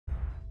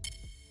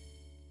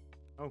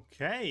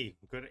Okay,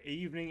 good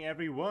evening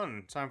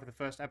everyone. Time for the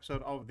first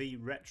episode of the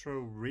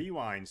Retro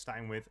Rewind,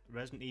 starting with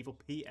Resident Evil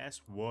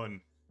PS1.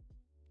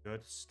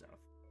 Good stuff.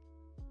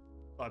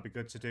 Thought it'd be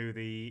good to do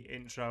the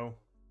intro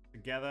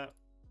together.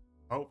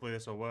 Hopefully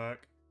this will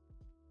work.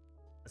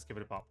 Let's give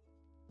it a pop.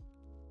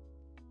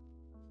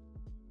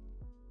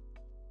 I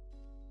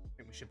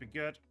think we should be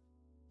good.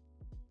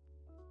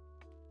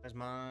 There's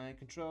my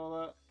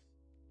controller.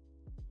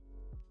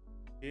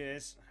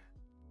 Yes.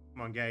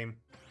 Come on, game.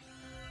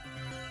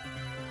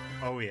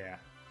 Oh yeah.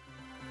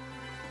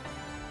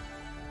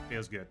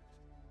 Feels good.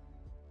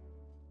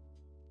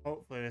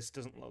 Hopefully this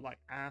doesn't look like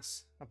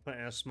ass. I'm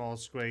putting it in a small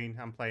screen.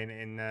 I'm playing it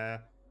in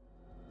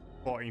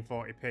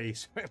 1440p,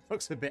 so it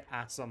looks a bit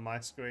ass on my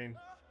screen.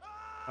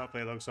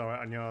 Hopefully it looks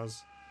alright on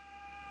yours.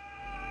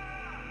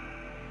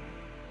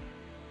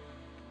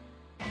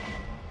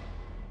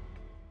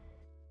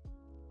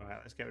 Alright,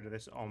 let's get rid of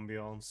this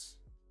ambiance.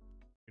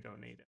 We don't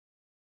need it.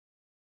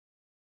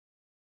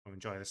 I'll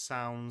enjoy the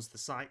sounds, the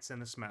sights, and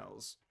the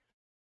smells.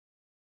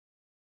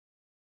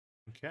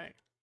 Okay.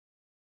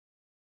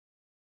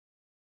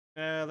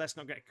 Let's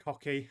not get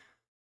cocky.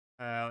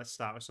 Let's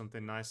start with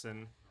something nice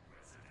and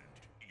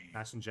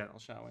gentle,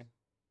 shall we?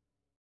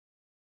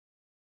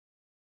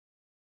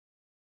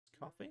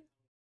 Coffee?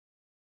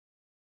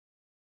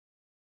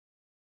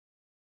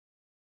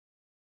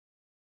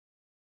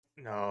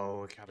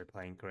 No, we can't be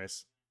playing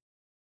Chris.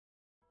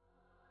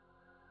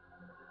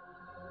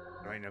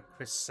 There ain't no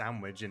Chris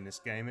sandwich in this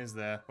game, is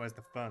there? Where's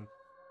the fun?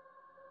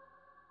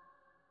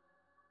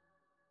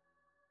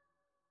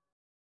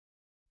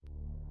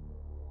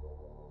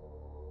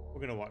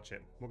 We're gonna watch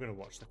it. We're gonna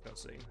watch the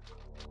cutscene.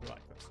 We like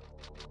cutscene.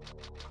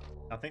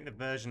 I think the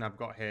version I've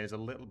got here is a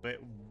little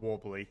bit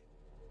wobbly.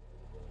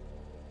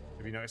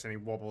 Have you noticed any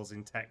wobbles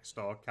in text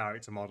or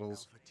character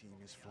models? Alpha team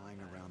is flying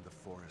around the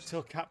forest.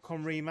 Till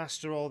Capcom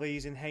remaster all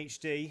these in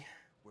HD.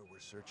 Where we're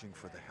searching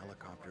for the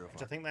helicopter of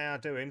Which I think they are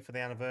doing for the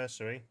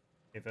anniversary,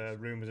 if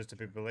rumours are to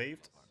be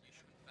believed.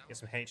 Get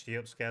some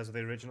HD upscales of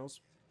the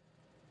originals.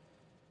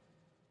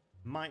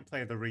 Might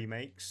play the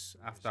remakes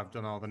after I've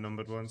done all the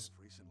numbered ones.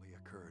 Recently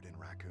occurred in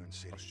Raccoon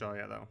City. I'll show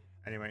you though.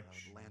 Anyway.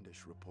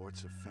 Outlandish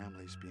reports of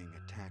families being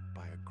attacked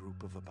by a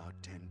group of about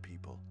 10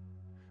 people.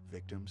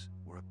 Victims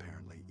were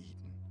apparently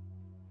eaten.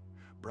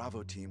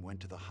 Bravo team went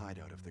to the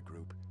hideout of the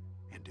group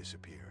and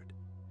disappeared.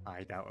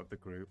 Hideout of the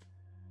group.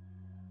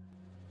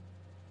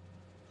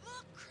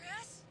 Look,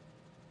 Chris!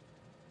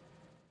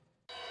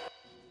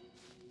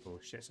 Oh,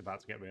 shit's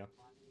about to get real.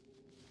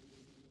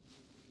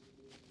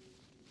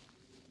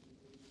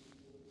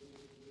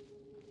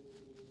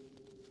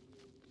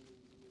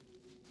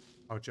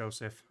 Oh,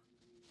 Joseph.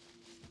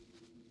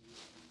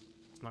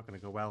 It's not going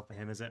to go well for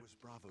him, is it? It was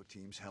Bravo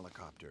team's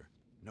helicopter.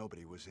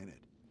 Nobody was in it.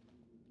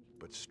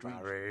 But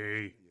strangely,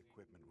 Barry. the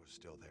equipment was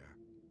still there.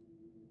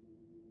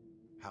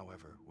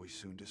 However, we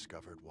soon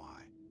discovered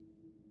why.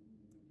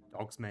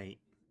 Dog's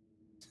mate.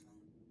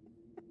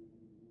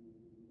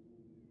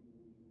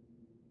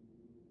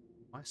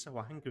 Why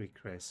so angry,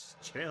 Chris?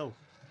 Chill.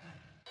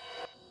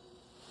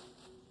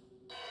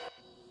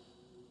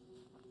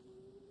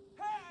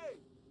 Hey!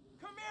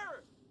 Come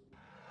here!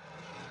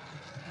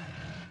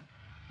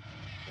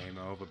 Game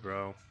over,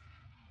 bro.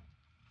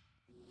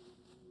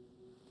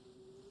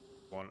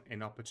 One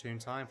inopportune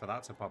time for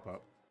that to pop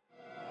up.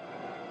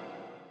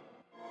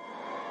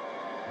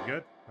 You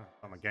good? I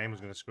thought my game was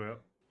going to screw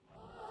up.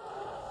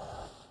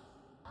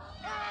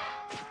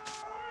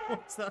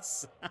 What's that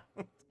sound?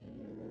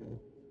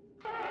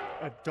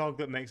 A dog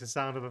that makes the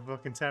sound of a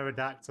fucking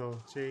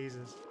pterodactyl.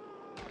 Jesus.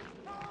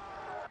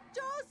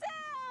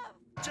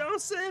 Joseph!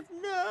 Joseph,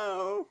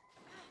 no!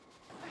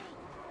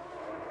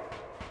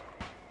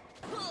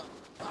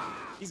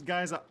 These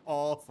guys are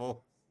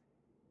awful.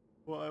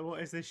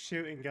 What is this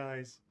shooting,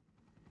 guys?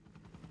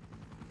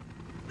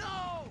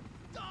 No!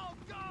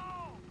 Don't go!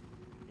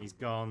 He's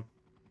gone.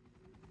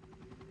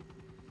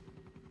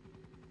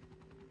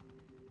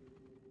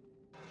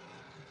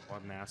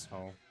 What an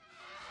asshole.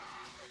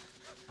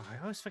 Oh, I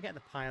always forget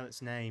the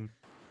pilot's name.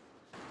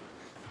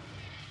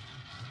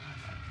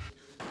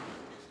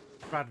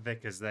 Brad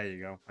Vickers, there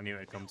you go. I knew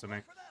it'd come to me.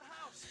 For that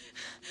house!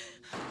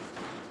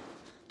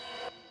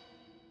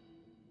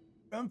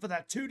 Run for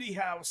that 2D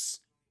house!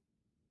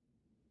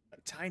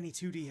 That tiny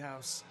 2D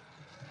house.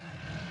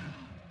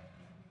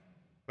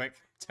 Quick,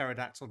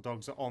 pterodactyl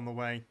dogs are on the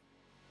way.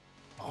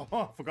 Oh,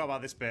 I forgot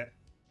about this bit.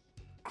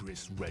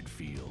 Chris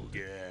Redfield.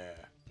 Yeah.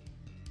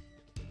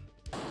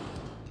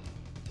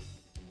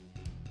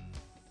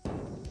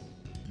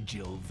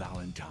 Jill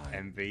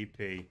Valentine.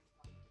 MVP.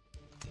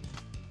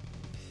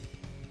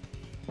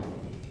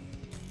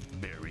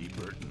 Barry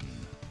Burton.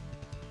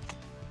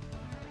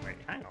 Wait,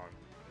 hang on.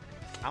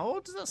 How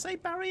old does that say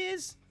Barry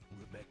is?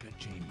 Rebecca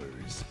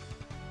Chambers.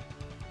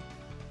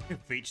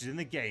 Featured in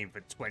the game for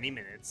 20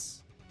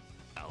 minutes.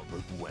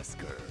 Albert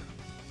Wesker.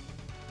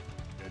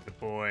 Good the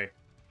boy.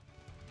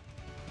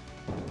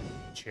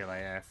 Chill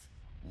AF.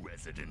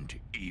 Resident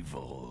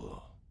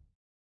Evil.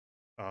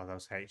 Oh,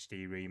 those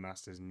HD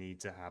remasters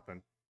need to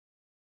happen.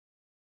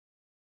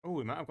 Oh,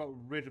 we might have got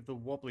rid of the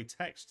wobbly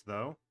text,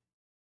 though.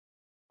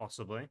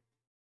 Possibly.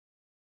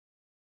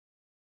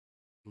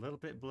 A little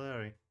bit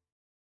blurry.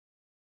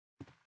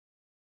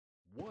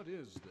 What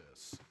is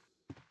this?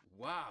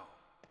 Wow.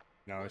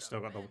 No, it's still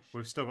got the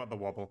we've still got the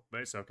wobble,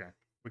 but it's okay.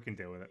 We can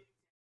deal with it.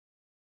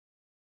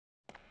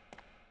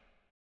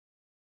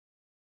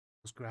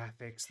 Those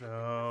graphics,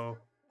 though.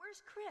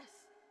 Where's Chris?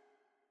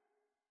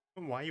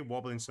 Why are you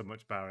wobbling so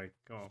much, Barry?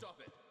 Go on. Stop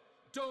it!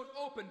 Don't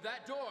open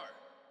that door!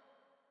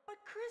 But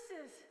Chris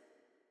is.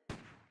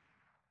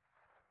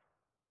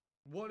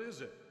 What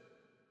is it?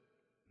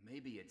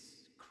 Maybe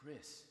it's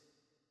Chris.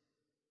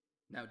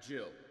 Now,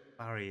 Jill.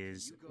 Barry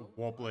is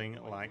wobbling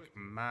like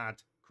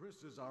mad.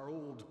 Chris is our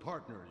old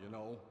partner, you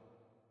know.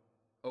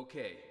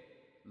 Okay,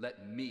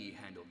 let me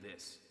handle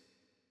this.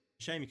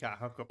 Shame you can't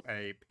hook up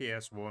a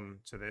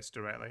PS1 to this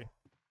directly.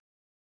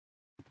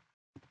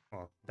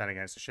 Well, then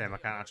again, it's a shame I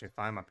can't actually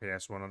find my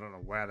PS1. I don't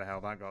know where the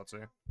hell that got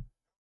to.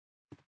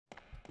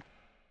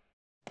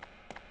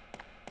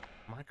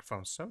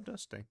 Microphone's so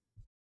dusty.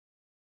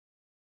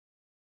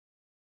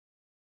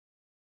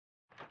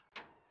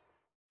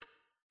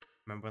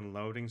 Remember when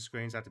loading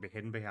screens had to be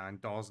hidden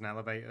behind doors and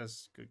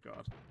elevators? Good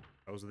God.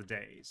 Those are the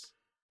days.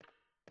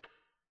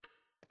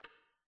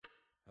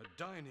 A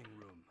dining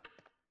room.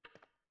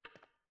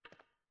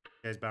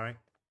 Cheers, Barry.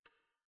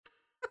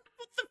 What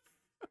the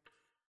fuck?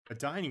 A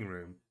dining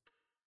room?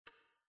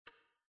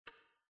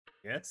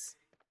 Yes?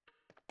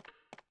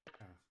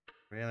 Oh,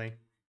 really?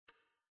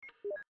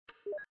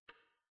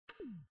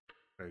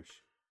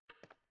 Boosh.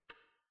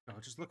 Oh,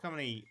 just look how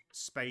many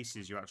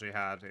spaces you actually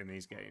had in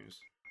these games.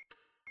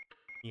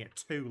 You get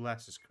 2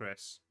 less as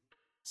Chris.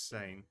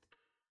 Insane.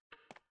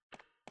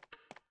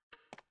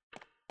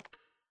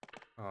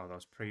 Oh,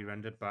 those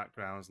pre-rendered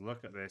backgrounds.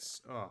 Look at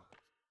this. Oh,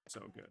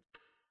 so good.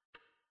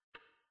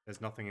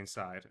 There's nothing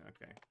inside.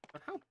 Okay.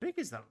 But how big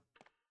is that?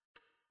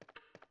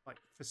 Like,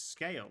 for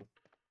scale.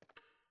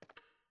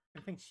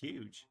 I think it's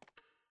huge.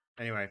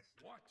 Anyway.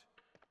 What?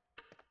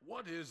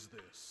 What is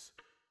this?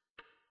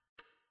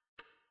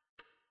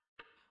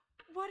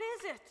 What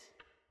is it?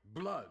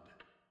 Blood.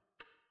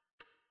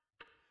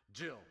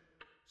 Jill,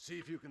 see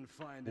if you can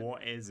find it.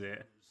 What is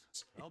it?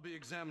 I'll be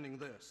examining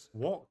this.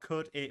 What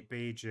could it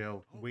be,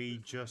 Jill? We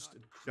just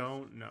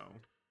don't know.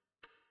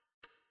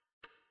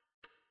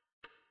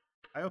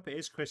 I hope it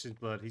is Chris's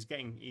blood.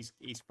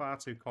 He's far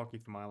too cocky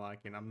for my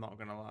liking, I'm not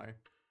gonna lie.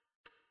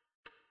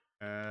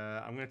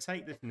 I'm gonna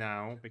take this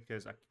now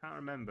because I can't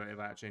remember if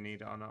I actually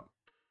need it or not.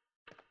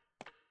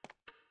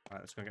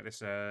 Alright, let's go get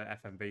this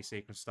FMV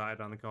sequence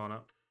started on the corner.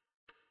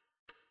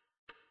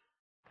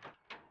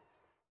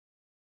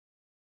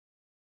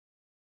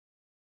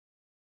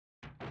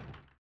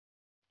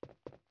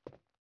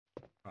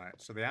 Right,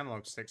 so the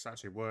analog sticks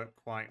actually work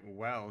quite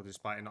well,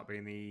 despite it not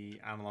being the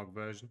analog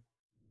version.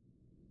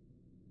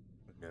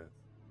 But no.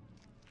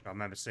 I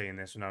remember seeing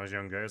this when I was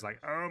younger. It was like,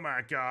 oh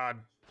my god!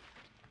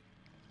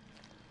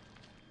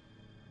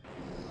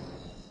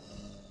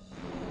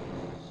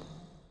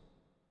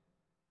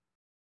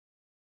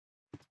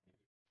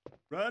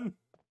 Run!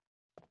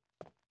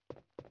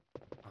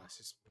 Oh, this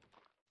is...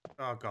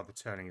 Oh god, the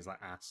turning is like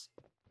ass.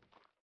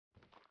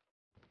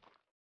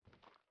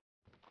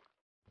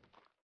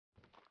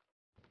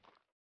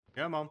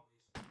 Come on.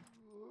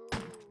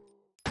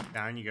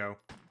 Down you go.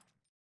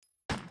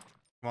 Come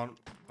on.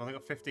 I've only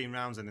got 15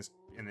 rounds in this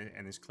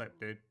clip,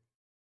 dude.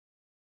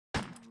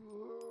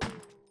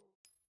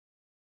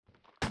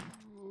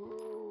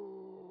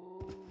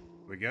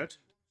 We good?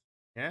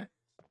 Yeah?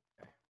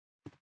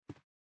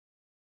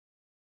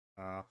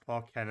 Okay.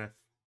 Poor Kenneth.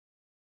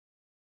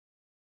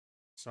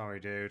 Sorry,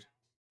 dude.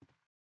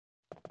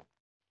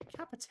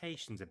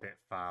 Decapitation's a bit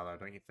far, though,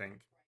 don't you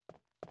think?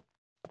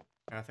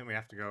 I think we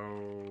have to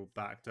go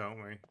back,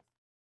 don't we?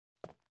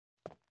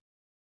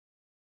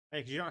 Hey,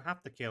 because you don't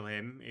have to kill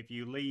him. If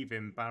you leave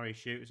him, Barry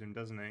shoots him,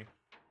 doesn't he?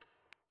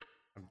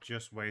 I've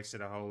just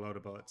wasted a whole load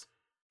of bullets.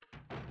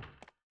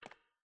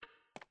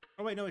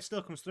 Oh wait, no, it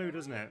still comes through,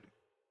 doesn't it?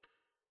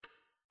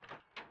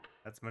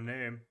 That's my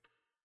name.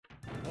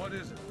 What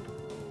is it?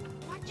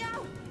 Watch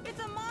out!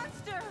 It's a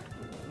monster!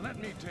 Let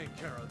me take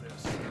care of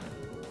this.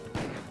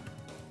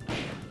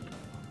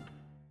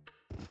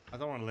 I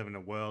don't want to live in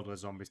a world where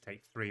zombies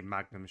take 3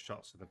 magnum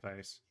shots to the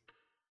face.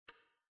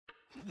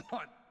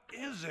 What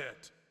is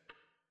it?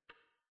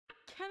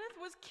 Kenneth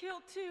was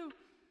killed too.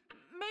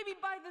 Maybe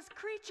by this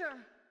creature.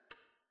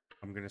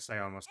 I'm going to say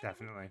almost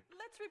definitely.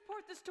 Let's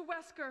report this to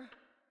Wesker.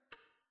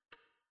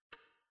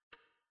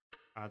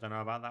 I don't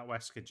know about that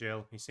Wesker,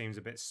 Jill. He seems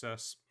a bit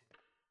sus.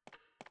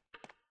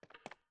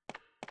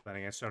 Then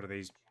again, so do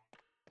these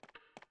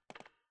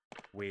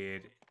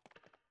weird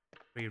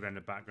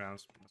pre-rendered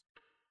backgrounds.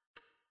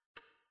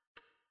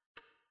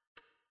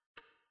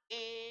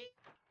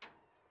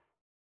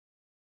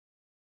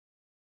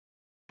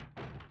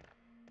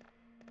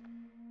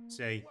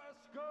 See,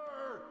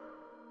 Wesker!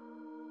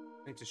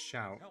 I need to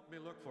shout. Help me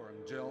look for him,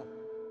 Jill.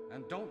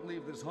 And don't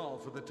leave this hall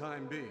for the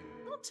time being.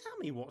 Don't tell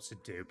me what to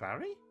do,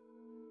 Barry.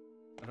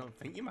 I don't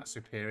think you're my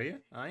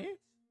superior, are you?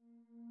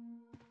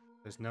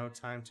 There's no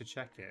time to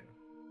check it.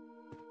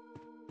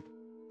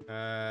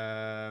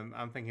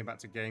 I'm thinking back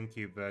to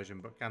GameCube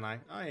version, but can I?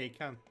 Oh, yeah, you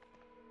can.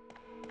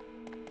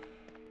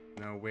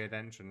 No weird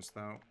entrance,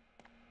 though.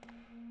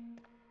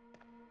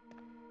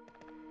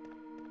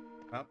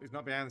 Well, he's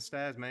not behind the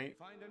stairs, mate.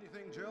 Find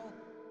anything, Jill?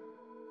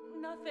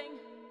 Nothing.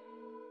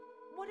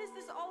 What is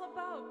this all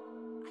about?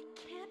 I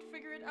can't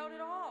figure it out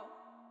at all.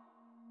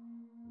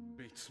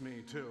 Beats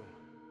me, too.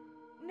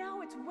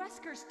 Now it's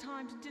Wesker's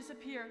time to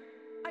disappear.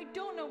 I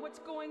don't know what's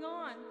going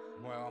on.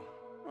 Well,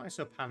 Why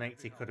so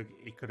panicked? He could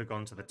have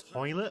gone to the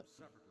toilet.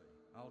 separately.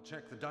 I'll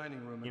check the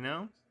dining room. You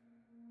know?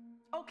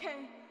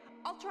 Okay,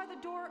 I'll try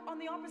the door on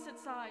the opposite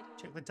side.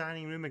 Check the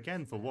dining room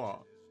again for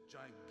what? It's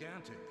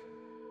gigantic.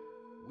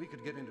 We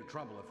could get into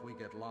trouble if we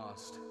get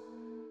lost.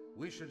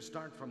 We should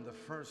start from the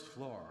first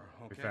floor,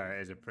 To okay? be fair,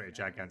 it is a pretty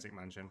gigantic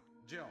mansion.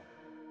 Jill,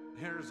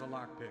 here's a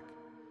lockpick.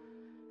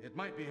 It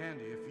might be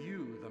handy if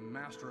you, the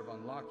master of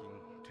unlocking,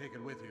 take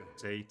it with you.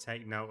 See,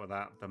 take note of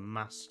that. The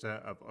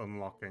master of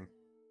unlocking.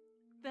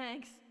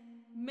 Thanks.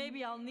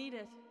 Maybe I'll need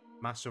it.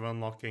 Master of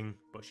unlocking,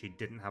 but she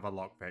didn't have a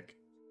lockpick.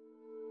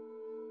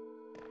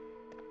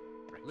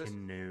 Freaking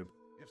Listen. noob.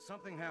 If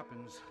something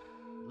happens,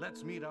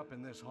 let's meet up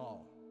in this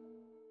hall.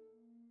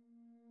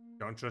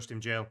 Don't trust him,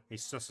 Jill.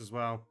 He's sus as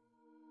well.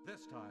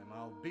 This time,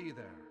 I'll be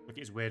there. Look at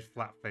his weird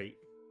flat feet.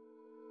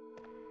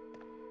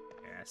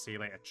 Yeah, see you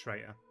later,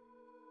 traitor.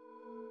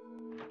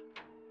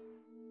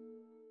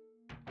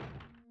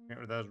 Get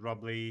rid of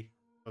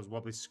those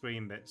wobbly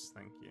screen bits,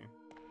 thank you.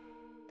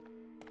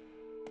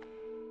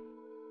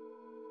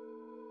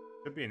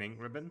 Could be an ink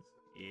ribbon.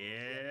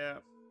 Yeah.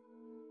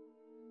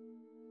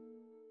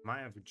 Might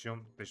have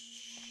jumped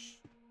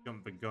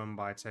the gun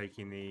by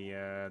taking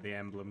the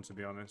emblem, to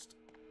be honest.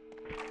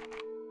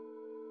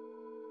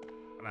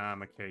 An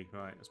armor key.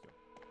 Right, let's go.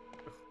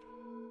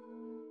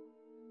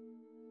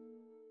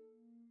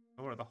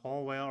 Oh, we're at the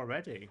hallway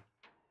already.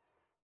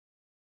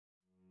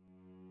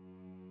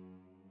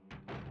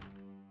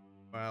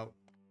 Well.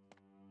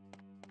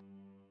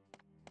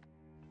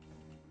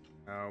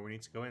 Oh, we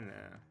need to go in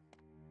there.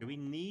 Do we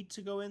need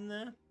to go in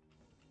there?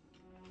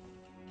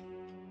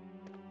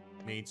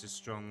 Needs a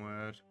strong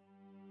word.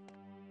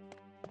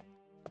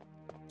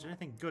 Is there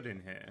anything good in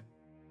here?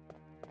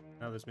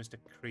 No, there's Mr.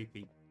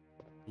 Creepy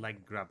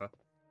leg grabber.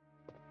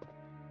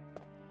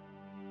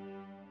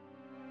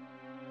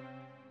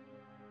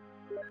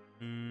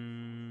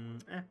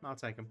 I'll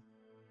take them.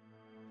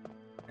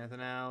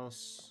 Anything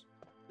else?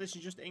 This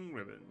is just ink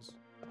ribbons.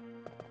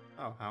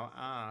 Oh, how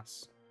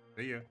ass.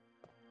 See you.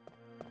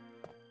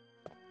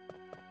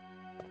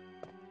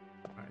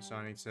 Right, so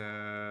I need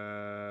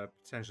to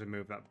potentially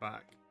move that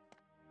back.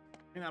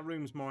 I think that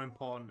room's more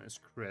important as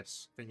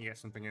Chris. I think you get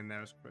something in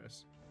there as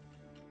Chris.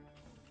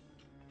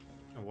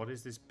 Oh, what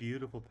is this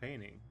beautiful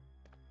painting?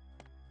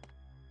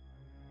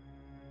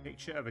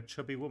 Picture of a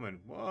chubby woman.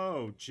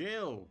 Whoa,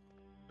 Jill!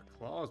 The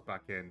claw's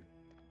back in.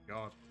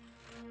 God.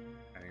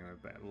 Anyway,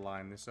 better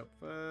line this up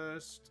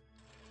first.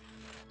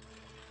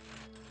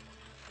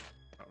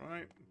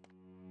 Alright.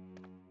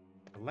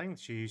 The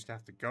lengths you used to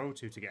have to go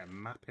to get a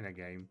map in a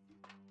game.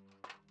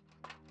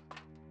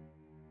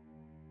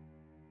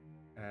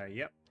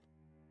 Yep.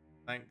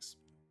 Thanks.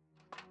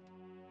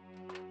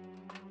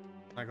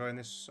 Can I go in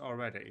this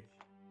already?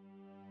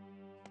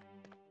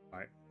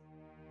 Right.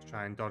 Let's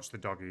try and dodge the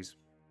doggies.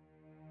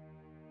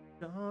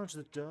 Dodge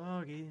the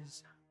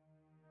doggies.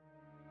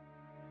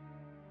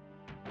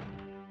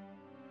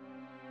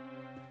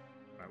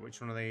 Right,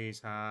 which one of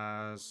these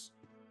has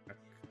a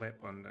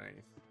clip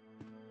underneath?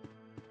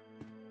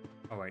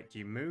 Oh wait, do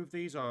you move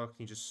these or can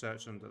you just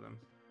search under them?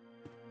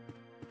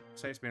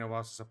 Say it's been a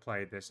while since I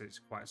played this, it's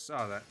quite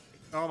sad that...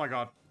 Oh my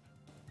god.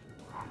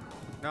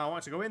 No, I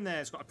want to go in there,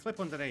 it's got a clip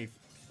underneath.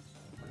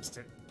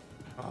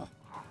 Oh.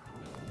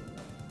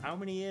 How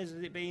many years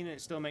has it been and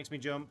it still makes me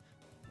jump?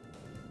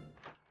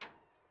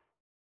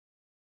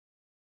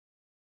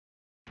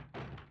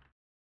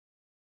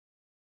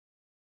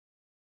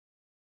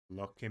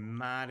 Looking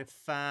mighty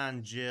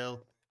fine,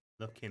 Jill.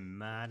 Looking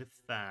mighty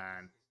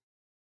fine.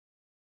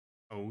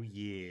 Oh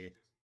yeah.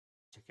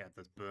 Check out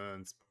those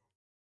burns.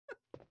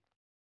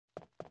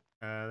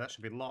 That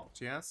should be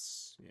locked,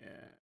 yes? Yeah.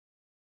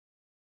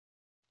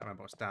 I don't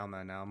remember what's down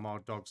there now. More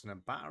dogs and a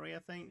battery, I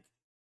think.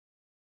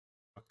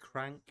 A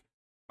crank.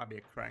 Might be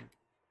a crank.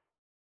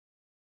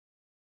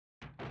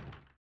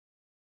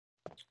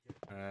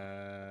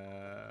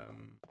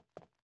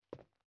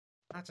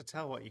 Hard to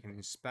tell what you can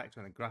inspect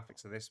when the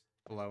graphics are this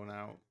blown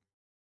out.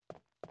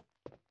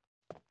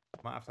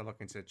 Might have to look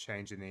into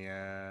changing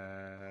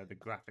the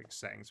graphics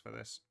settings for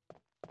this.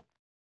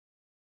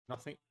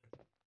 Nothing.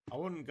 I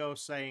wouldn't go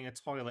saying a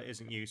toilet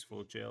isn't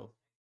useful, Jill.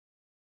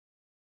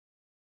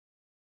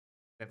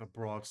 Bit of a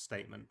broad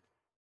statement.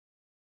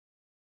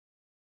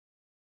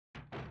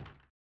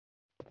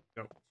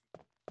 Go.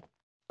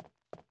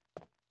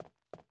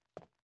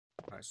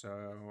 Right,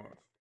 so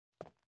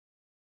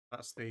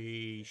that's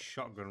the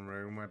shotgun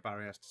room where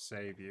Barry has to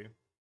save you.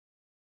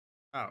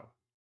 Oh. I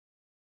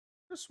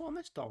just sworn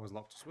this door was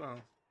locked as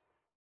well.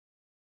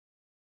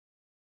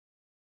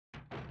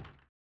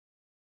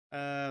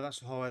 That's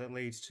the hallway that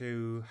leads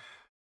to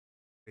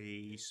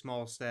the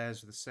small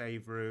stairs, the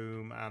save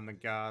room, and the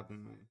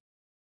garden.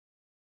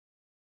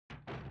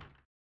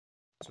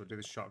 So we'll do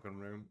the shotgun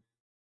room.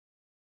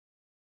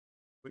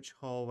 Which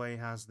hallway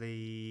has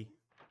the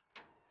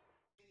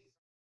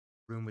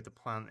room with the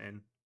plant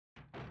in?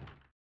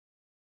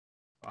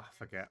 Oh, I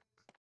forget.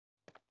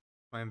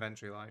 My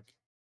inventory like.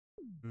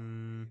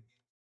 Could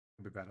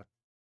be better.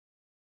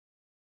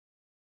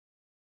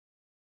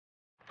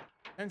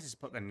 I tend to just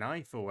put the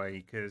knife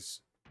away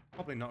because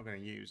probably not going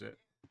to use it.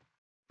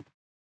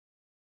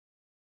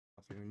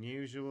 Nothing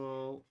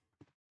unusual.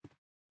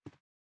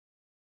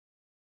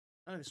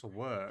 Oh, this will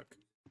work.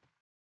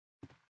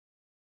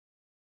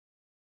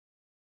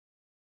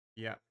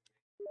 Yeah.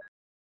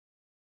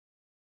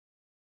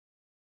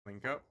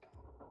 Link up.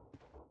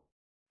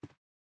 I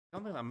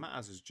don't think that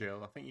matters as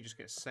Jill. I think you just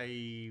get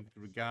saved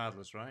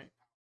regardless, right?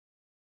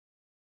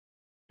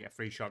 Yeah,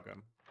 free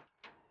shotgun.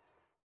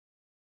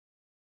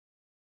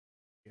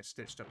 Get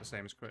stitched up the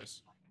same as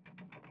Chris.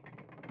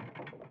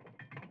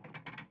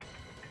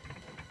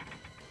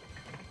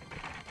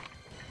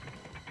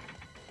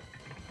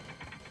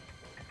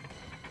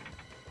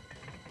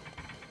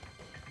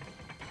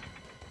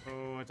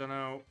 Oh, I don't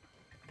know.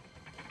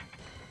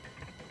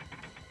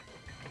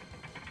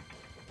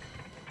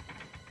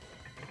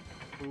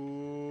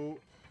 Ooh.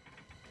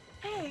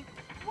 Hey,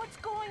 what's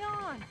going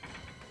on?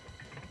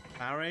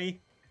 Barry?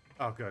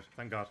 Oh, good.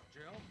 Thank God.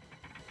 Jill?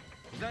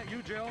 Is that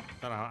you, Jill?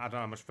 I don't know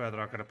how much further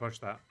I could have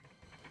pushed that.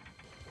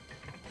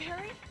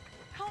 Barry,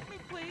 help me,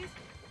 please.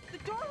 The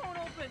door won't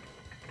open.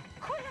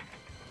 Quick!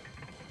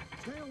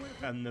 Stay away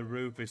from... And the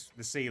roof is...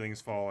 the ceiling's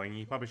falling.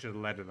 You probably should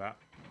have led with that.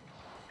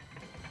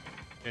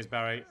 Here's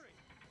Barry.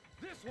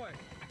 This way!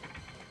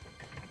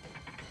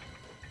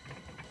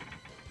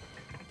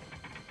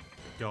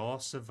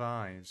 Door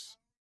survives.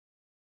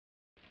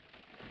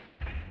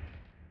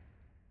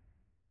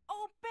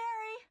 Oh,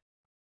 Barry!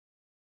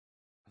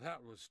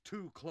 That was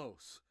too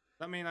close. Does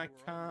that mean I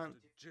We're can't...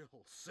 almost a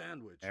Jill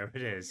sandwich. There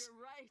it is.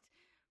 You're right.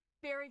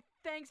 Barry,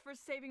 thanks for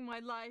saving my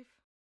life.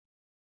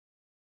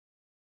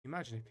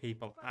 Imagine if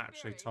people But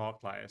actually Barry,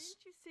 talked like this.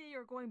 Didn't you say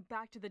you're going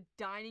back to the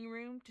dining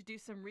room to do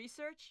some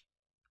research?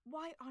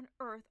 Why on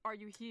earth are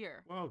you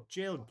here? Well,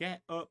 Jill,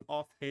 get up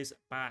off his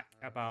back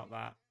about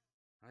that.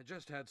 I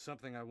just had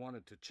something I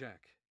wanted to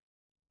check.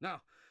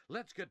 Now,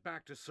 let's get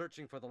back to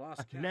searching for the lost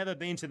I've cat. never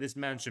been to this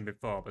mansion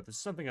before, but there's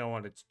something I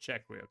wanted to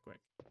check real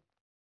quick.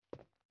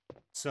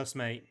 Sus,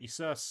 mate. You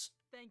sus.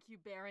 Thank you,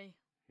 Barry.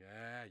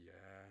 Yeah.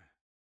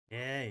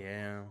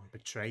 Yeah.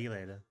 Betray you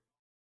later.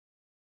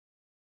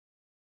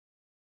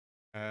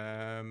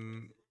 I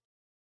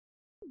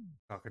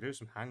could do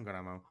some handgun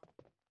ammo.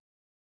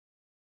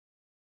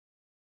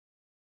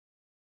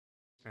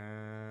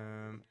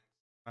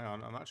 Hang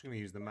on, I'm actually going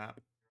to use the map.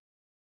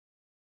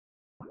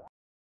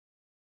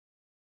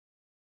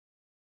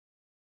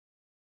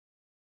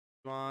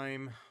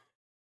 Slime.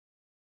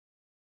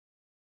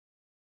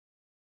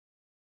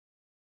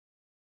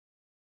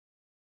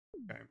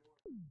 Okay.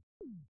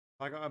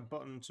 I got a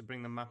button to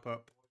bring the map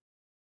up.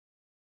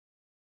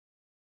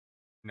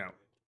 No.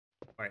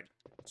 Wait.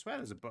 I swear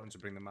there's a button to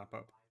bring the map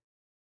up.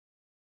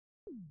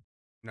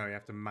 No, you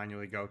have to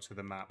manually go to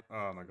the map.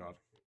 Oh my god.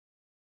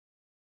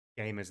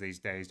 Gamers these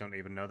days don't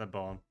even know they're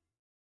born.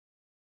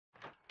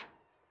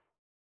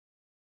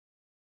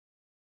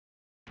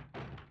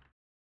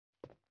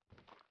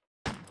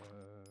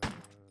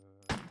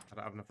 I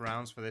don't have enough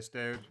rounds for this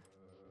dude.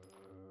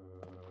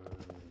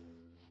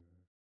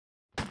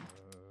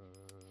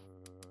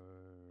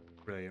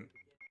 Brilliant.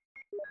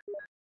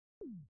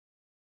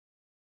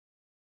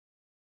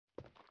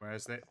 Where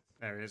is it?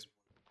 There he is.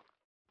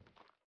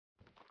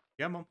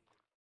 Come on.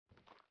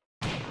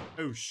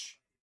 Oosh.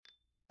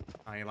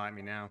 How you like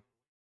me now?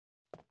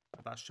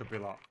 That should be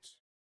locked.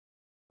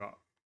 Got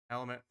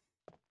helmet.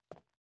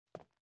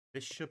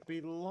 This should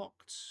be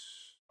locked.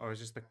 Or is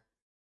this the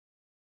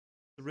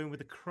room with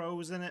the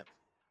crows in it?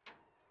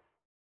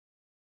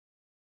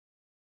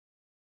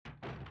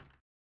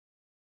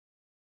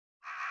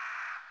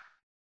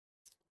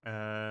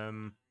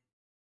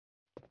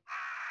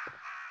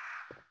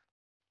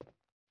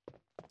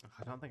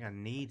 I don't think I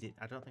need it.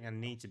 I don't think I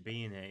need to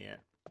be in here yet.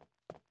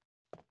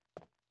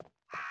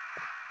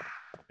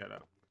 Get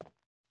up.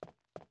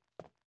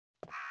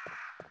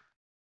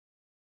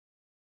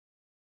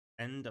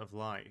 End of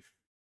life.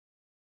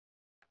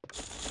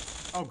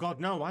 Oh god,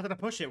 no. Why did I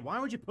push it? Why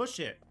would you push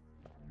it?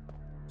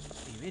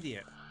 You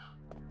idiot.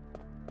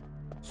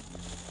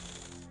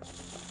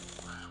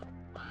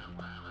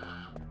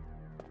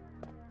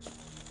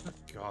 Good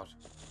god.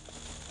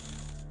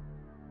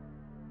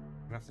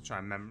 I'm gonna have to try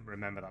and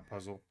remember that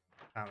puzzle.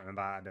 Can't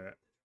remember how to do it.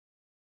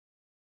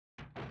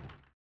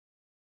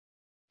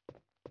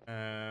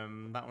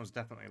 That one's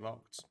definitely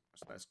locked.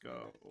 So let's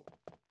go.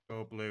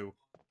 Go blue.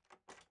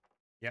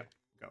 Yep,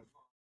 go.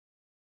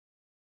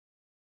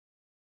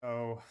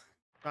 Oh,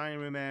 dining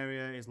room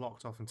area is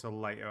locked off until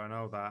later. I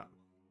know that.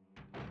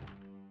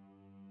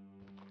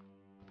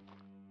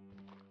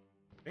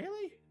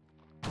 Really?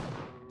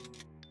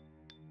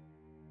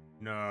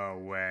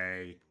 No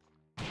way.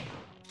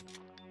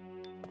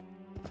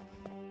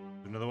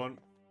 Another one?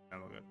 No,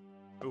 we're good.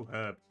 Oh,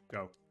 herb.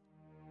 Go.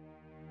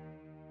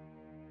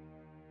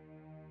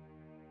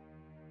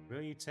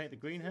 Will you take the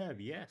green herb?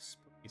 Yes,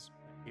 please.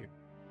 Thank you.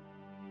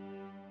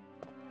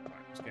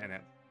 Right, let's get in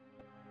it.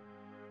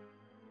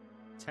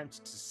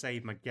 Tempted to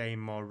save my game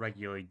more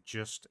regularly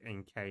just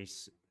in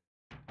case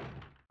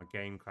my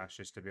game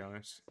crashes, to be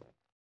honest.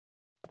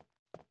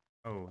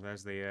 Oh,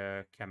 there's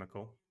the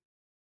chemical.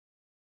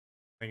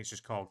 I think it's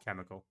just called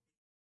chemical.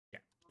 Yeah.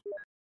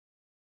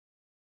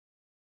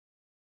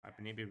 I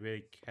need to be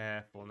really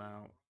careful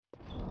now.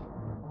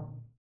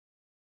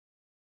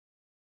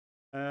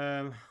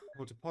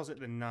 We'll deposit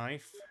the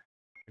knife.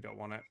 We don't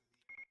want it.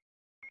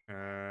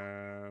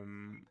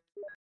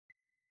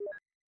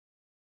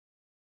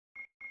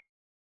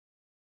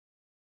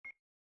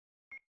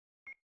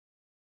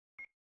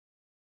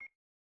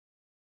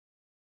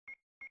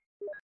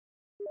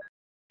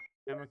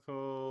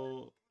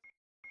 Chemical.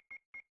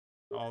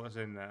 All that's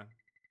in there.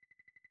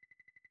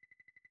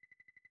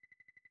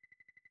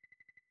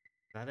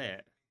 Is that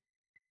it?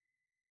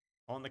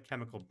 I want the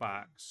chemical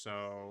back,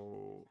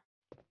 so...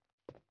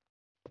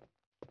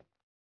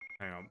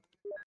 Hang on.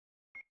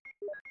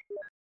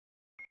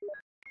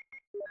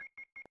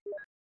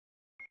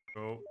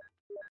 Oh.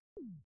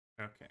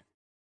 Okay.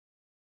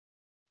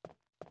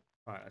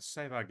 Alright, let's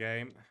save our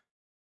game.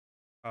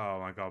 Oh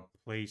my god,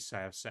 please say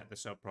I've set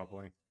this up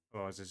properly.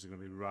 Otherwise this is going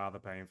to be rather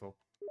painful.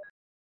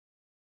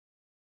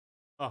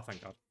 Oh,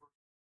 thank god.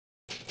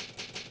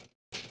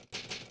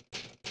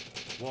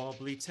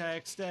 Wobbly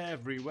text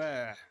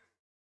everywhere.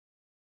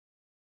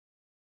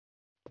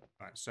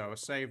 Right, so a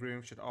save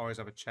room should always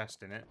have a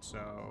chest in it,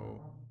 so...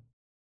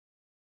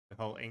 The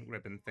whole ink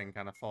ribbon thing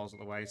kind of falls at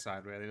the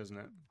wayside, really, doesn't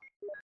it?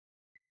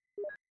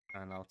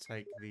 And I'll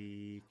take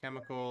the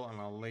chemical and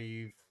I'll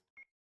leave...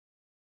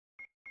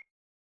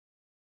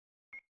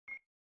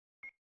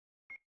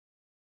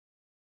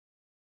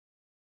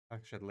 I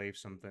should leave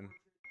something.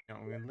 You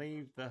know, I'm going to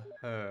leave the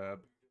herb.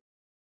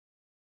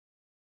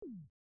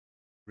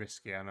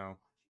 Risky, I know.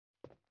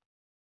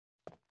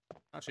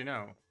 Actually,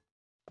 no.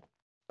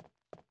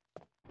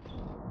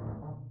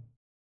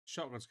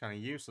 Shotgun's kind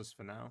of useless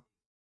for now.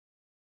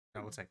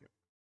 No, we'll take it.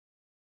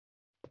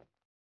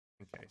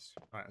 In case.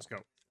 Alright, let's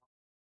go.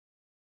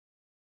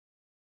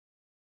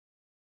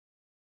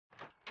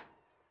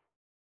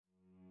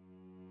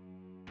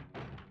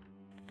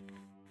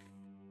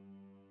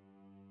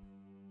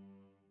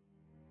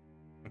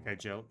 Okay,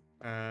 Jill.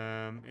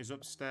 Is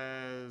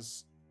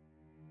upstairs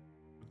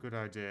a good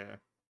idea?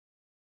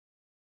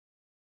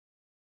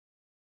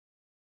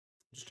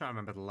 Just trying to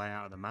remember the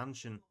layout of the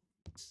mansion.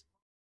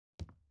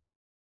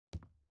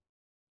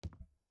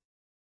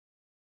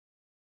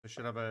 I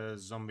should have a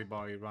zombie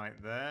boy right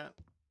there.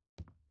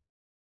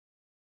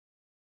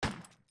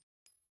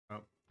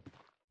 Oh.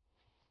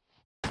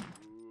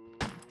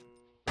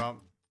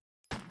 Come.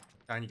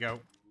 Down you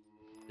go.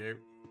 You.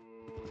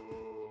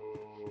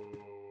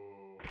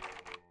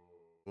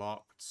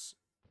 Locked.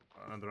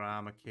 Another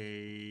armor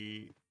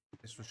key.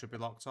 This one should be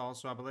locked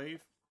also, I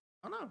believe.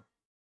 Oh no.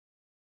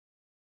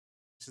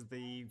 This is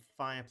the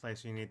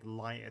fireplace. You need the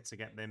lighter to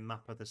get the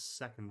map of the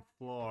second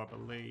floor, I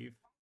believe.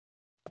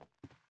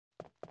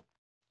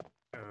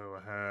 Oh,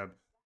 a herb.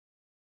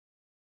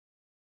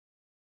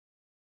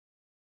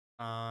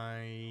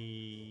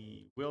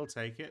 I will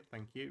take it,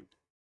 thank you.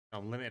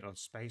 I'm limited on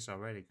space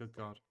already, good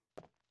god.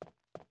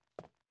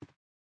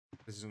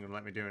 This isn't going to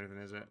let me do anything,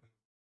 is it?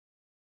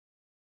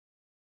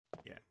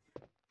 Yeah.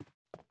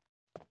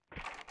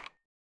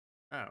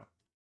 Oh. I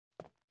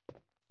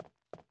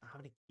don't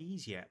have any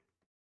keys yet.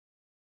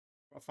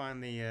 I'll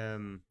find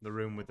the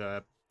room with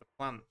the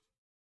plant.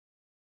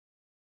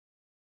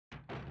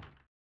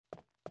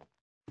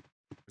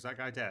 Is that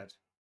guy dead?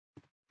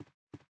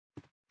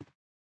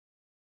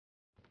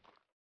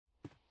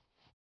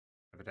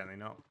 Evidently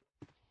not.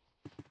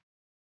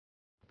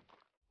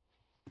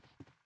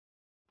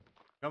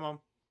 Come on.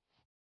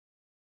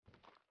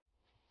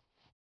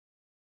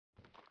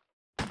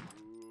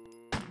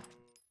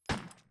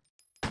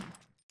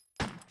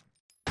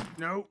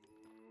 No.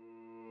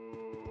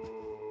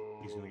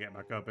 He's gonna get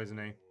back up, isn't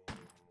he?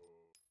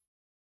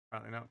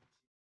 Apparently not.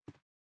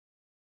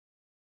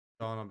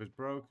 Doorknob is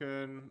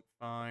broken.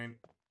 Fine.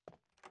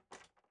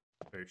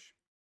 Boosh.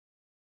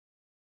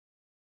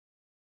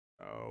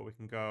 Oh, we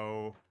can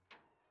go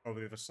over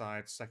the other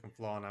side, second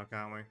floor now,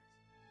 can't we?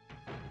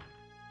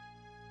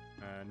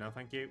 No,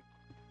 thank you.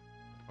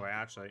 Oh, wait,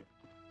 actually.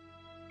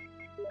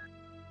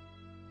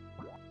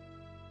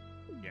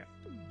 Yeah.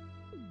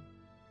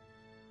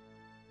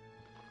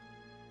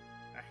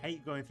 I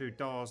hate going through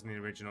doors in the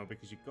original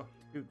because you got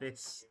to do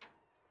this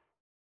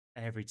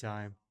every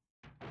time.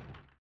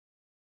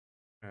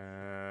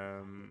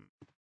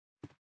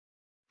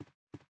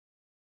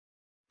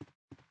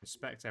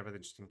 Inspect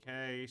everything just in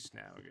case.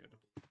 Now we're good.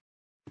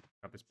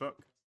 Grab this book.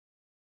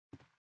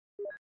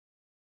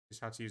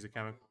 Just how to use the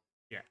camera.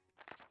 Yeah.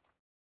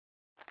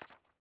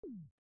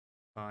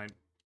 Fine.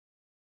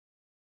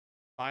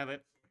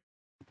 Pilot.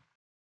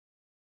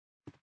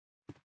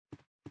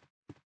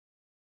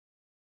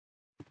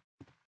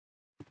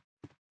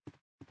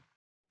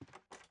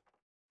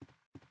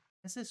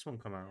 Has this one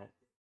come out?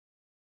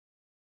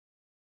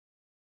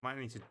 Might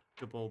need to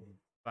double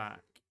back.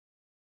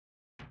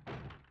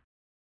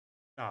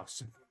 Oh,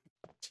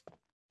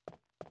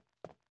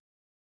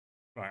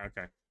 right,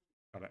 okay.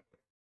 Got it.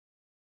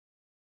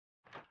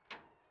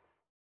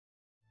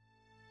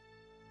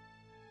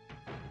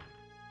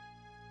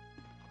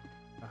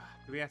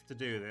 Do we have to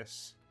do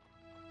this?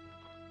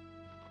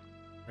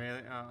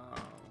 Really?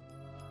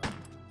 Oh.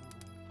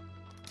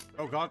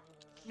 Oh god.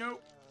 No.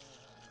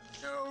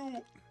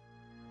 No.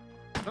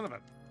 Son of a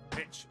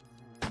bitch.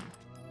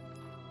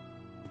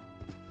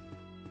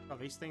 Oh,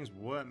 these things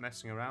weren't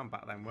messing around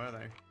back then, were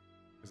they?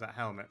 Is that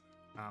helmet?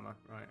 Armor,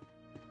 right.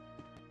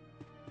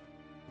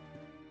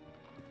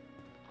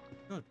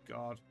 Good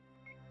god.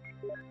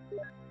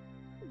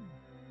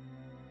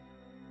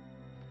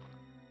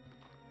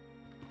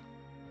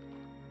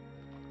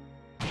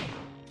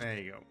 There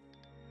you go.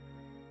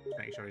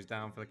 Make sure he's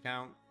down for the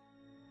count.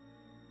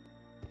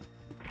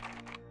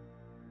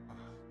 Oh,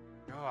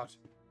 god.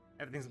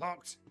 Everything's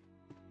locked.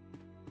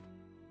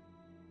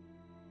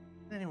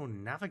 How does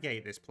anyone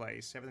navigate this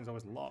place? Everything's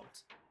always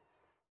locked.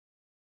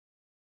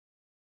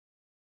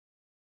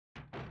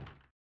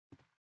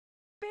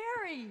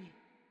 Barry!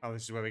 Oh,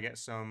 this is where we get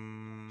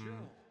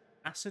some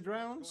acid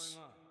rounds?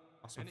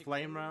 Or some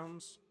flame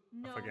rounds?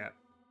 No, I forget.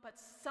 but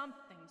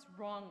something's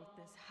wrong with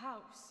this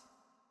house.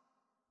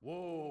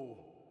 Whoa!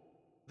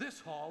 This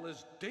hall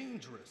is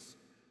dangerous.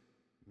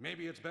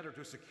 Maybe it's better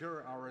to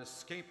secure our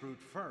escape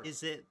route first.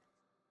 Is it?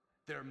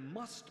 There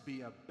must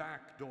be a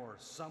back door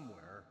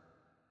somewhere.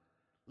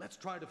 Let's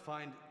try to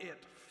find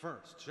it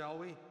first, shall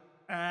we?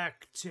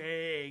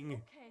 Acting!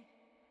 Okay,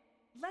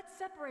 let's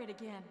separate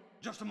again.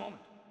 Just a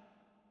moment.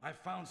 I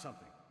found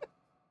something.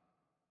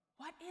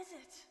 What is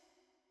it?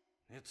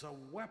 It's a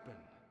weapon.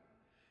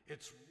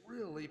 It's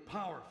really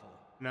powerful.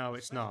 No,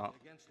 it's not.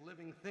 Especially against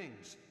living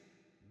things.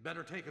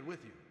 Better take it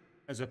with you.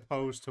 As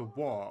opposed to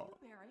what?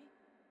 Barry?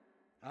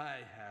 I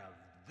have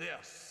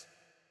this.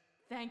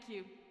 Thank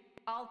you.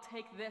 I'll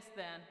take this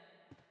then.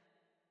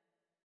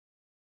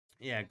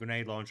 Yeah,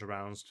 grenade launcher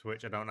rounds, to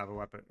which I don't have a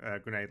weapon.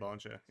 Grenade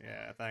launcher.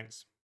 Yeah,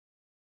 thanks.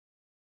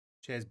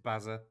 Cheers,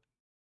 Bazza.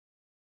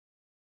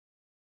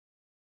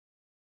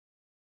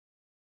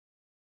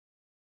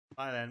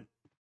 Bye then.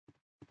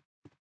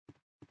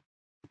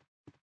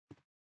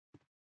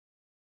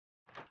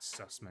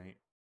 Sus, mate.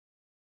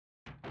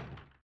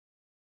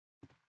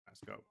 Let's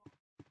go.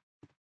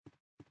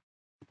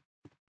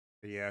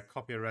 The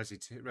copy of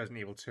Resident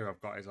Evil 2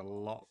 I've got is a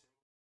lot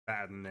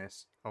better than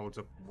this. Holds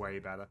up way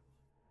better.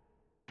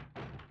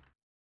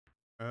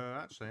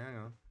 Actually, hang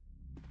on.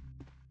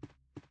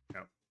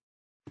 No.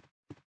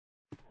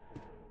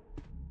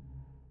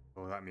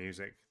 Oh, that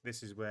music.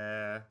 This is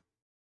where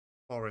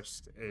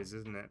Forest is,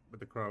 isn't it?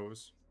 With the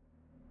crows.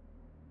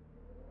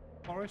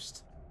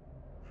 Forest?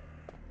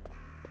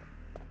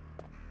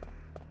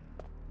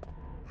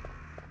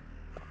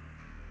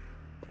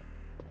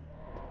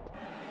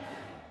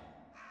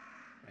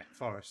 Yeah,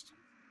 Forest.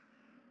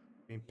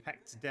 Being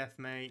pecked to death,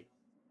 mate.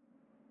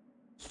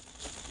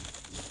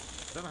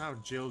 I don't know how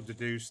Jill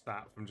deduced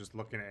that from just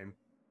looking at him.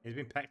 He's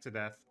been pecked to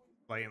death,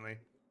 blatantly.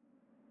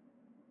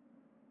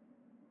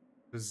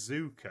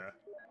 Bazooka.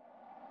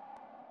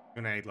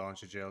 Grenade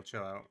launcher, Jill.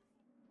 Chill out.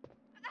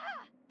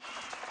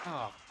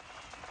 Oh,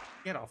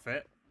 get off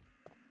it.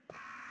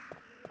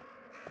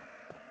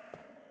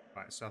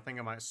 Right, so I think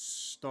I might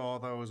store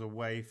those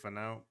away for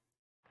now.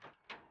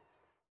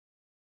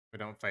 We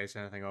don't face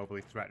anything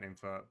overly threatening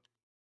for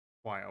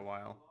quite a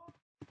while.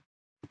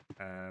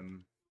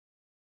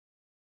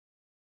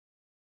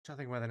 I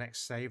think where the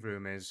next save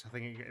room is. I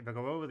think if I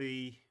go over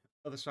the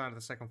other side of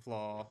the second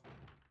floor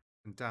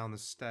and down the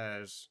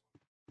stairs,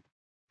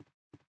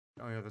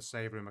 the only other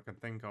save room I can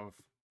think of.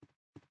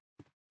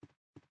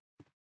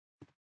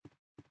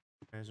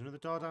 There's another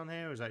door down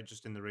here, or is that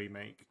just in the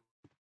remake?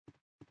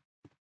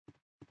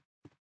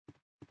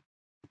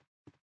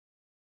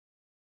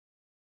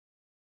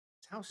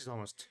 This house is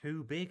almost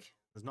too big.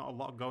 There's not a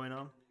lot going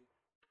on.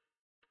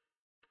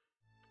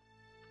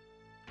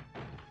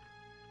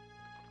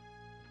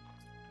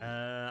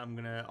 I'm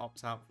gonna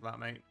opt out for that,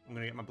 mate. I'm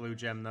gonna get my blue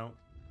gem though.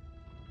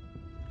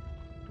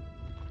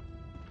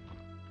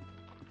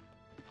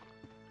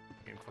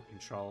 Getting fucking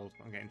trolled.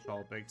 I'm getting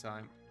trolled big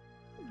time.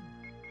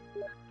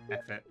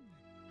 F it.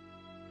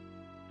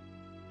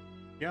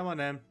 Come on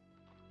then.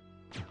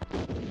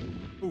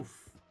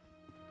 Oof.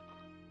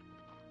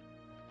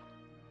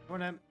 Come on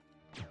then.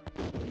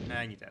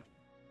 And you're dead.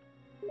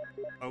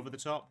 Over the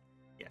top?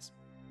 Yes.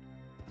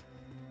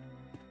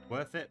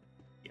 Worth it?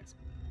 Yes.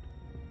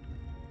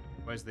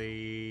 Where's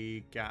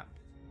the gap?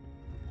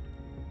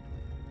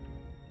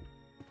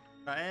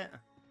 Is that it? Oh,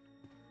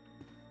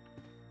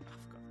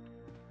 for God.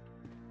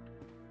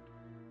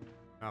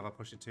 Oh, have I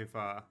pushed it too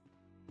far?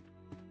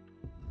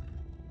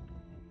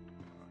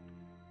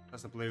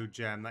 That's a blue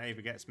gem. That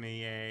either gets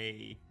me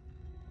a...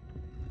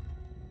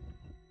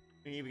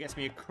 It either gets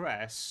me a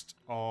crest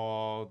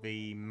or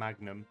the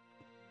magnum.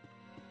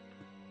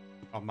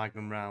 Or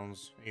magnum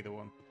rounds. Either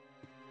one.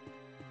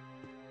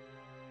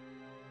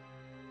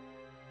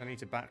 I need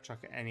to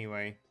backtrack it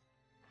anyway.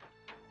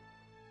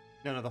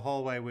 No, the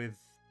hallway with...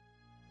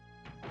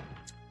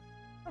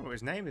 I don't know what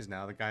his name is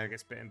now, the guy who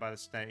gets bitten by the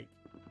snake.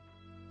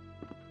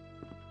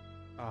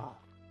 Oh.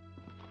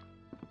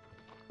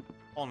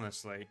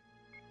 Honestly.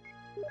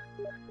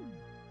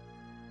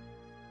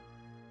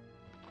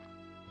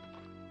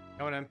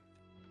 Come on, Em.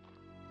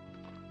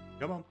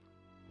 Come on.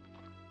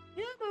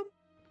 Yeah, Mum.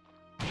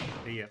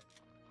 See ya.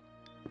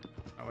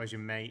 Oh, where's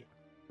your mate?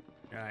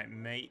 Alright,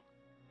 mate.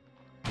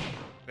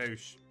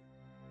 Boosh.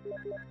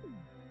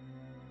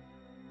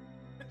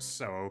 It's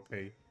so OP.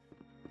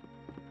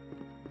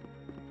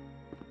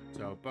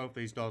 So both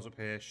these doors up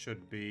here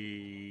should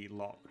be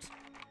locked.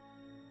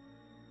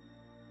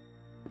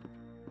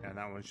 And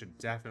that one should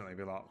definitely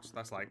be locked.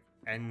 That's like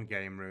end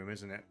game room,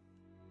 isn't it?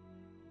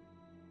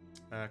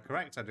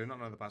 Correct, I do not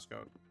know the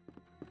passcode.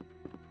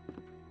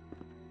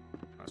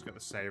 Let's get the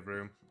save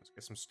room. Let's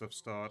get some stuff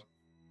stored.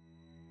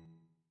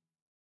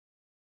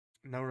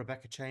 No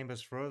Rebecca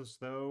Chambers for us,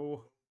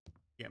 though.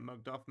 Get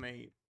mugged off,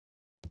 mate.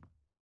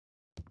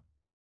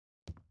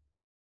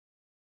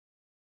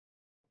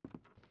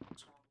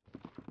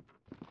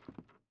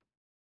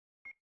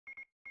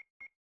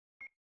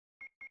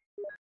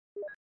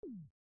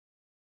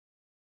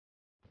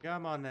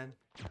 Come on, then.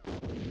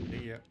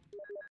 See ya.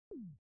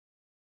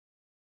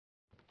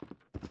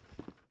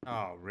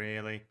 Oh,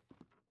 really?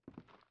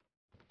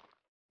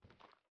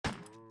 I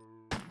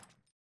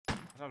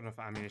don't have enough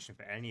ammunition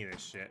for any of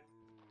this shit.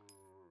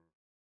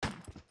 Oh,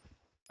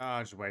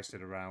 I just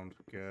wasted a round.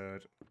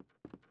 Good.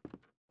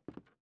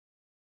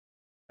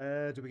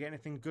 Do we get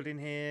anything good in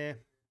here?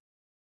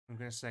 I'm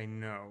gonna say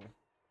no.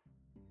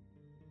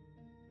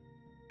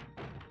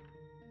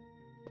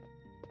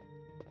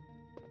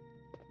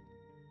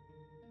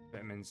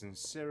 Vitamins and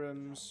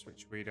serums,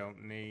 which we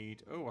don't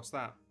need. Oh, what's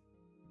that?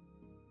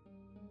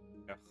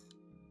 Ugh.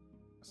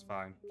 That's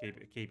fine.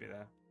 Keep it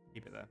there.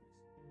 Keep it there.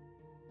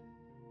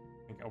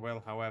 I think I will,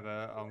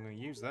 however, I'm gonna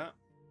use that.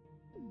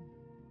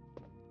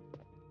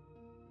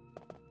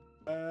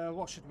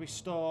 What should we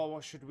store?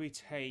 What should we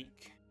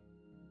take?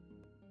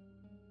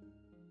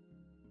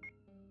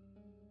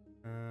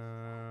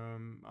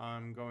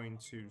 I'm going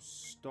to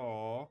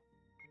store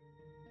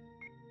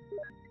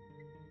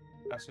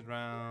acid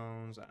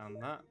rounds and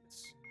that.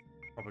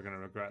 Probably going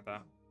to regret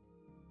that.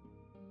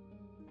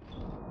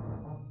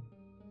 What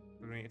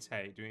do we need to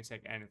take? Do we need to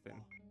take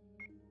anything?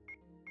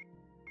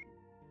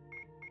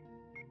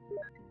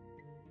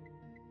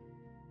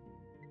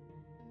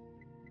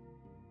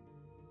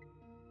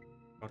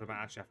 Or do I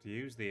actually have to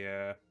use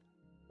the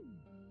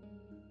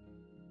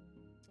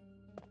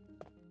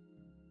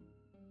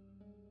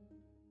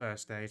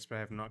first aid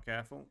spray if I'm not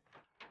careful?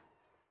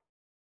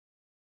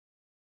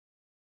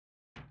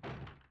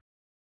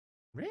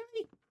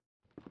 Really?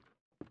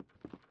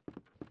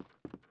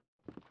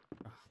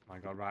 Oh my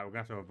god, right, we're going to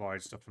have to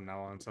avoid stuff from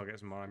now on until I get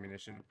some more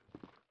ammunition.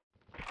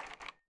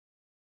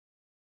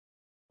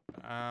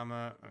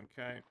 Armor,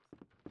 okay.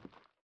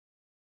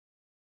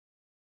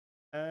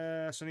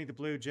 So I need the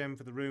blue gem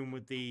for the room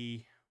with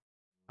the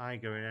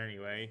tiger in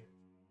anyway.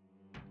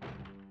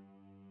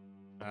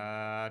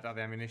 I don't have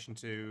the ammunition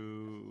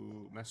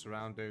to mess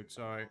around, dude,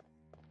 sorry.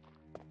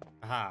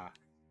 Aha!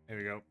 Here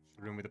we go.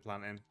 The room with the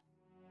plant in.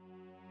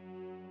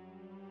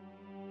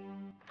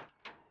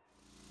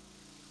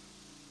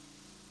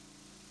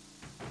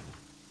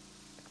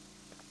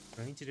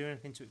 Do I need to do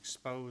anything to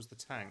expose the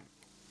tank?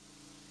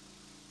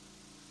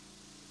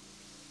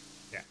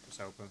 Yeah, it's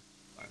open.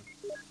 Fine.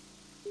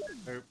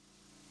 Oop.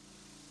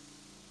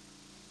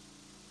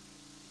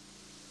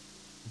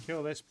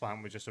 Kill this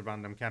plant with just a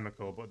random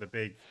chemical, but the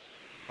big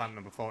plant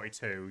number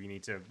 42, you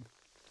need to...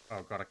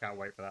 Oh god, I can't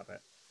wait for that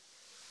bit.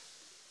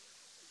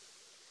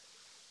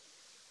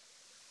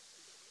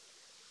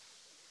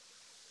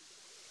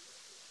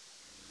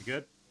 You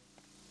good?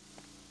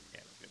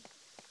 Yeah, we're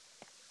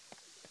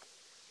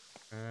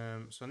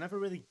good. So I never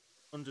really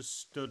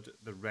understood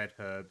the red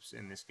herbs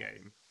in this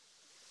game.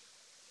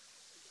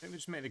 I think we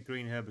just make the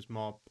green herbs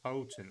more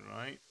potent,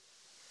 right?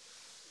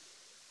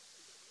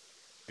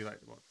 Be like,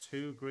 what,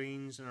 2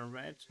 greens and a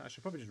red? I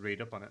should probably just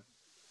read up on it.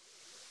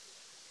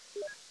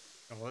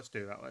 Oh, well, let's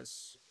do that.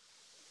 Let's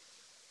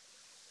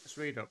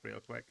read up real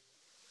quick.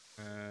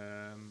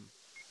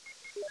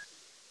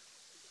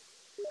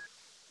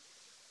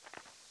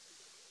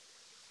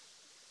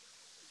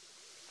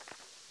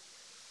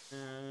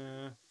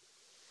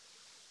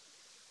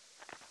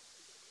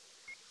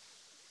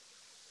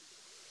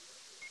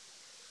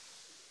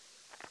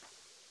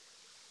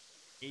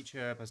 Each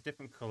herb has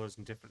different colours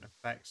and different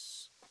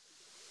effects.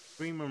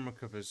 Green one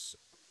recovers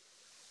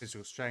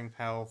physical strength,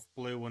 health.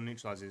 Blue one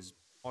neutralises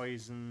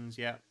poisons.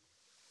 Yep.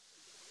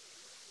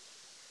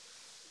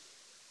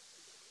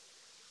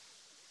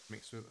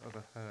 Mixed with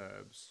other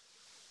herbs.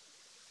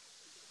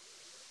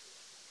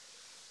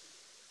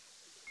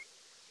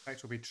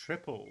 Effect will be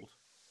tripled.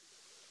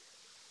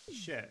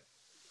 Shit.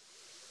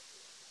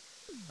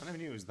 I never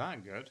knew it was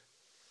that good.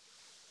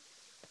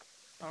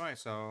 Alright,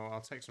 so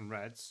I'll take some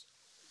reds.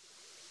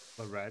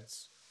 The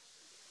reds.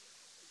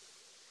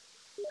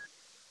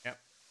 Yep.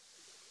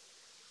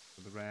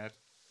 for the red.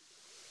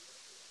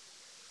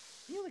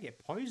 You only get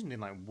poisoned in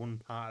like one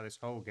part of this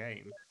whole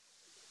game.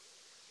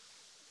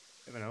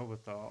 Bit of an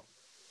overthought.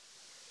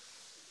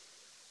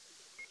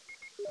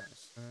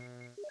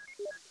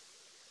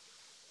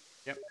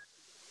 Yep.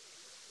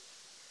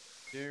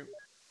 You.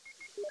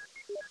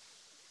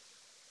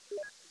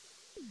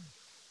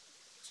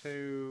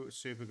 2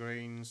 super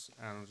greens,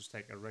 and I'll just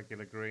take a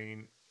regular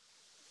green.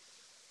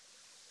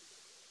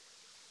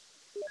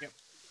 Yep.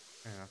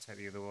 And I'll take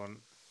the other one.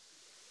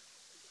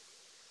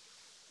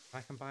 Can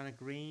I combine a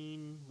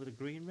green with a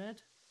green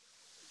red?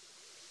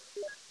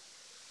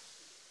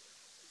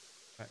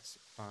 Let's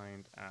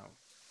find out.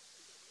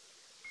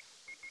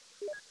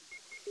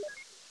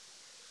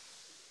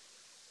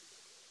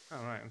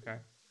 Oh, right, okay.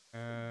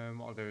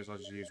 What I'll do is I'll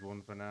just use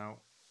one for now.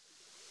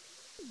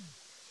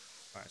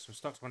 Right, so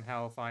stocked 1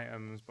 health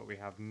items, but we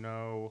have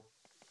no...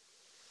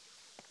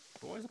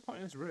 But what is the point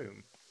of this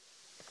room?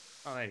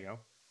 Oh, there you go.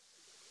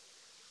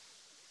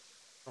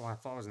 Oh, I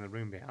thought I was in the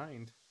room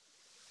behind.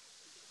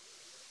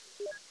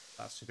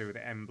 That's to do with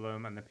the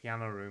emblem and the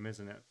piano room,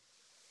 isn't it?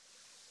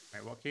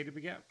 Right, what key did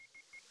we get?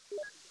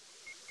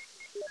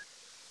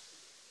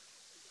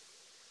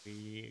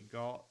 We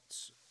got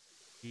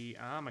the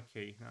armor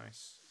key.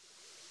 Nice.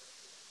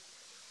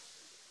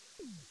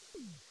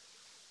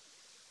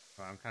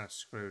 Well, I'm kind of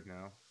screwed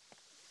now.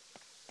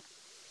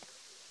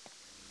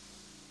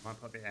 Might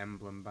put the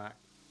emblem back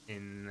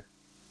in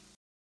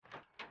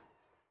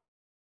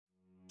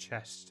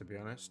chest, to be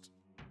honest.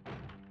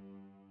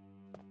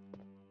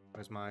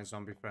 Where's my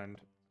zombie friend?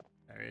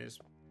 There he is.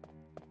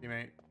 Hey,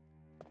 mate.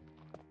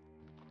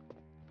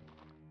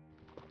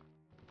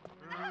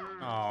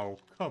 Oh,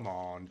 come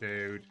on,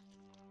 dude.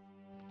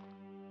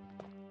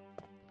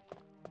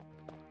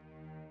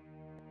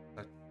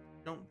 I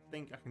don't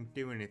think I can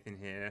do anything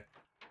here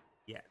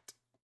yet.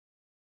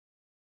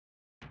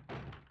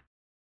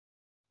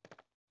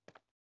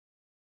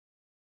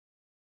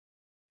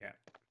 Yeah.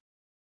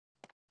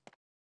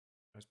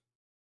 I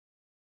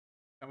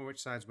don't know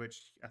which side's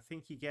which. I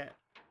think you get...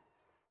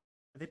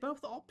 Are they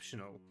both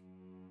optional?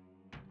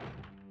 Can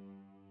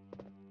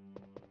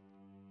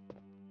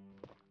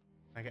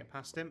I get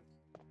past him?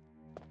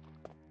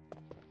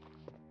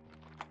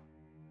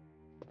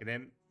 Get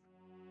him.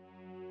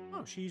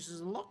 Oh, she uses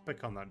a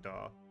lockpick on that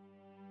door.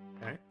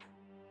 Okay.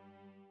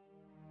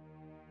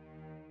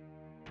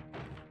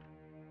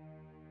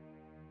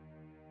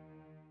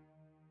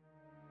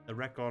 The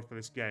record for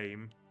this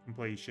game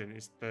completion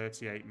is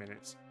 38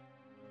 minutes.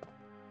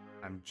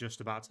 I'm just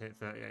about to hit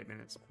 38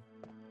 minutes.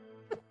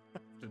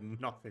 After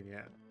nothing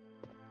yet.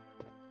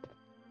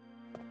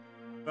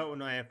 But we're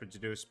not here for to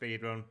do a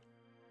speed run.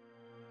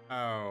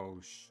 Oh,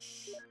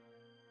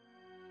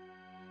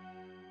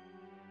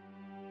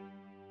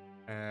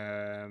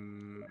 I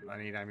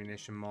need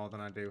ammunition more than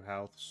I do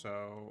health,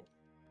 so...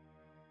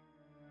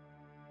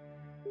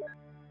 Oh,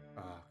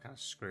 I kind of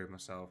screwed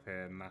myself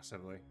here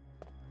massively.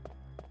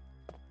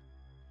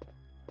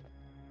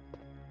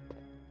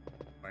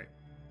 Wait.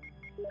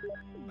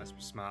 Let's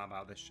be smart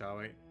about this, shall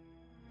we? Yeah.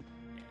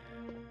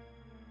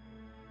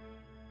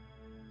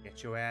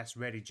 Get your ass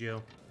ready,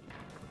 Jill.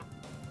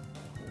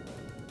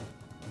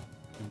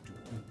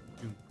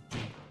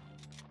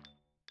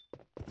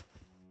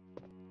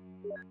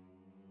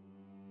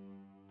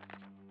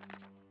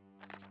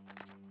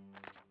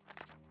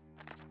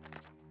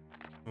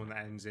 One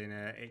that ends in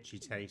itchy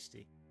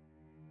tasty.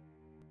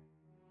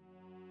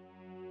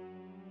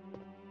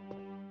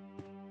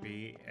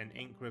 Be an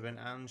ink ribbon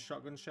and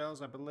shotgun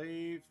shells, I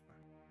believe.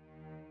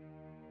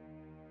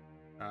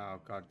 Oh,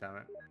 god damn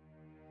it.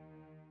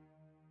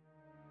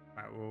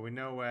 Right, well, we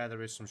know where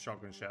there is some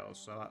shotgun shells,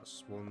 so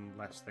that's one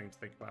less thing to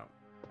think about.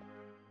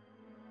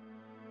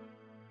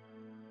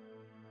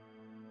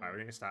 Right, we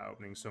need to start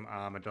opening some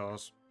armor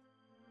doors.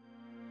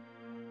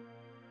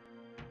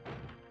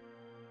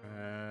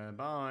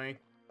 Bye.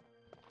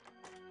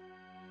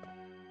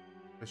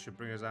 This should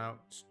bring us out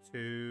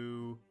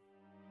to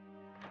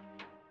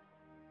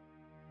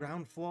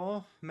ground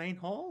floor, main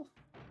hall?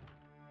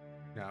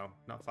 No,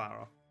 not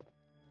far off.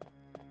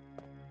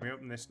 Can we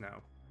open this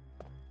now?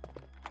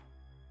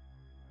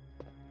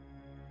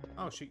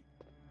 Oh, she...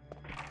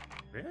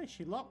 Really?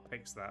 She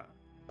lockpicks that?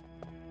 I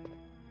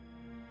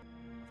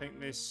think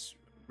this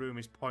room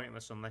is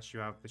pointless unless you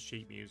have the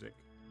sheet music.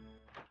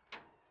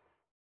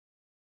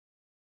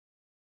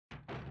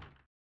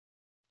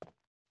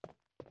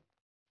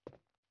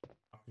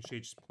 Or can she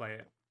just play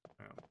it?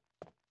 Oh.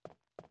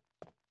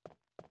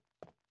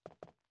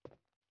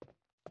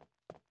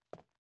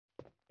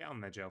 Get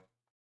on there, Jill.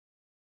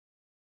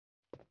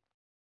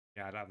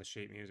 Yeah, I don't have the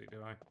sheet music,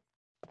 do I?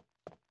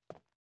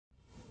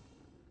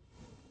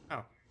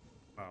 Oh.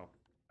 Well,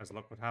 as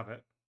luck would have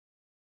it.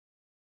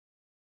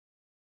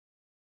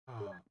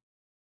 Oh.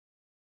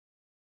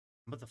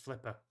 Mother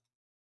flipper.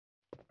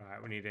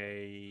 Right, we need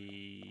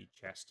a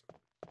chest. I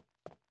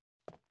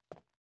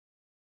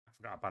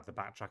forgot how bad the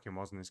backtracking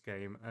was in this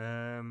game.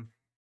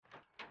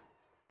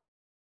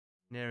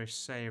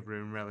 Nearest save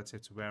room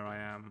relative to where I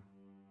am.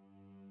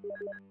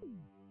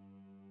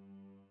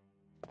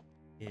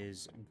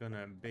 is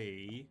gonna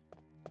be...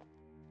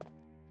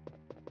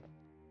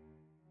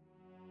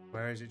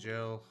 Where is it,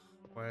 Jill?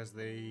 Where's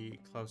the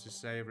closest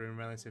save room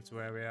relative to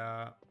where we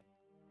are?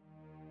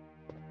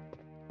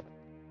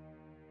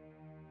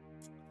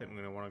 I think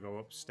we're gonna want to go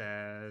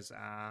upstairs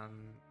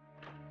and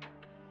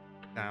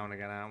down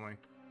again, aren't we?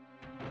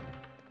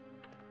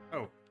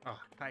 Oh, I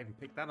can't even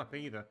pick that up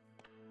either.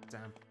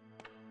 Damn.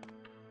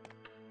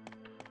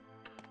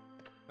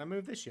 Can I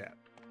move this yet?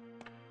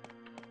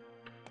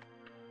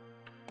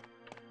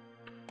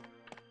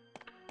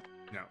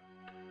 No.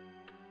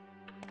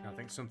 I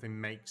think something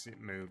makes it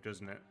move,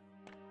 doesn't it?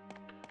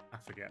 I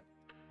forget.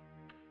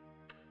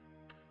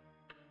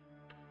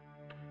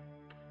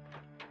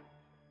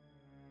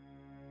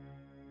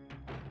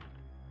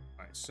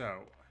 Right,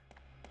 so...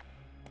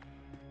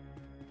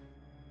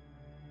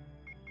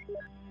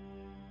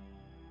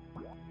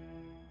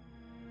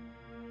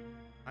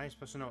 How are you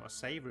supposed to know what a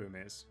save room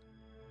is?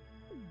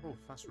 Oh,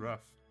 that's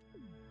rough.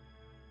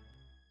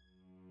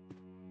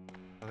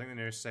 I think the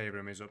nearest save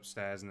room is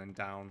upstairs and then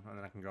down, and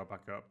then I can go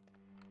back up.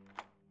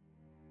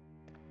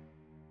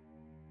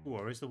 Ooh,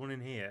 or is there one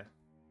in here?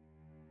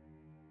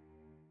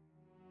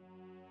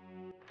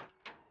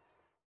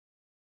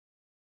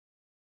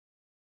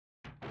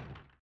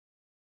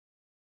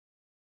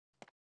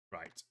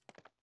 Right.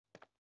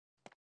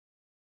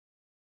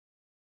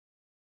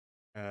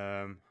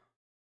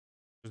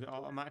 Does it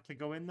automatically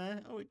go in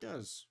there? Oh, it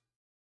does.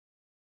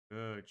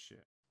 Good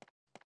shit.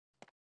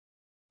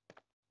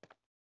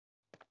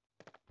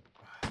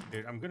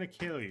 Dude, I'm gonna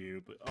kill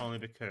you, but only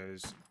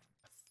because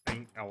I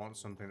think I want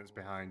something that's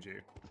behind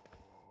you.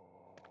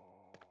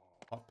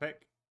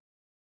 Lockpick?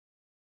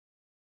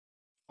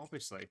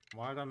 Obviously.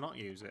 Why did I not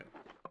use it?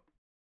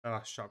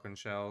 Oh, shotgun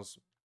shells.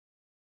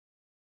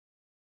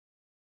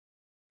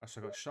 I've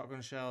got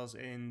shotgun shells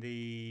in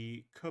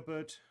the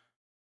cupboard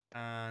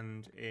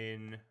and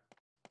in...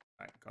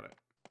 Right, got it.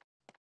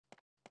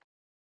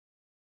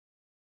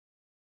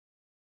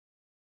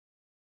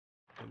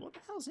 What the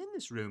hell's in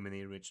this room in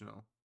the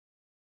original?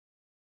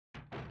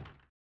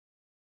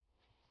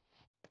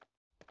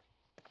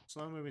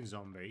 Slow moving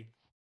zombie.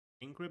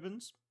 Ink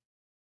ribbons?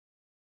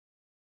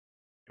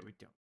 Here we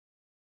go.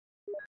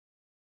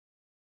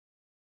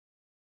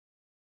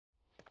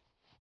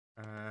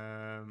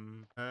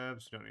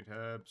 Herbs. Don't need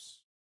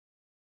herbs.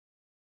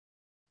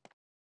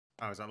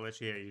 Oh, is that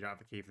literally it? You don't have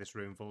to keep this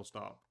room full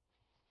stop.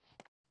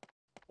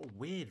 What a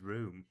weird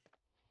room.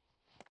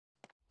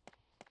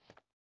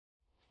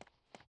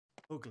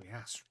 Ugly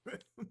ass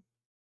room.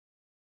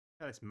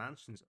 Yeah, this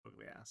mansion's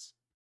ugly ass.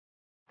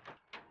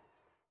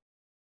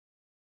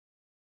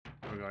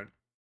 Where are we going?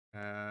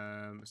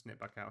 Let's nip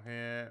back out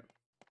here.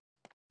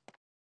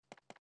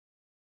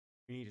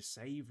 We need a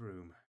save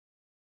room.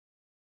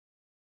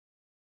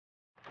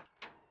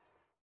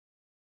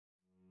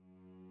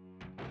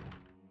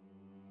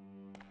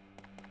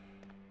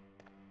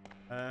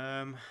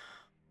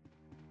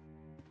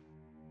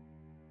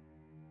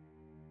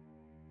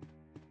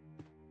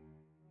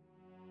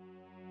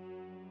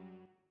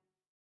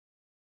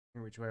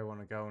 Which way I want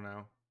to go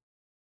now?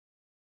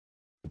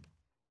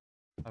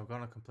 I've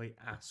gone a complete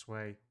ass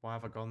way. Why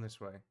have I gone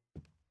this way?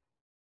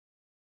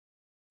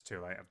 It's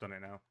too late. I've done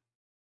it now.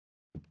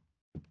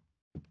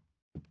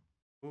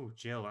 Ooh,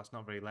 Jill, that's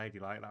not very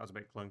ladylike. That was a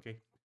bit clunky.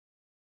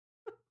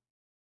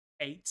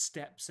 8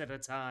 steps at a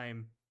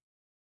time.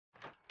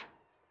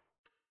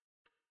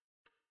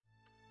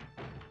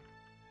 Got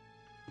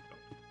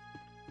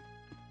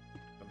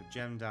the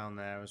gem down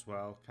there as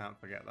well. Can't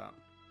forget that.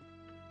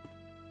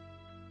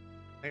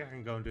 I think I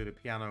can go and do the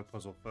piano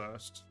puzzle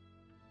first.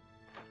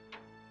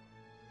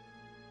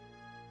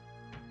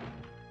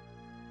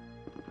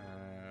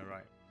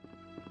 Right.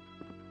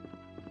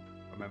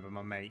 Remember,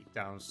 my mate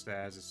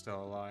downstairs is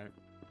still alive.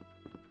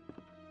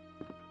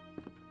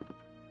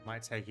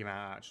 Might take him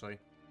out, actually.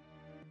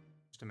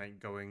 Just to make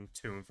going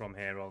to and from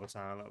here all the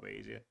time a little bit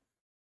easier.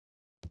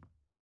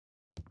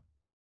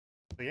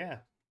 So yeah,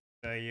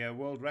 the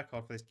world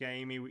record for this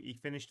game, he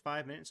finished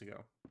 5 minutes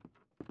ago.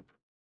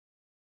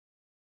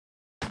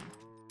 I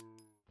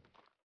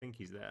think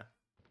he's there.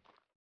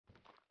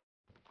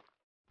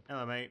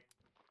 Hello, mate.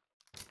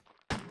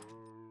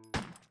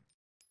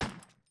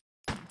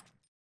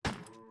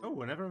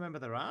 Oh, I never remember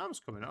their arms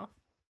coming off.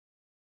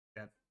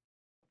 Dead.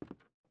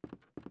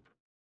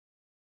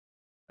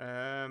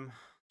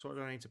 So what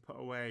do I need to put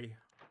away?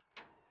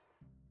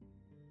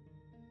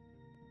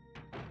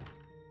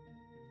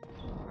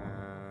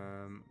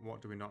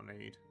 What do we not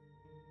need?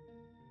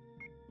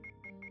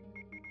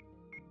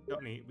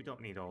 We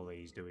don't need all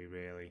these, do we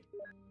really?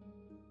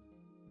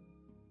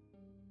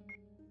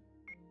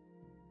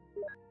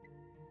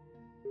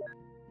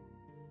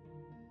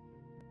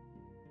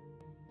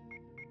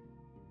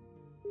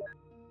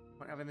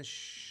 Not having the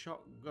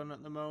shotgun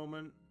at the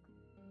moment.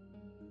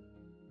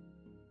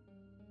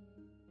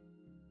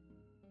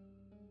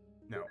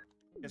 No.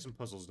 Get some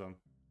puzzles done.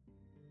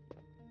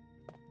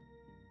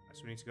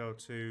 So we need to go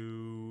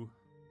to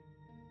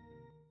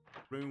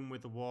room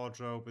with the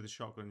wardrobe with the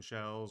shotgun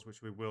shells,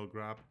 which we will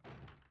grab.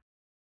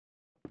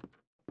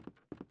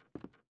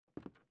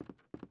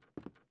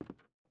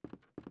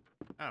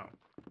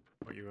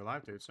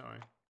 alive, dude. Sorry.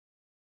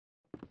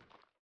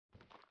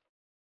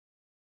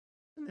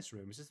 In this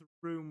room, is this the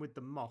room with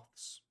the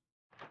moths?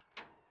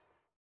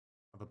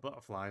 Or the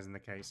butterflies in the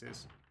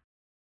cases?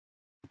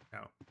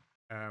 No.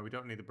 We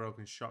don't need the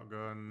broken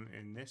shotgun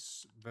in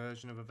this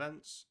version of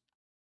events.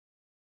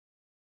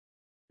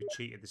 We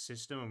cheated the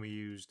system and we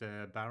used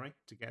Barry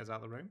to get us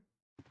out of the room.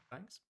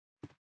 Thanks.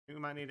 I think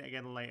we might need it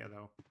again later,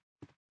 though.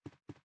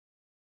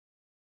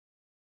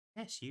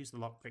 Yes, use the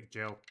lockpick,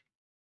 Jill.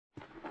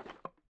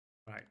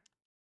 Right.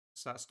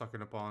 Start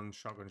stocking up on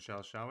shotgun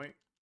shells, shall we?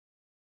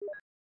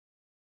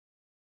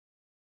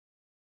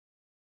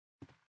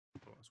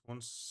 Oh, that's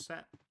one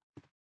set.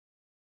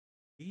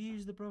 Do you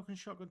use the broken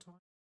shotgun twice?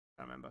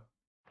 I can't remember.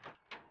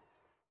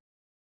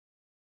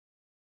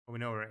 Well, we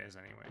know where it is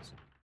anyways.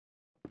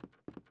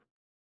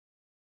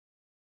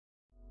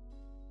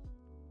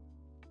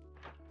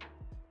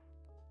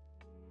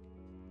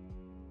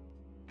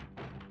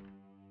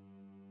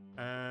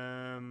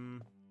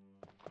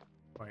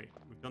 Wait,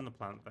 we've done the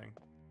plant thing.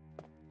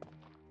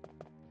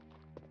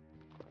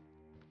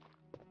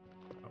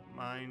 Oh,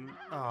 mine.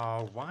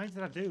 Oh, why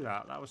did I do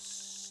that? That was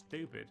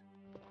stupid.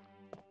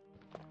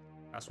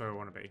 That's where I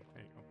want to be.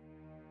 There you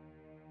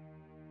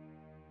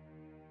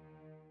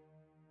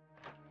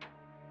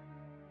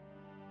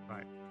go.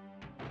 Right.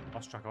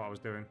 Lost track of what I was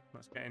doing.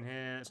 Let's get in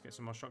here. Let's get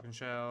some more shotgun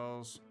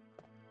shells.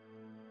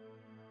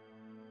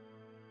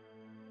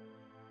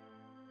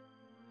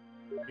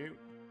 You.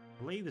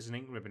 I believe there's an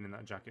ink ribbon in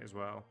that jacket as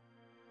well.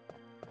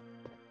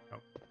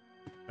 Nope.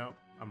 Nope,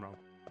 I'm wrong.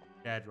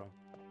 Dead wrong.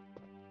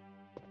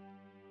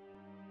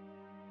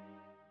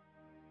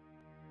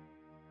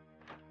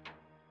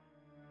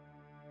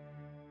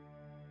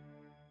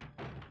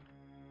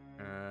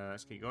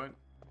 Let's keep going.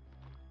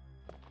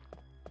 I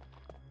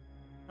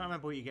can't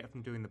remember what you get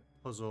from doing the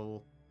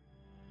puzzle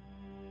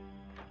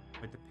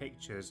with the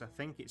pictures. I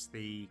think it's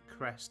the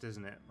crest,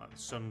 isn't it? Like the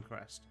sun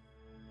crest.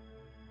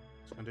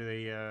 Just gonna do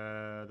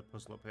the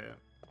puzzle up here.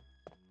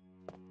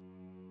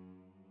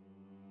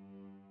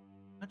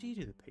 How do you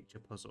do the picture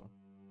puzzle?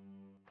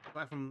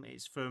 Like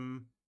it's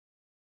from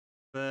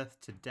birth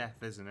to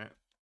death, isn't it?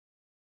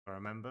 If I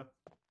remember.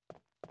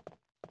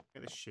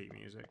 Get this sheet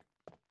music.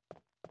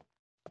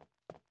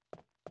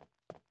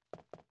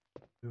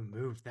 Who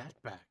moved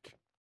that back?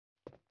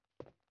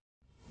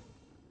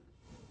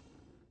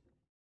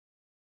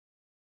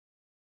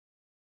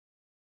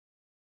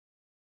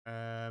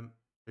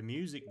 The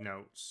music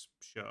notes,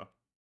 sure.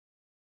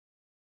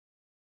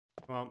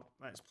 Well,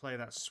 let's play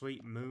that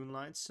sweet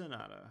Moonlight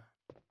Sonata.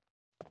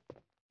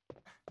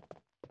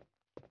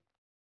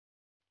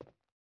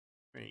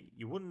 I mean,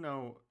 you wouldn't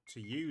know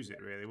to use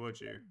it, really, would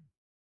you?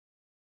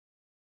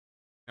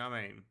 I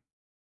mean,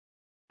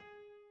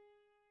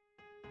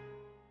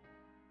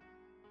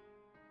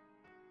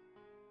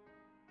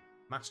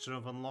 master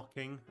of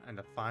unlocking and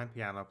a fine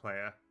piano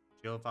player,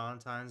 Jill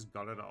Valentine's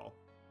got it all.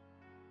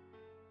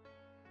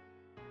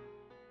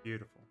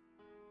 Beautiful.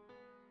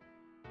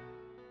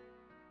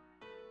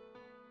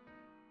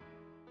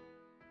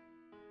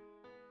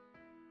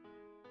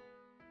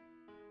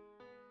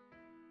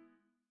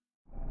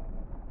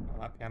 Well,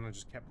 that piano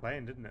just kept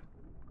playing, didn't it?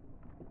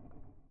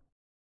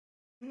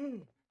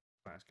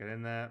 Let's get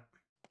in there.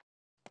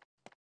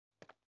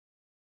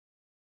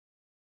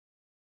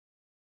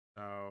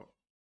 So,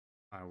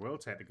 I will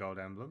take the gold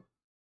emblem.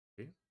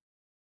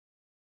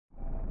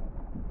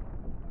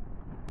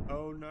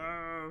 Oh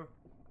no!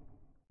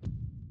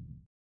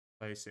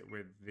 Place it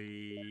with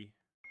the...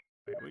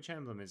 Wait, which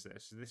emblem is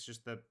this? Is this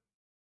just the...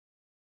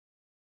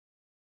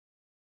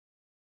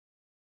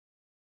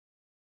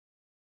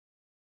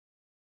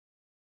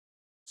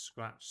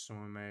 Scratch,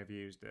 someone may have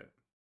used it.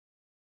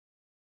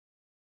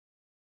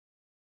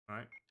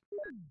 Right.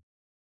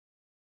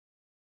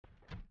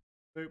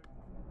 Boop.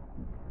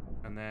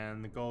 And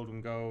then the gold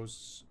one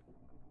goes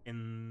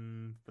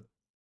in the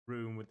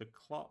room with the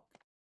clock.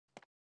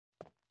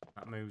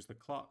 That moves the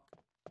clock.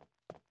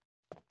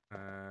 I've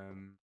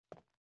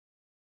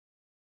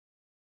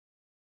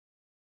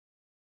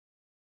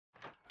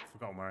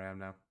forgotten where I am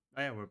now.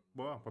 Oh yeah, we're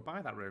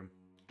by that room.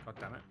 God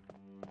damn it.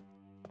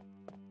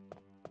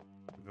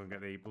 We're gonna get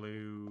the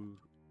blue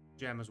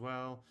gem as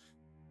well.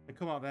 They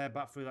come out there,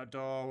 back through that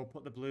door. We'll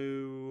put the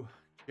blue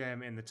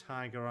gem in the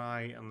tiger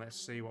eye, and let's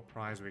see what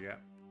prize we get.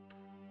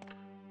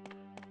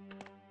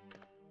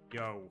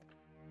 Yo.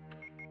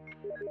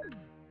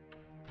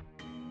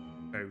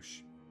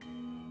 Boosh.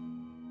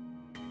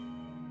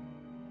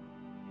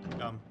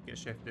 Done. Get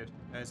shifted.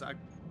 I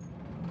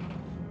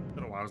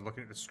don't know why I was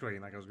looking at the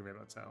screen like I was going to be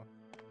able to tell.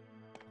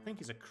 I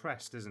think it's a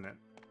crest, isn't it?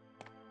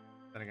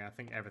 Then again, I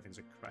think everything's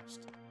a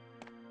crest.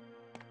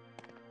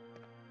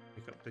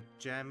 Pick up the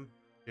gem,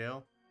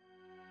 Jill.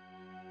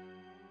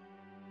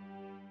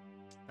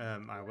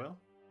 I will.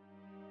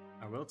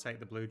 I will take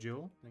the blue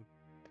jewel.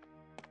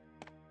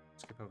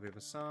 Skip over the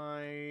other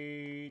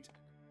side.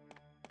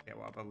 Get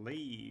what I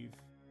believe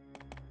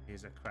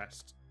is a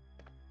crest.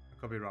 I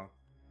could be wrong.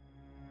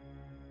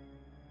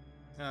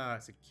 Ah,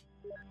 it's a...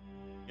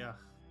 Yuck.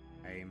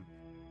 Aim.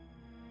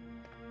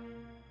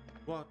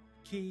 What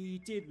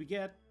key did we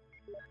get?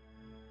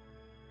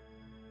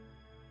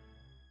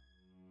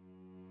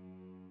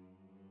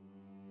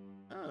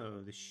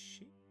 Oh, the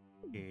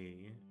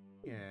key.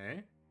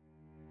 Yeah.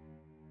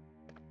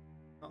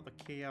 Not the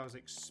key I was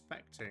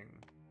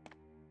expecting.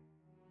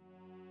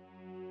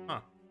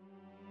 Huh.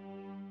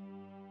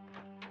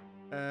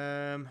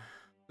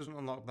 Doesn't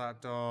unlock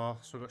that door.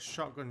 So we've got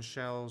shotgun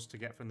shells to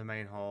get from the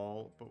main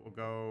hall, but we'll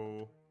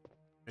go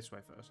this way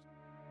first.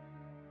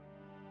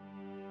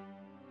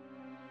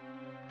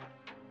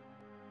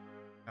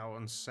 How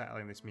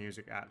unsettling this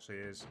music actually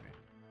is.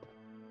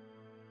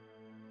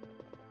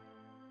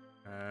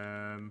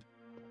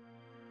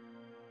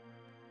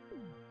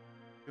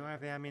 Do I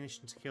have the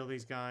ammunition to kill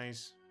these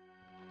guys?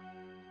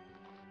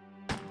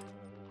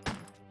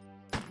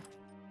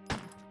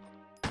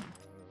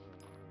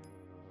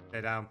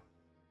 Stay down.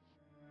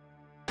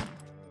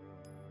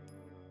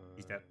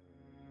 He's dead.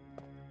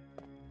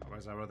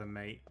 Where's our other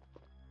mate?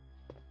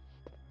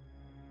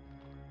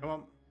 Come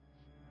on.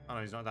 Oh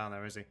no, he's not down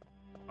there, is he?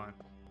 Fine.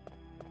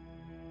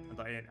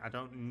 I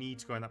don't need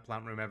to go in that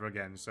plant room ever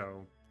again,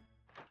 so...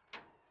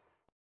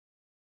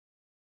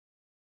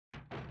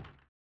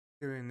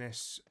 Doing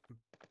this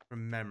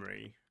from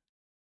memory.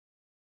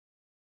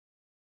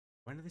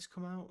 When did this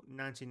come out?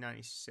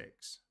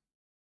 1996.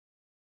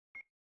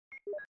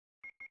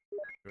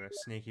 Do a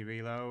sneaky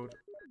reload.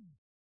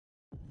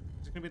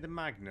 Is it going to be the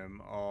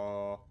Magnum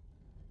or...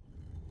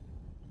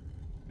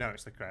 No,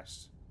 it's the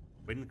Crest.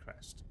 Wind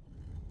Crest.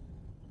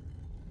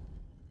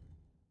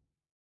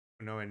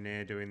 We're nowhere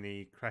near doing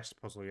the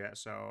Crest puzzle yet,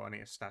 so I need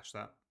to stash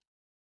that.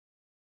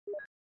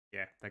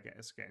 Yeah,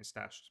 it's getting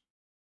stashed.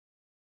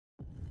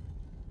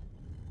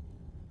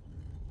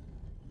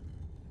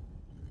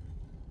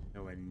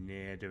 Nowhere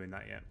near doing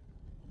that yet.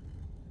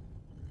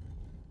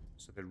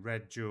 So the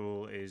red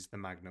jewel is the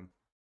Magnum.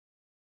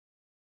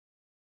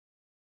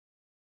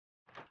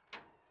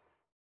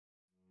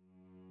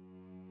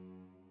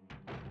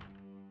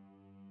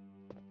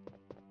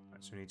 Right,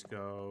 so we need to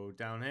go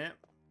down here.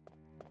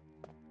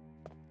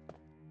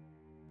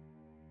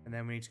 And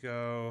then we need to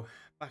go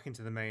back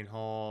into the main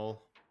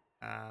hall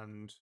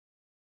and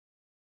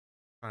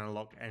try and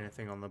unlock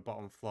anything on the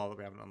bottom floor that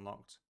we haven't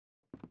unlocked.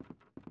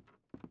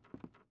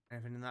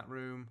 Anything in that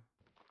room?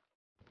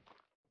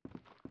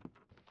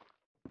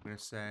 I'm going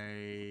to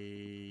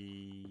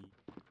say...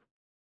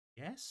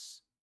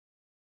 yes?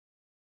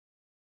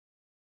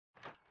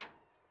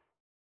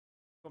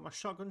 Got my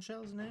shotgun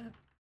shells in here?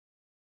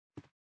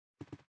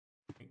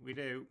 I think we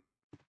do.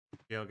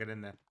 Yeah, I'll get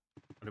in there.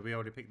 Or did we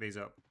already pick these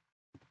up?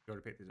 We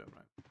already picked these up,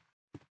 right?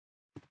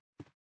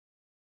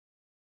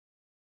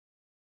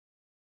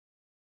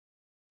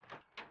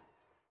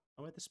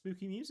 Oh, where'd the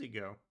spooky music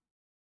go?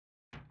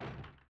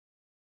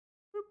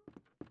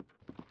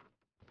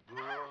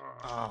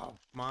 Oh,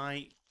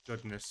 my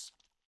goodness.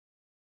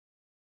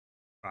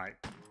 Right,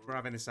 we're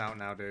having this out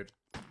now, dude.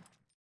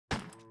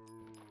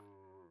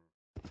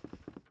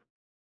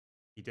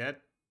 He dead?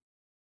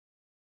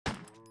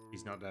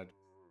 He's not dead.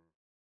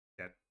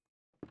 Dead.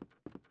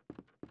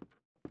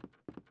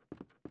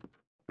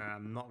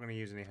 I'm not going to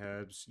use any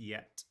herbs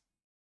yet.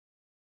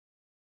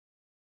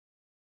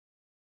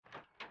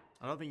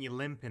 I don't think you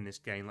limp in this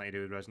game like you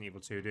do with Resident Evil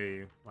 2, do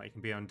you? Like, you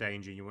can be on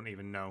danger and you wouldn't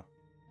even know.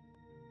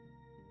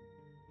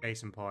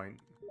 Case in point.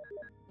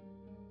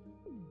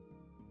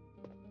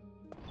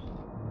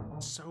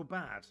 So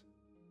bad.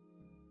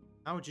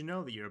 How would you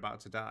know that you're about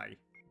to die?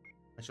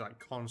 Unless you're, like,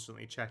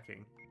 constantly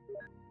checking.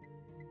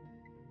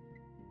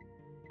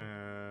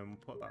 We'll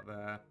put that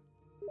there.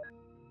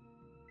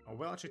 Oh,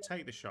 we'll actually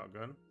take the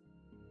shotgun.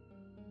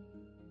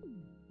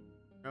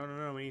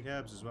 No, we need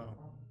herbs as well.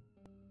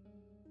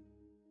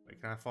 Wait,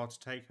 can I afford to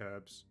take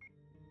herbs?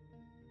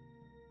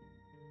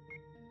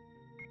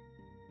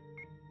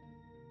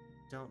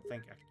 Don't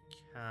think I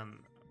can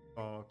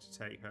afford to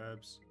take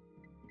herbs.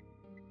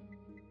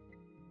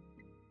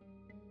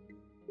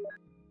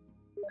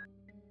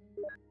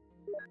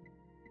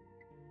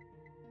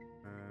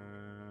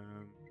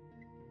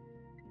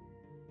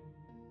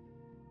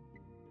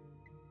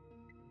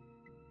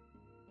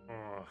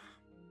 Oh.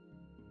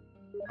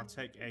 I'll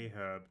take a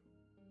herb.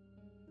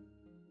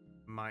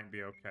 Might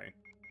be okay.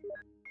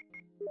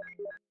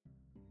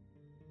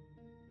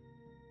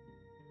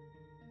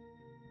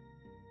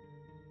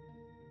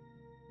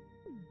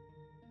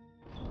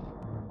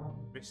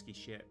 Risky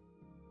shit.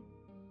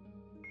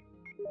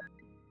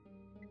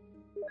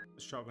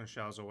 The shotgun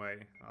shells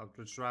away. I'll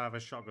just rather have a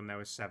shotgun there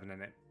with 7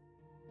 in it.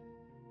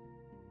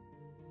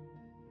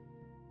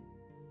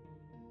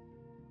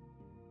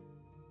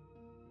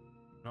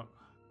 Not.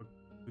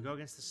 We go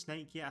against the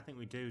snake yet? I think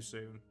we do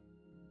soon.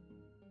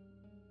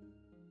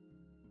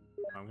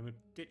 I'm going to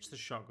ditch the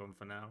shotgun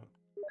for now.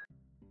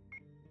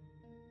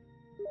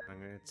 I'm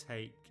going to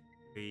take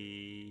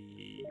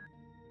the...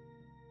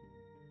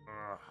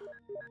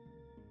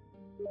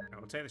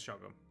 I'll take the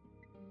shotgun.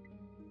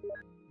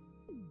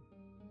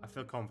 I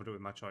feel confident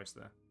with my choice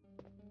there.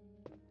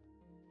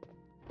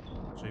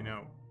 Actually,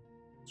 no.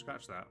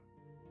 Scratch that.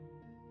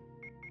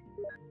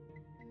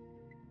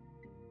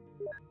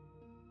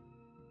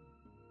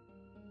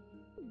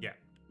 Yeah,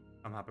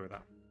 I'm happy with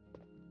that.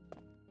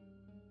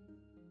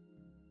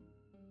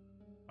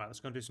 Right, let's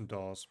go and do some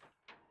doors.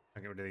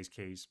 And get rid of these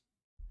keys.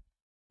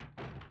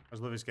 I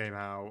just love this game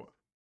how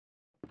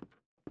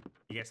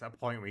you get to that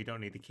point where you don't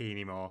need the key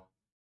anymore.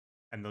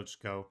 And they'll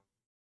just go,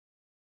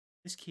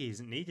 this key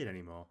isn't needed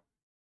anymore.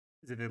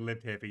 As if they've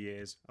lived here for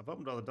years. I've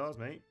opened all the doors,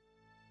 mate.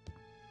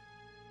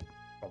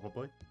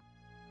 Probably.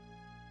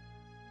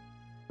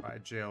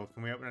 Right, Jill,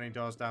 can we open any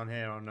doors down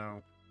here or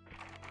no?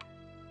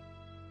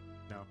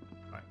 No.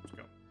 Right, let's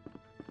go.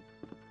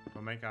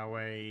 We'll make our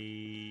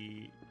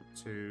way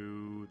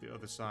to the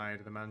other side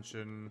of the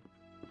mansion.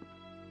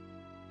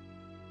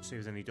 See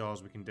if there's any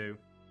doors we can do.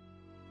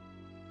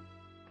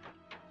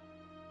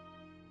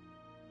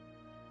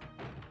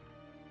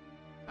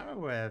 I don't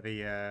know where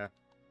the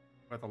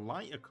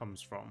lighter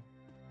comes from.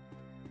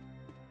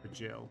 For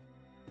Jill.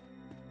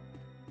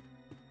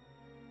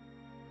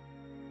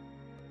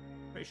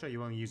 Pretty sure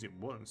you only use it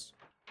once.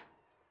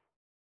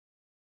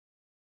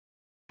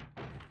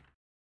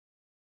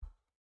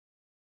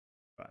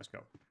 Right, let's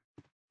go.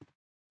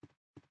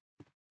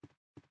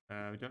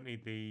 We don't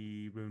need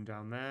the room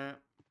down there.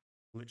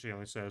 Literally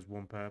only serves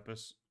one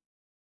purpose.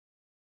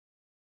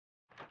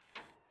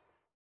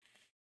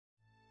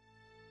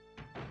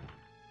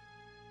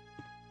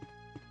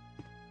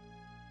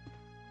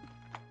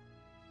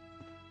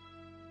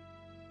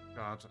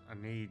 God, I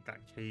need that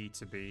key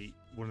to be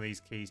one of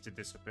these keys to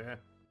disappear.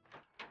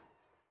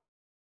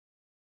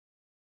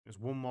 There's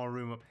one more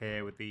room up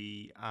here with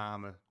the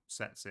armor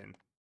sets in.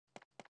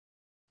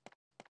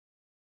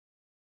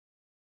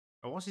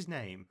 Oh, what's his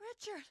name?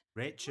 Richard!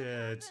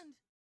 Richard.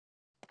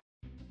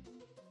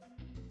 What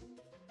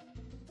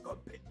happened?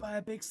 Got bit by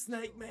a big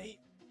snake, mate.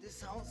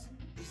 This house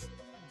is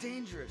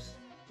dangerous.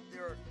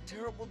 There are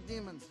terrible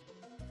demons.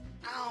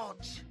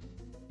 Ouch!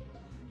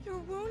 You're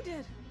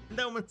wounded.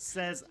 No one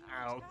says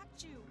ow.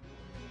 Trapped you.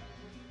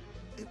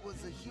 It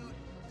was a huge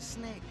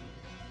snake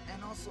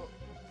and also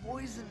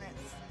poisonous.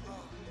 Ugh.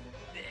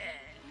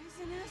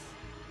 Poisonous?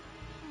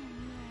 Oh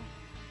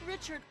no.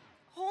 Richard,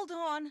 hold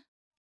on.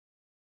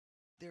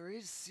 There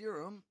is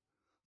serum.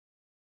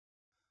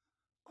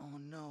 Oh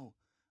no,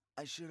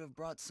 I should have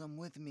brought some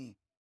with me.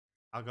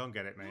 I'll go and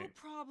get it, No mate.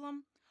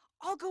 problem.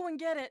 I'll go and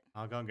get it.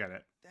 I'll go and get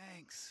it.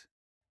 Thanks.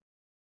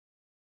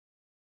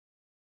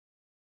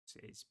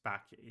 It's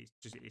back.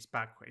 It's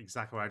back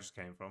exactly where I just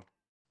came from.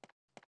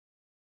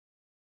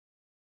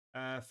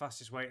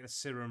 Fastest way to the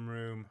serum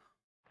room.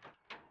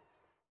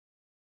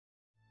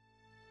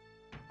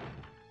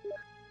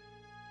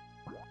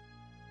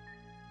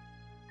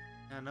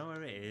 I know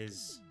where it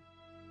is.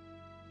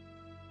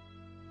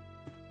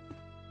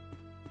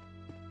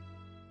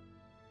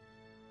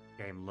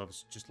 Game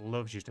just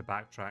loves you to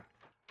backtrack.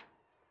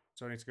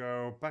 So I need to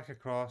go back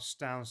across,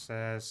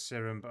 downstairs,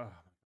 serum. But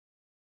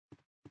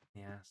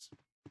yes.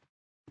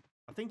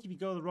 I think if you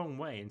go the wrong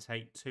way and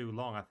take too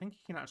long, I think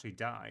you can actually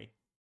die.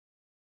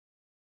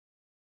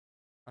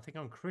 I think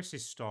on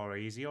Chris's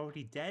story, is he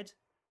already dead?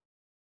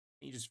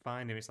 You just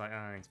find him, it's like,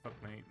 ah, he's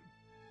fucked, mate.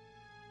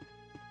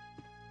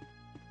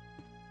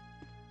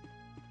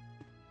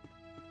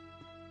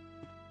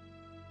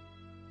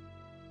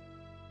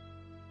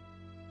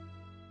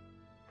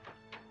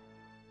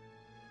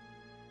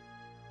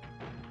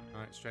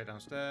 Alright, straight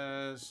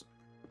downstairs.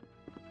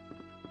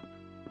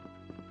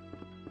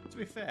 To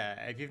be fair,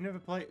 if you've never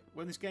played...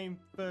 When this game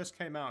first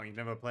came out and you've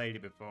never played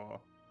it before,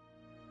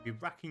 you're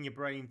racking your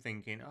brain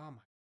thinking, oh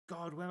my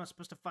god, where am I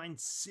supposed to find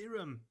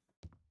serum?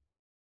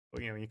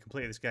 But, you know, when you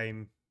complete this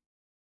game,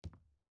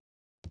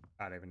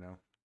 I don't even know,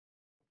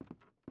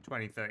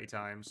 20, 30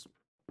 times.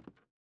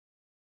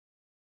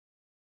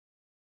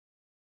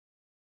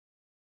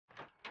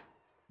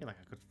 Yeah, like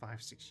a good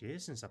 5, 6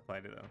 years since I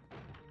played it, though.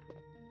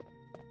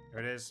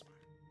 There it is.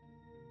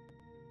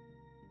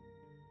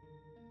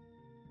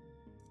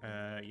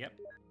 Yep.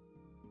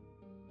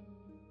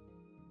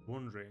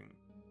 Wondering.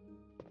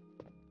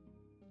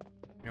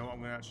 You know what I'm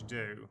going to actually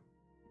do?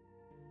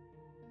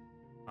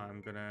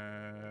 I'm going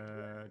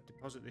to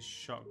deposit this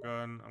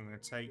shotgun. I'm going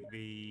to take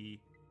the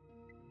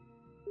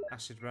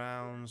acid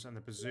rounds and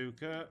the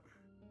bazooka.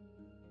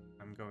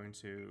 I'm going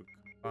to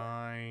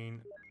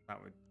combine.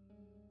 That would...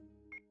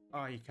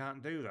 Oh, you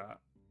can't do that.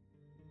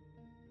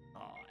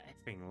 Oh,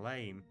 effing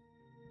lame.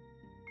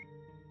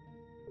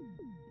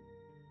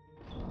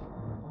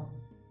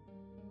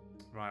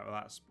 Right, well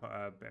that's put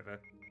a bit of a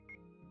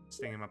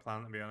sting in my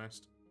plan, to be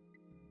honest.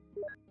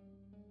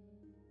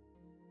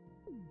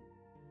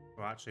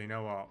 Well, actually, you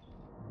know what?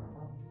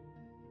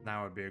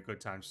 Now would be a good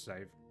time to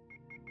save.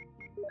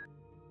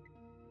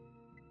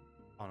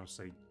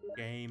 Honestly,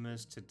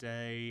 gamers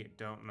today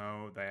don't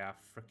know they are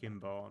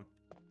freaking born.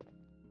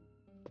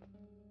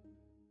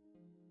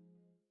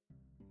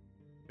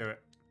 Do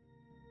it.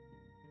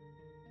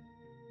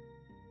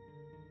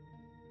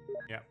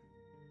 Yep.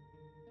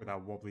 With our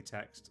wobbly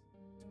text.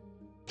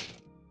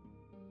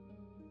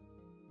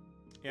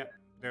 Yep,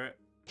 do it.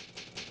 I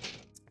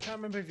can't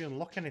remember if you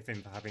unlock anything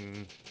for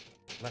having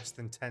less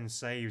than 10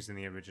 saves in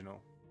the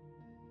original.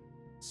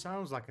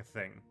 Sounds like a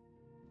thing.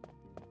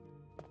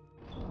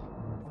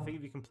 I think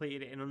if you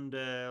completed it in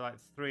under like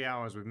 3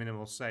 hours with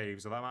minimal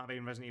saves, or that might be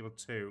in Resident Evil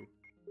 2.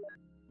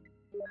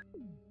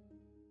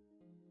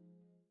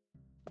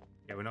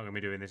 Yeah, we're not going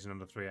to be doing this in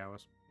under 3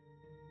 hours.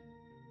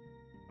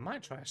 I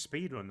might try a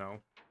speed run though.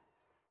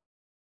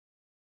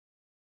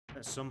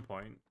 At some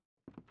point.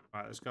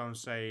 Right, let's go and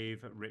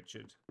save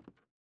Richard.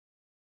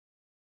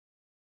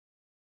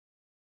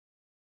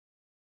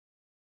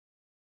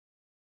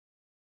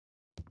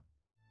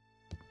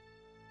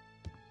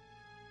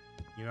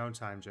 Your own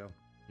time, Joe.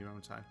 Your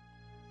own time.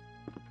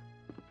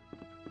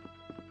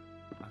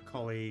 My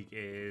colleague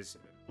is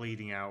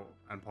bleeding out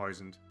and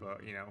poisoned,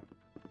 but, you know,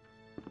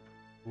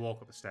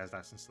 walk up the stairs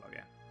nice and slow,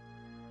 yeah.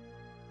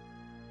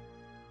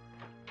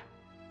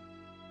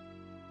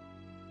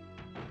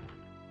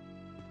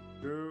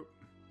 Go.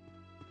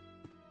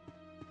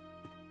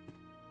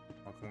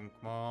 Oh, come on,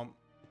 come on.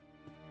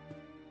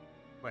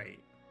 Wait.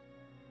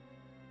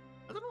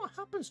 I don't know what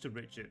happens to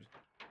Richard.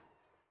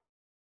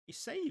 You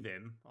save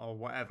him, or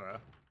whatever.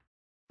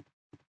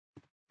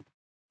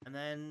 And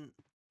then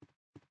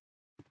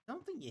I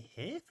don't think you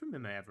hear from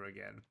him ever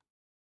again.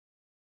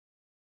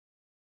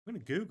 I'm going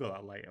to Google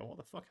that later. What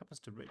the fuck happens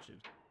to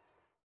Richard?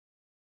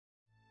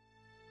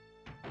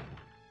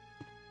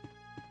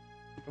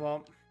 Come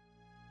on.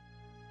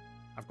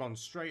 I've gone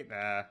straight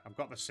there. I've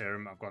got the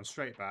serum. I've gone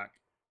straight back.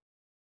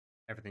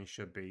 Everything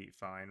should be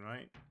fine,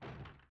 right?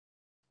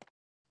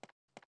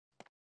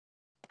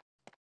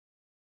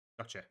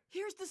 Gotcha.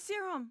 Here's the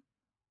serum.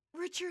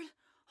 Richard,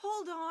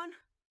 hold on.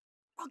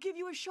 I'll give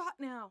you a shot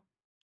now.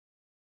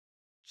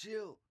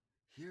 Jill,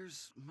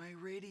 here's my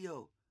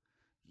radio.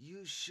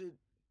 You should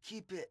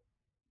keep it.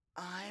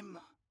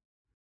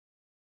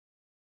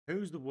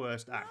 Who's the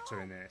worst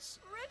actor in this?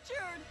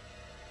 Richard!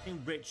 I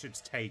think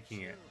Richard's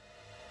taking it.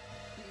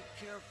 Be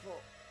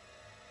careful.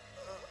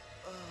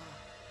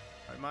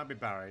 It might be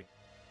Barry.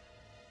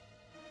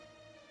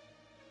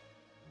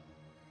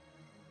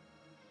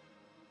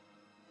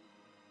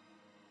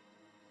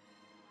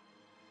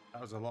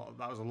 That was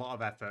a lot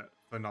of effort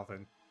for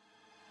nothing.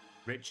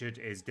 Richard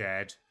is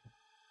dead.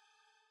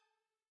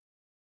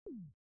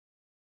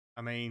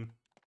 I mean,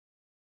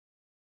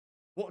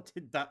 what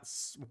did that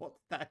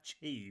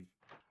achieve?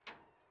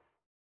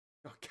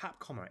 Oh,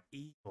 Capcom are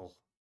evil.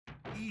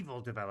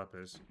 Evil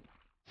developers.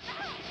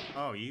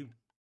 Oh, you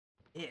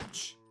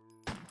itch.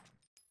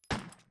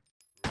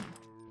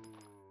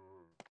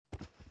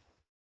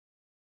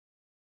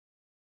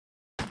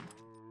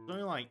 There's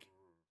only like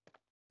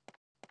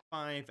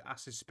 5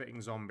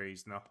 acid-spitting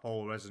zombies in the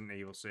whole Resident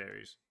Evil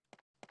series.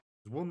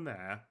 There's one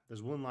there.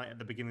 There's one like at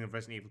the beginning of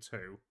Resident Evil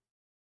 2.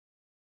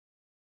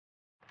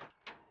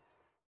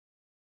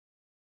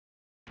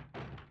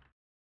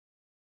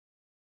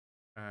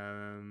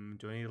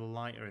 Do I need a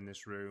lighter in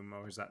this room,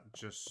 or is that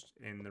just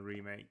in the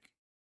remake?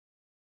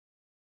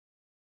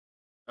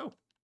 Oh,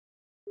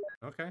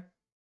 okay.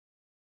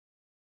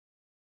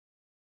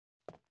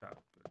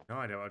 No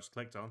idea what I just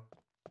clicked on.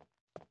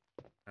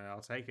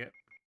 I'll take it.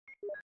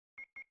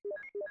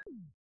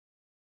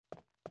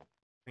 I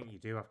think you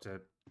do have to...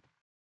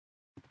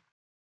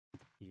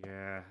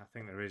 Yeah, I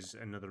think there is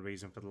another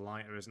reason for the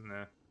lighter, isn't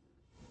there?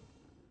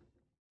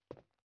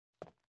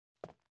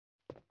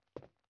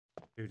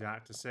 Too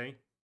dark to see?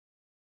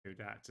 Too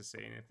dark to see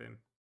anything.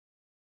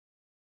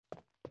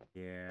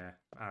 Yeah,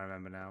 I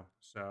remember now.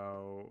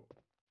 So...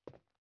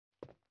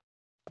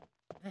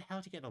 where the hell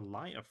did you get the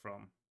lighter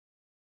from?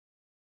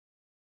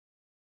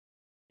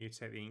 You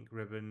take the ink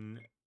ribbon.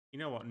 You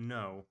know what?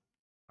 No.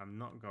 I'm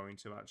not going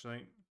to,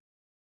 actually.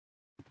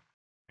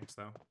 Thanks,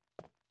 though.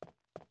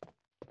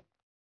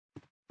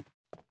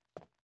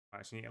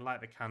 Right, so you need to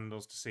light the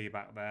candles to see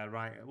back there.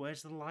 Right,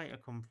 where's the lighter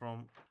come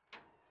from?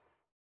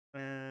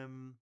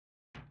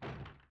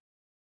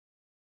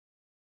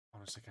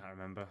 Honestly, I can't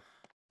remember.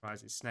 Right,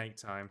 is it snake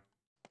time?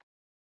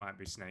 Might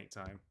be snake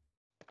time.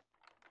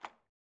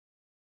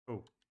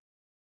 Oh.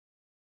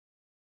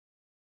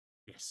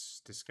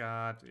 Yes,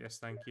 discard. Yes,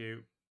 thank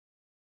you.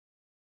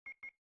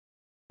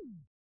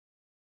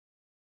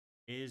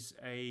 Is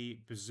a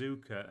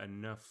bazooka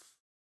enough?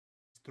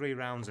 Is 3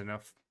 rounds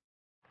enough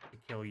to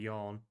kill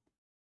Yawn?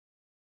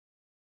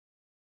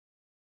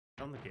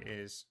 I don't think it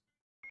is.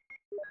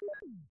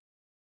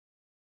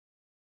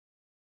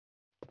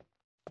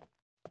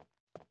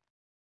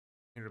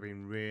 It would have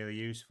been really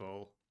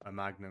useful, a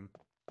Magnum.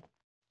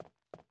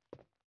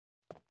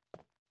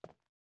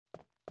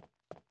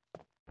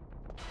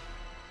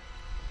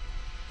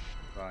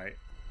 Right.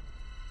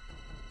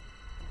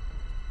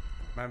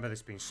 Remember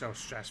this being so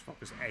stressful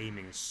because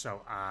aiming is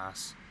so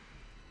ass.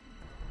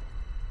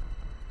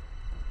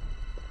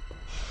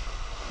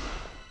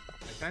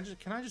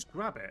 Can I just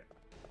grab it?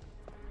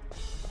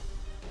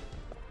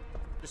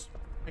 Just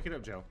pick it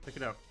up, Joe. Pick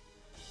it up.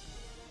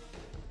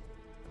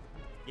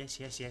 Yes,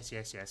 yes, yes,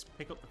 yes, yes.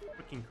 Pick up the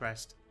freaking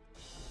crest.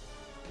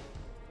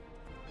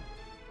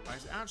 Right,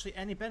 is there actually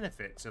any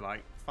benefit to,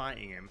 like,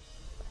 fighting him?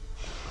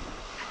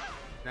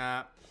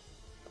 Nah.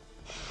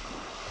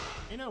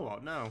 You know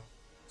what? No.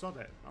 Sod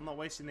it. I'm not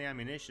wasting the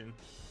ammunition.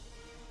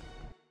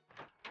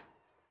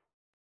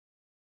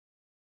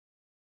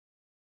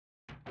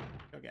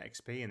 Gotta get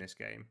XP in this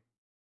game.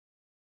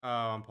 Oh,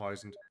 I'm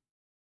poisoned.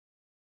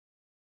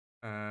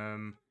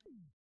 Oh,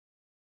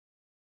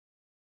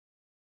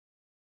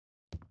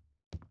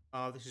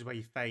 this is where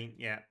you faint.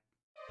 Yeah.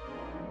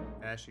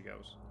 There she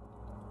goes.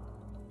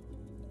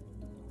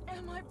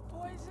 Am I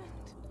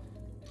poisoned?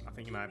 I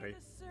think you Give might me be.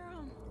 the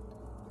serum.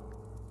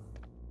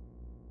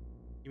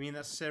 You mean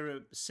that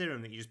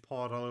serum that you just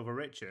poured all over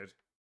Richard?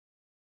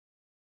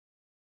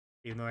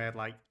 Even though he had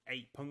like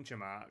 8 puncture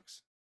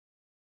marks.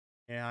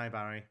 Yeah, hi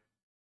Barry.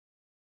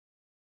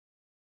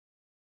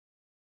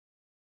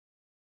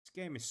 This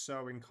game is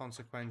so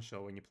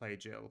inconsequential when you play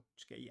Jill.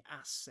 Just get your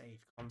ass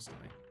saved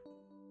constantly.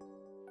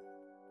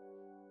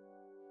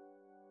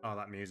 Oh,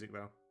 that music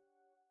though.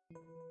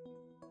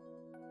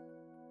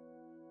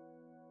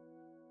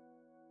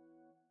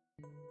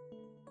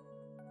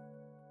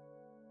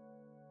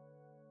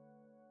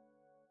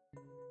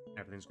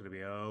 Everything's going to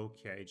be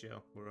okay,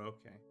 Jill. We're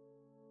okay.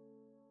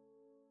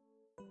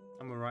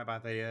 And we're right by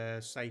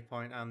the save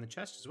point and the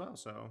chest as well,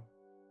 so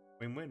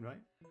win-win, right?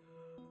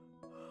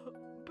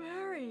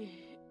 Barry.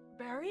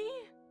 Barry?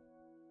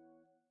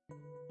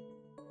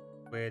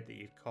 Weird that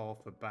you'd call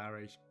for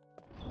Barry.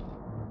 I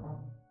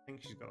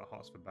think she's got a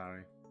hots for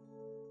Barry.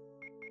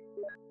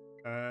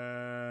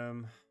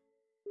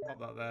 Pop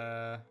that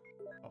there.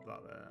 Pop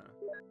that there.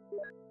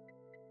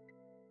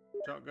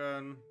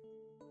 Shotgun.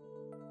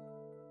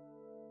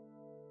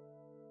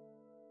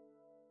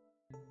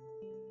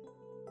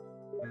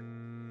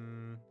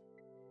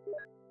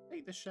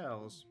 Take the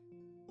shells.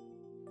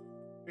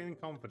 Feeling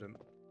confident.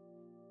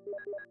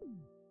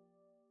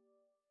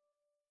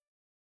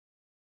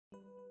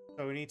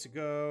 So we need to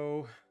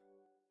go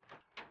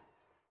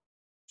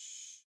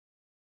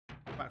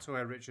back to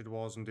where Richard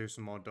was and do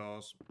some more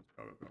doors.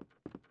 Go, go,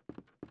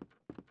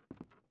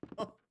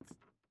 go.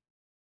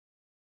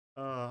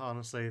 Oh,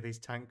 honestly, these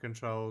tank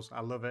controls.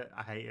 I love it.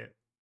 I hate it.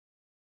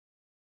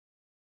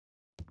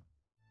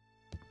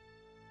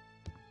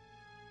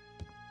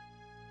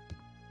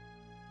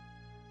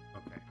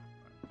 Okay.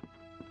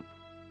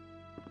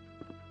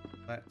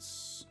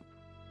 Let's...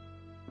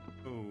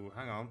 Ooh,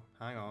 hang on.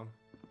 Hang on.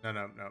 No,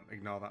 no, no.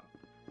 Ignore that.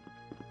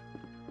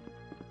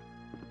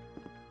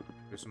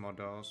 Do some more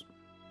doors.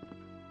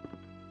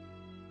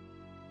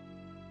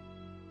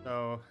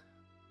 So,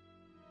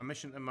 our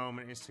mission at the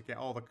moment is to get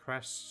all the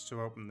crests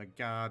to open the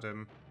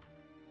garden,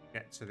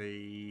 get to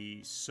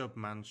the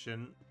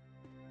sub-mansion.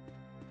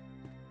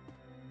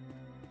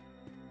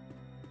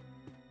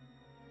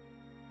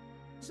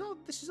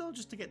 This is all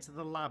just to get to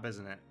the lab,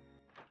 isn't it?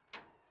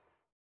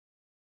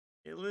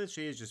 It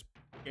literally is just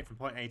get from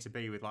point A to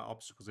B with like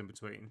obstacles in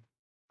between.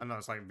 I know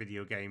it's like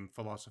video game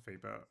philosophy,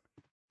 but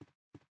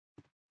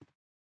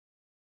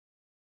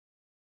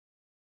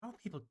how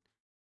people...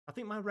 I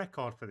think my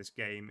record for this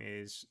game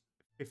is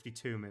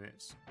 52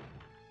 minutes.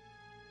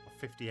 Or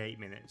 58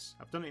 minutes.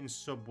 I've done it in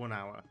sub 1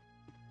 hour.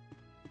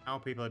 How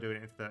people are doing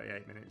it in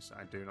 38 minutes,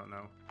 I do not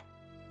know.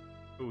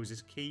 Oh, is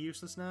this key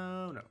useless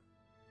now? No.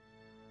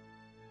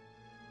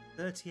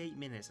 38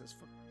 minutes, that's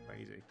fucking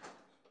crazy.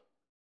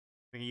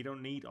 I mean, you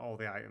don't need all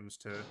the items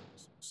to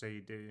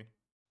succeed, do you?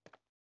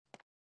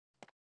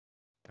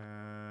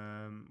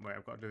 Wait,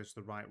 I've got to do this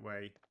the right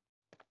way.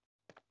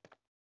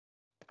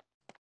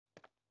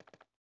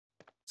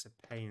 It's a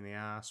pain in the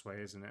ass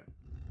way, isn't it?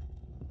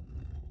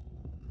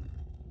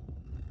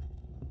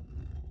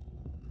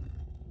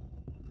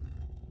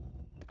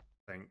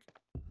 I think.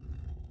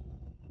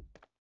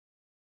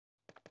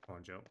 Come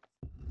on, Joe.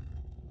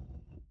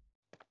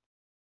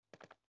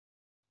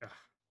 Ugh.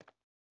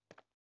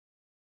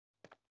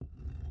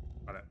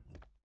 Got it.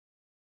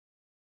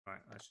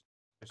 Right, let's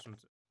just... I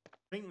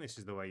think this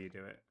is the way you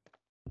do it.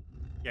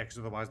 Yeah, because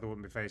otherwise they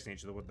wouldn't be facing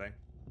each other, would they?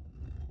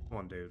 Come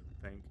on, dude.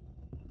 Think.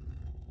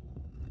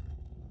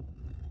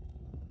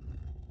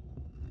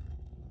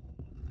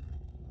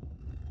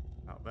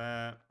 Out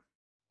there.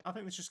 I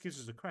think this just gives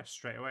us a crest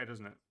straight away,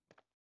 doesn't it?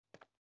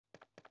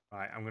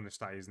 Right, I'm going to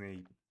start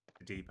using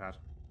the D-pad.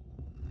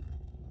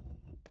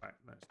 Right,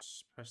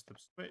 let's press the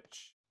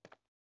switch.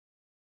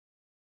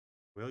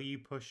 Will you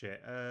push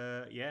it?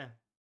 Yeah.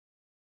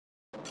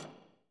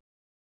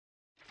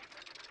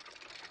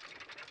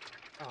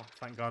 Oh,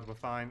 thank God we're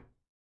fine.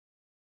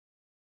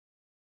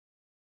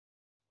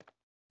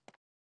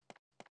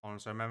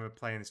 Honestly, I remember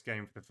playing this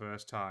game for the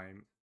first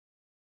time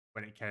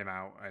when it came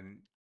out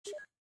and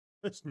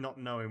just not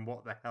knowing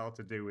what the hell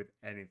to do with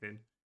anything.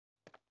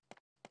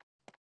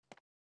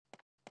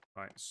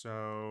 Right,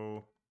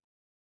 so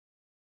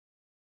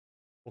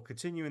we'll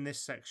continue in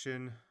this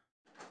section,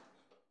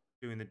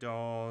 doing the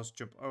doors,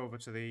 jump over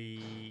to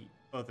the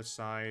other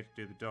side,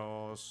 do the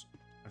doors.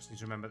 I just need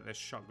to remember that there's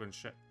shotgun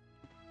shit.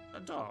 A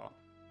door?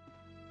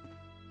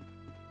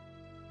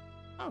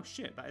 Oh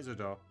shit, that is a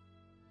door.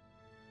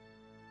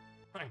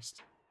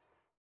 Christ.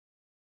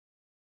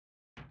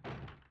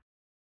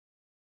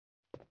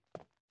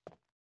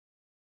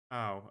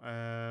 Oh,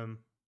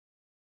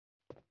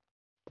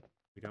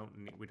 we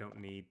don't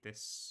need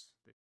this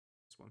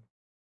one.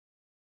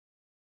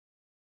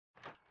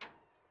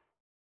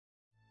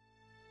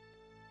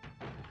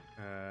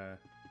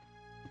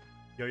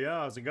 Yo,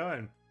 how's it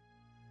going?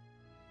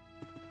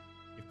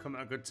 You've come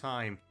at a good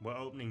time. We're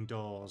opening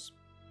doors.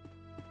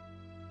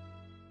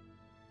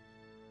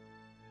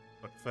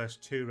 But the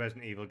first 2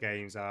 Resident Evil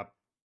games are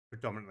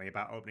predominantly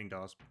about opening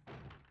doors.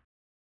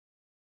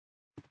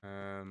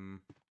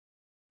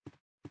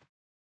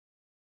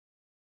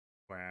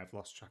 Where I've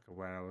lost track of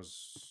where I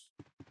was.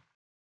 I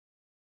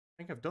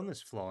think I've done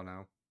this floor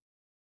now.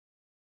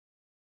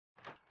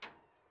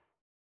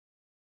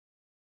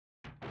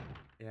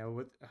 Yeah,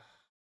 with.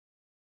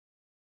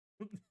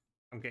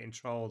 I'm getting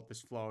trolled.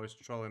 This floor is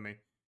trolling me.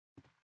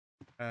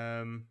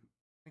 I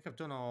think I've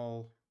done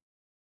all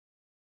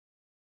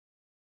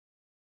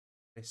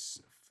this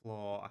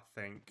floor. I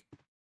think.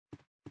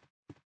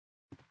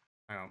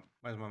 Hang on.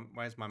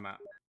 Where's my map?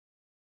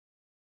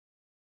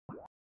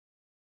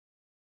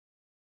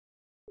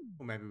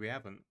 Or maybe we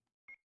haven't.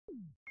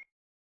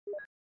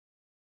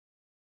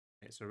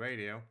 It's a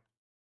radio.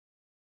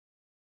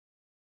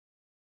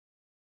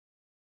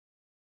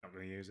 Not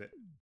going to use it.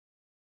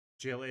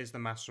 Jill is the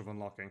master of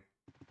unlocking.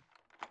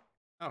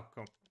 Oh,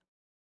 cool.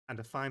 And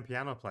a fine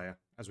piano player,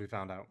 as we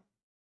found out.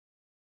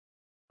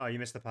 Oh, you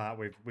missed the part.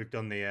 We've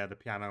done the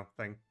piano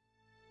thing.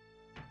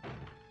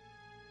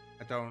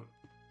 I don't,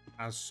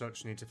 as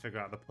such, need to figure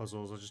out the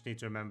puzzles. I just need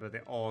to remember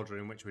the order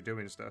in which we're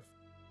doing stuff.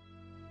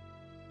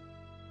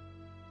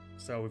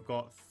 So we've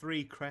got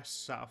 3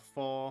 crests out of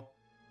 4.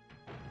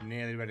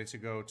 Nearly ready to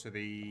go to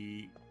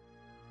the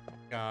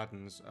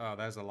gardens. Oh,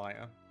 there's a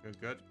lighter.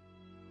 Good, good.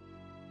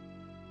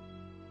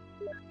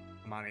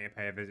 I might need to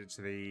pay a visit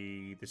to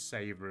the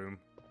save room.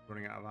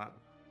 Running out of that.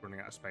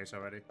 Running out of space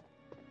already.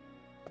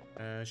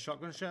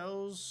 Shotgun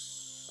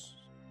shells.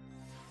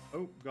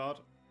 Oh, God.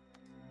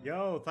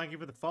 Yo, thank you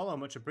for the follow.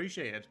 Much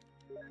appreciated.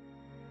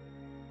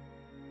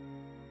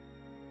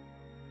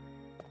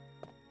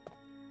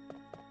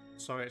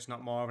 Sorry it's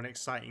not more of an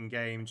exciting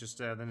game. Just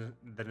the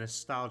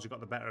nostalgia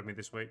got the better of me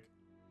this week.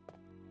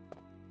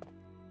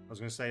 I was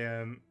going to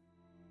say,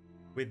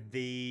 with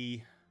the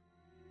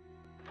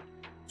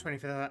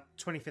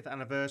 25th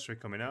anniversary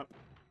coming up,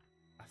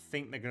 I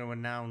think they're going to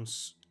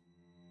announce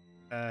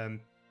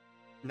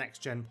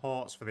next-gen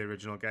ports for the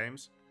original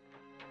games.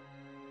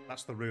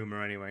 That's the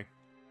rumor, anyway.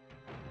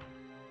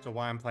 So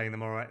why I'm playing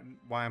them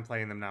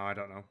now, I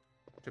don't know.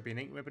 Should be an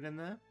ink ribbon in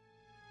there.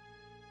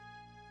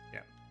 Yeah.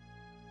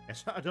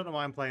 Yes, I don't know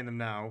why I'm playing them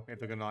now. If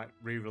they're gonna like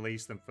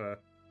re-release them for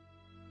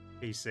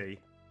PC.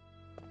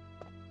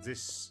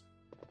 This.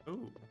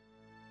 Ooh.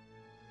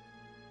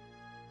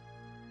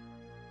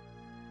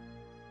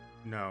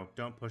 No,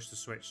 don't push the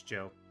switch,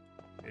 Jill.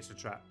 It's a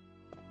trap.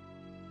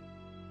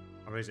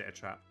 Or is it a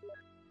trap?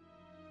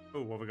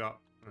 Ooh, what have we got?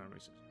 Oh,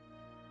 research.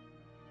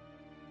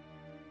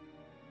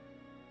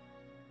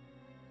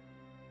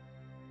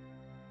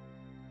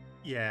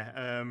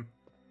 Yeah,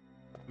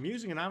 I'm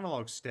using an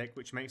analog stick,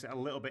 which makes it a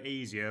little bit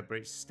easier, but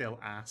it's still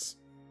ass.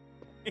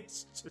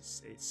 It's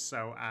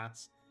so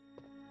ass.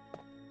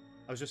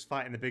 I was just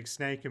fighting the big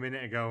snake a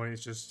minute ago, and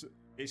it's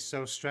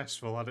so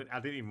stressful. I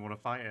didn't even want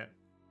to fight it.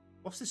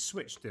 What's this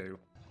switch do?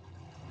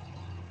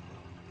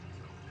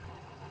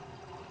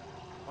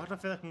 Why do I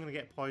feel like I'm going to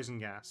get poison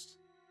gassed?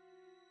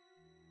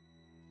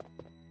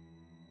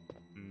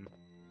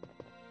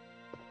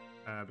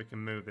 We can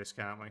move this,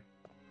 can't we?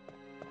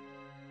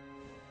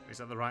 Is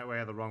that the right way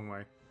or the wrong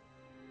way?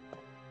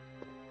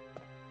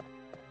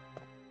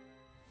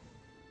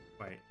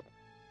 Wait.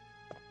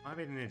 Am I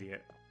being an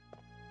idiot?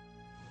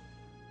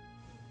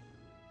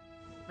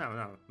 No,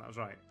 that was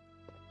right.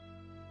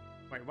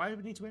 Wait, why do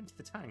we need to empty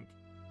the tank?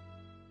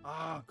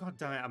 Oh, god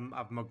damn it,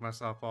 I've mugged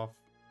myself off.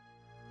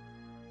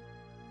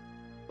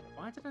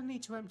 Why did I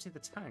need to empty the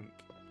tank?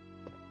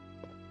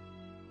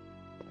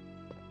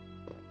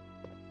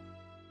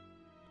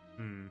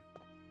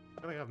 I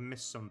feel like I've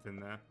missed something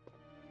there.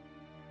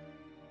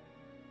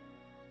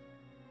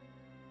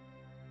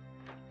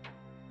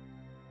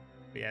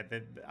 But yeah,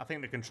 I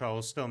think the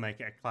controls still make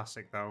it a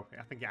classic, though.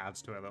 I think it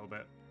adds to it a little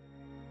bit.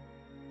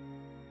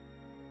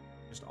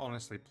 Just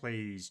honestly,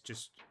 please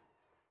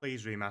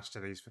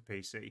remaster these for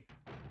PC.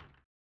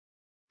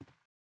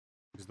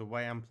 Because the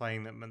way I'm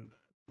playing them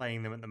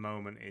at the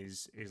moment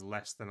is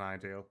less than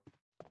ideal.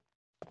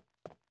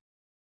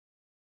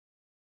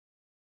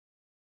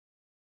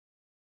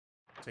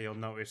 So you'll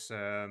notice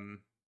some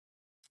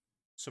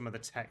of the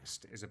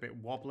text is a bit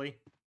wobbly.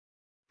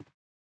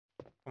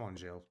 Come on,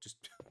 Jill,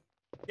 just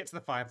get to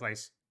the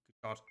fireplace.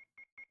 Good God,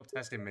 stop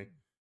testing me.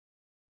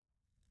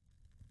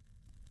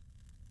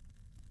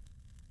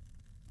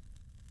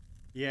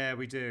 Yeah,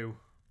 we do.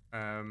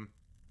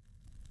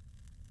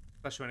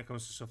 Especially when it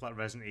comes to stuff like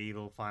Resident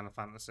Evil, Final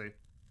Fantasy.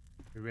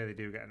 We really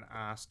do get an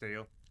arse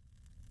deal.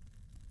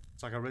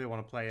 It's like I really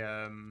want to play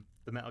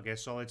the Metal Gear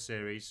Solid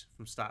series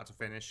from start to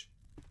finish.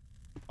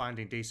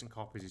 Finding decent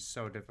copies is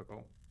so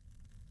difficult.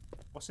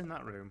 What's in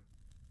that room?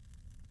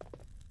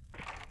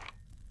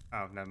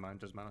 Oh, never mind,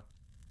 doesn't matter.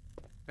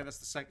 I think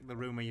that's the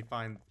room where you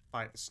fight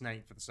the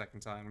snake for the second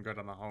time and go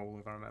down the hole,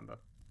 if I remember.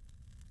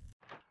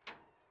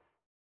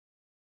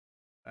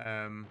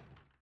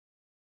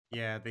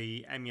 Yeah,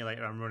 the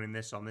emulator I'm running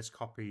this on, this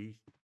copy,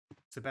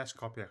 it's the best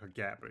copy I could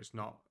get, but it's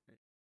not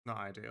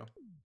ideal.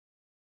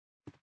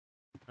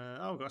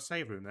 Oh, we've got a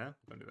save room there.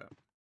 We're going to do that.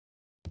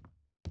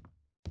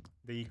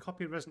 The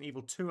copy of Resident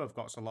Evil 2 I've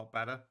got's a lot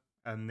better,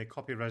 and the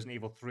copy of Resident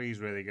Evil 3 is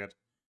really good.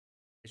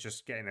 It's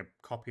just getting a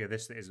copy of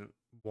this that isn't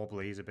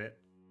wobbly is a bit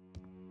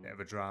of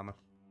a drama.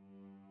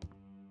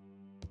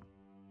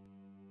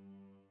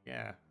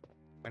 Yeah.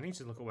 I need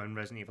to look at when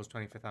Resident Evil's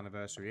 25th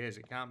anniversary is.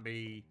 It can't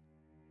be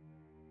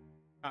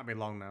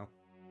long now.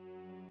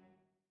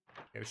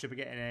 Yeah, we should be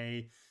getting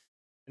a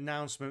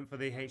announcement for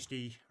the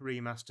HD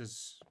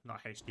remasters.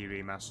 Not HD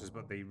remasters,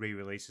 but the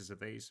re-releases of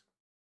these.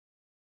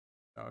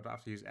 So I don't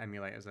have to use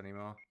emulators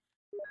anymore.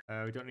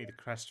 We don't need the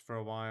crest for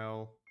a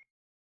while.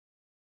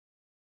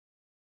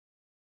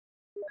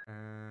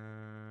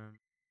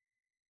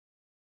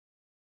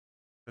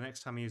 The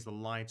next time I use the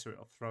lighter,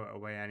 it'll throw it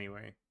away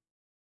anyway.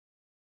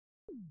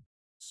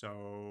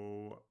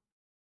 So...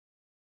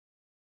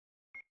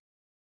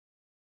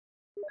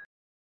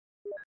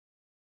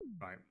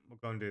 Right, we'll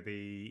go and do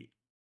the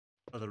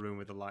other room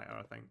with the lighter,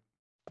 I think.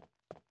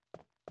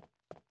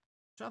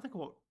 So I think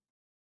what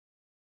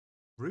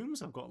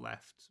rooms I've got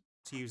left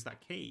to use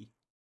that key.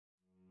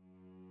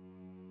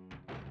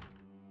 I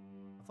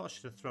thought I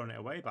should have thrown it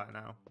away by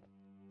now.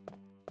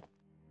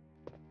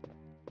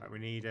 Right, we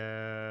need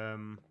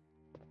I'm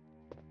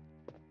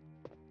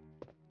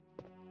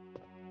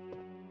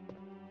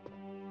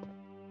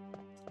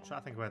trying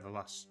to think where the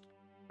last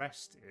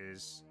rest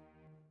is.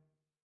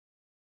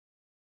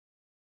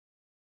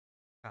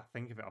 Can't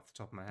think of it off the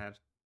top of my head.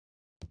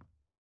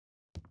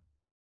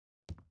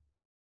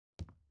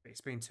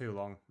 It's been too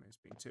long. It's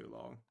been too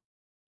long.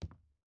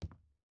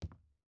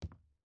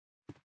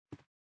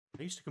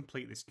 I used to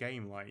complete this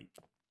game like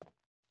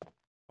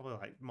probably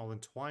like more than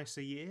twice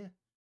a year.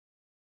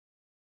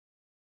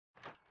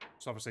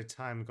 So obviously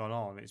time gone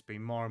on, it's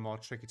been more and more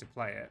tricky to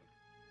play it.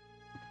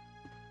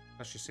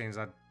 Especially seeing as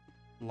I'd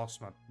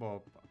lost my,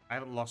 well, I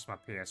haven't lost my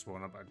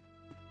PS1, but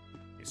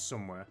it's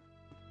somewhere.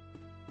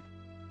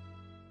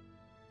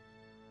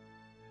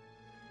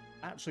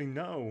 Actually,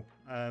 no.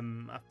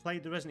 I've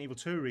played the Resident Evil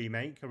 2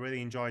 remake. I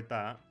really enjoyed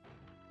that.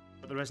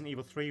 But the Resident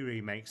Evil 3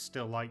 remake's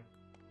still like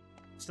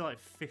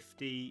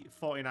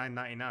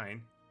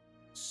 $49.99.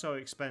 So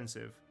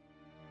expensive.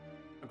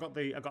 I got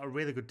a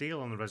really good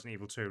deal on the Resident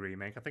Evil 2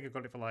 remake. I think I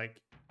got it for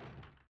like,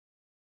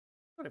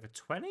 got it for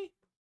 20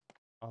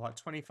 or like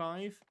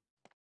 25.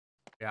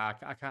 Yeah,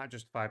 I can't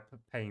justify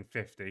paying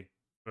 50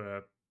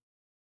 for,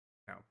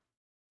 no.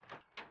 As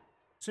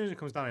soon as it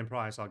comes down in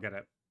price, I'll get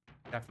it.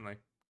 Definitely.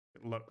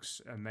 It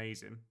looks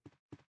amazing.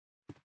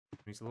 I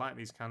need to light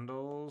these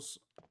candles.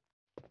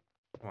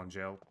 Come on,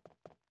 Jill.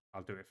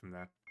 I'll do it from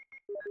there.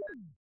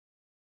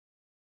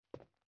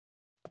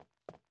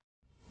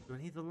 Do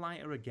I need the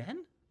lighter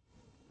again?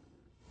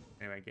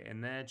 Anyway, get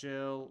in there,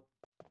 Jill.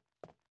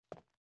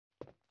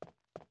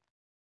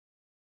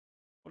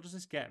 What does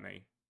this get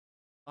me?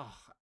 Oh,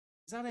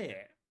 is that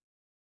it?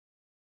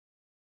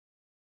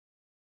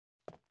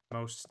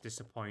 Most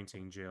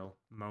disappointing, Jill.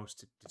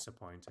 Most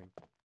disappointing.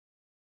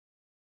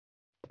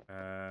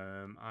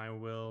 I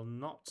will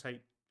not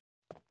take...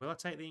 Will I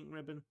take the ink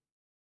ribbon?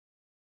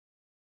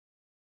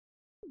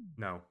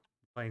 No.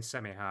 Playing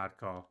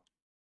semi-hardcore.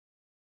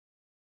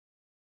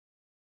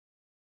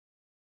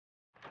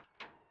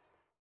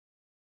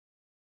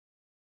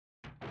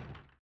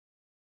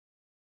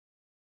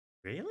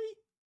 Really?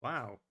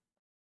 Wow.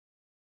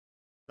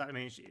 That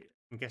means...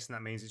 I'm guessing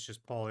that means it's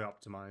just poorly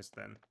optimized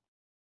then.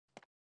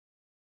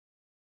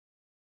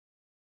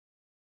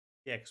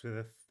 Yeah, because with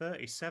a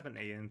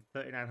 3070 and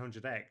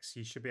 3900X,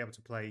 you should be able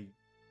to play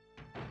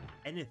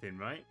anything,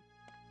 right?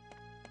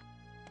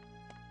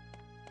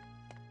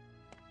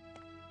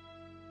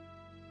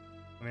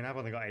 I mean, I've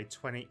only got a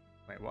 20...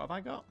 Wait, what have I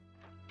got?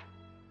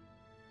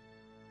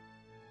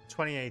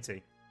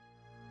 2080.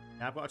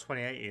 Now I've got a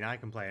 2080 and I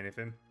can play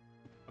anything.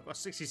 I've got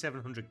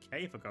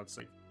 6700K for God's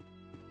sake.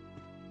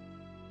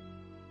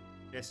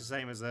 Yeah, it's the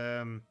same as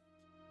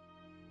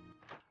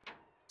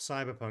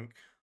Cyberpunk.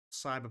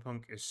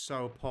 Cyberpunk is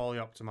so poorly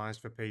optimized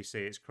for PC,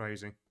 it's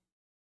crazy.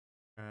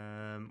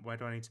 Where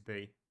do I need to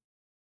be?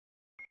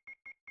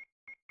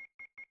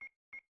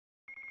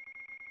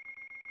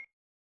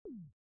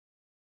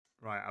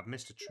 Right, I've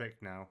missed a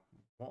trick now.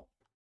 What?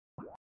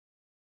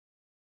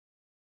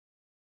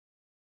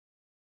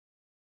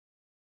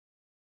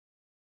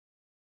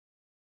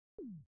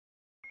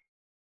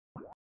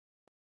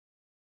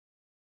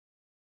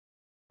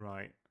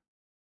 Right.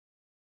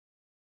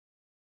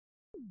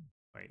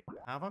 Wait,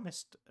 have I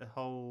missed a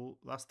whole...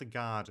 That's the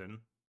garden.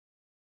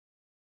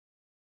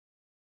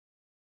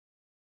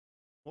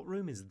 What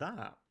room is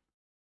that?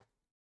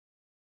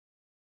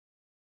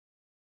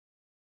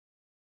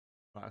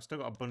 Right, I've still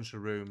got a bunch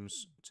of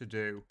rooms to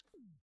do.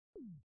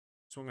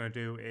 So what I'm going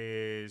to do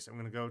is... I'm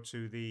going to go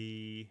to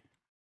the...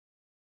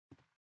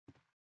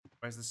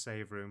 Where's the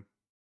save room?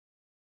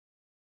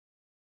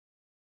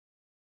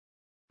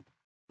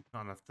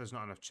 Not enough. There's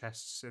not enough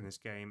chests in this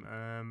game.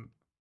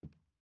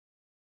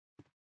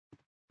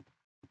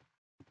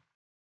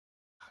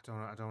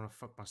 I don't want to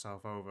fuck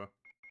myself over.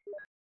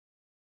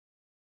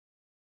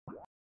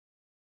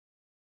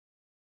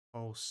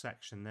 whole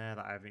section there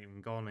that I haven't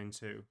even gone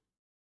into.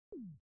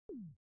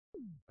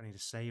 I need a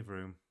save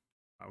room.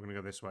 Right, we're gonna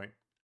go this way.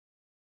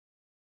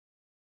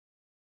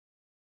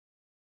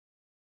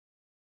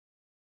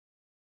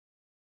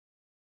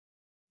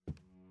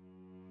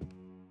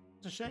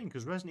 It's a shame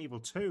because Resident Evil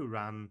 2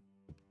 ran,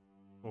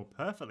 well,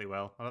 perfectly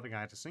well. I don't think I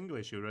had a single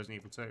issue with Resident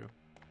Evil 2.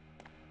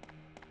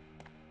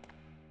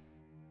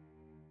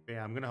 But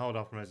yeah, I'm going to hold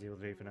off on Resident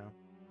Evil 3 for now.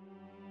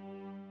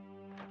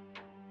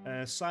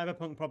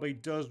 Cyberpunk probably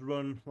does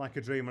run like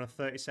a dream on a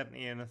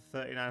 3070 and a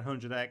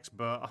 3900X,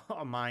 but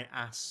on my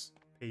ass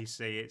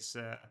PC, it's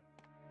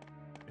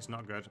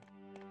not good.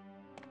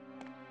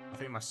 I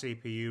think my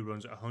CPU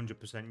runs at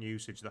 100%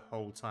 usage the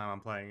whole time I'm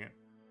playing it.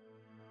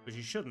 Which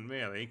you shouldn't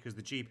really, because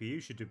the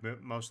GPU should do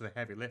most of the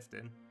heavy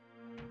lifting.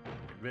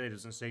 It really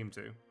doesn't seem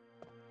to.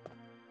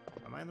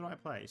 Am I in the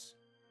right place?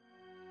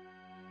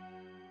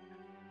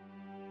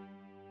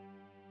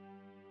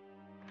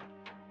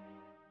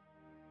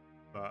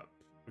 But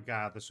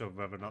regardless of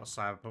whether or not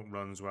Cyberpunk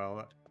runs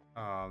well,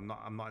 I'm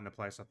not in the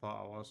place I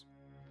thought I was.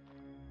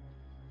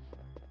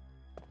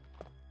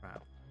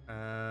 Right.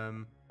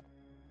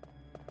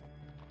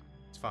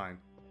 It's fine.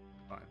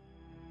 Fine.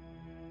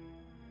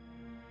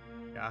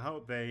 Yeah, I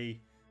hope they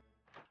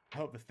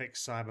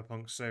fix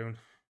Cyberpunk soon.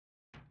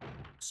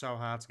 It's so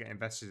hard to get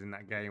invested in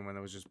that game when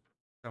there was just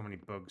so many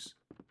bugs.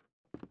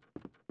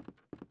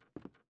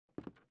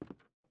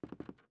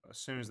 But as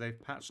soon as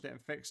they've patched it and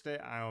fixed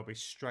it, I will be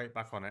straight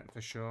back on it for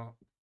sure.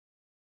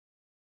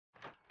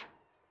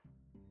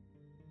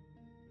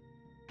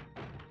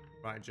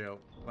 Right, Jill,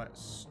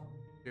 let's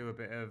do a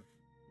bit of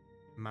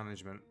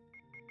management.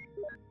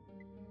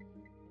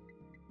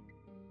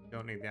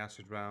 Don't need the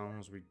acid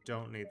rounds, we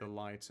don't need the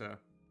lighter.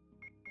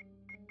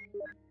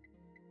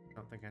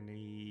 Don't think I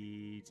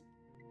need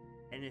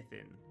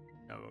anything.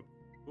 No.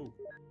 Ooh.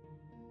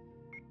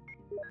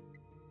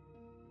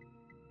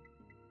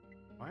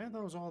 Why are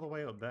those all the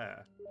way up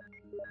there?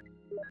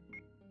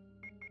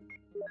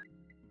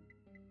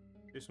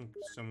 Do some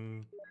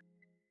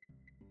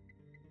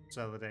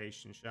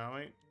consolidation, shall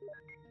we?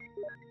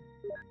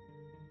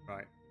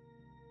 Right.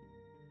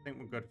 I think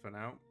we're good for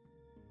now.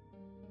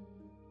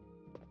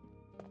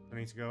 I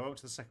need to go up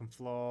to the second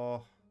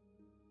floor.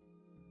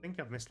 I think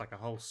I've missed like a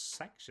whole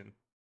section.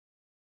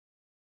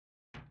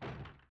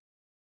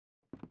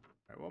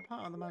 Right, what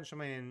part of the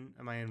mansion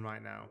am I in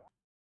right now?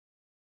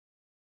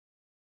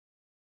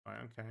 Right,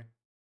 okay.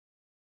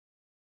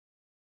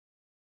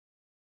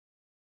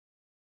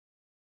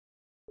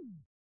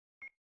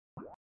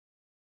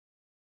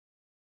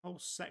 Whole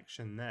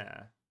section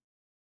there.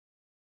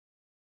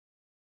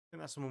 I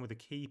think that's the one with the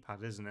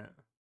keypad, isn't it?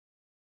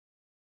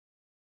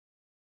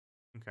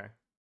 Okay.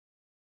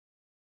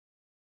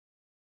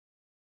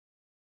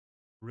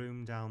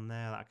 Room down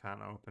there that I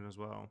can't open as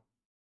well.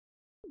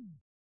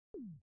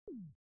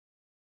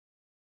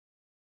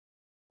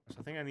 So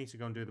I think I need to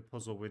go and do the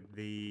puzzle with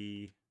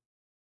the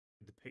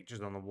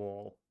pictures on the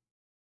wall.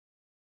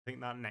 I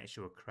think that nets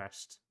you a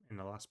crest in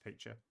the last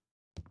picture.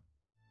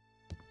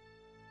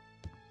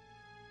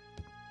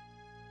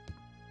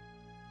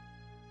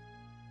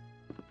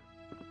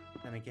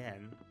 And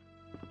again,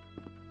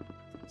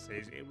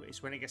 see,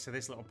 it's when it gets to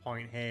this little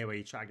point here where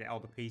you try to get all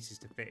the pieces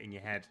to fit in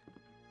your head.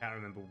 Can't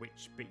remember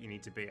which bit you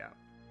need to be at.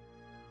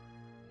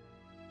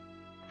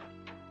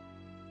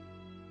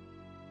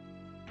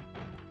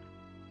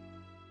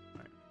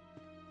 Right.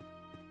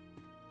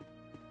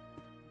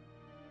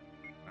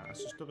 Right,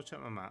 let's just double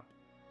check my map.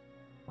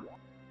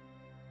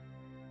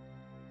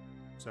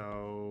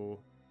 So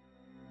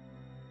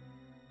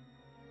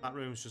that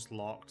room's just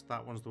locked.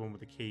 That one's the one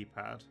with the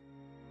keypad.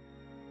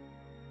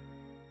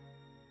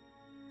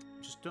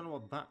 Just don't know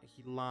what that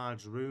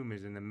large room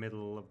is in the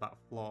middle of that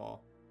floor.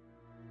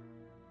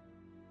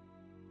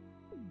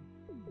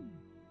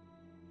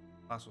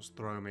 That's what's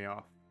throwing me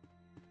off.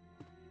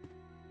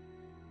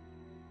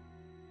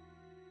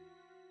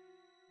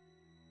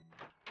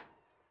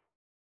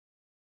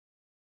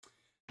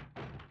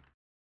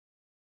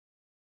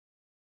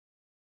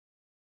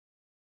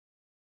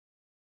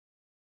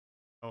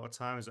 Oh, what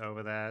time is it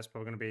over there? It's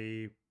probably going to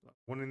be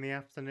 1 in the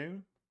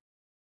afternoon.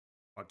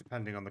 Or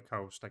depending on the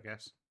coast, I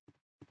guess.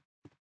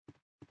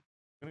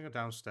 I'm going to go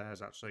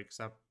downstairs, actually, because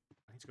I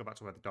need to go back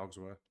to where the dogs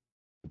were.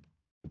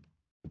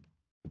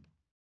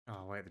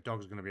 Oh, wait, the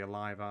dogs are going to be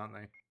alive, aren't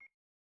they?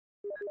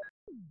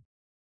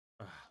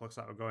 Ugh, looks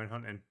like we're going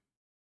hunting.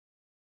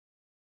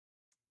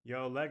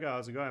 Yo, Lego,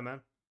 how's it going,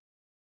 man?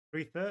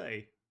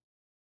 3:30?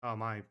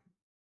 Oh,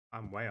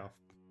 I'm way off.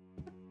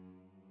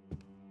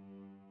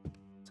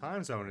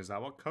 Time zone is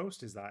that? What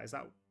coast is that? Is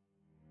that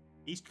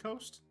East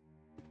Coast?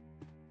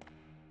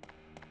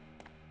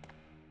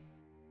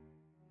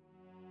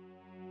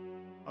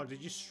 Oh,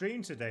 did you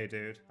stream today,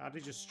 dude? How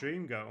did your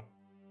stream go?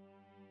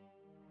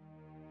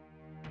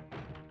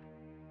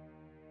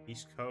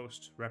 East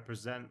Coast,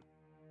 represent.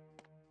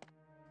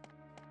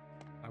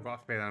 I've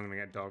got a feeling I'm gonna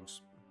get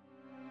dogs.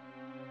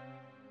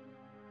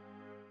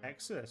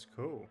 Texas,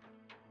 cool.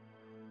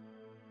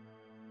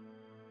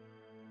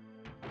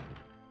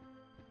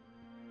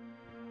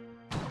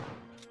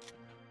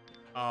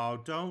 Oh,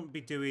 don't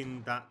be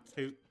doing that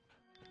too.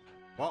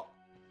 What?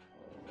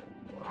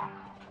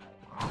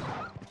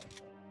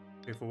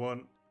 2 for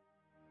 1.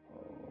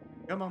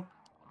 Come on.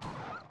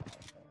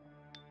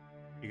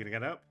 You gonna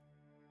get up?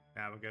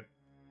 Nah, we're good.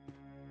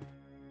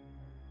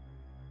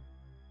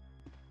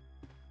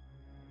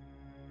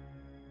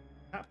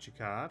 Capture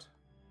card.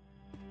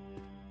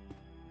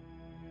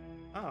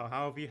 Oh,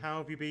 how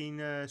have you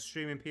been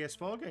streaming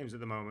PS4 games at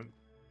the moment?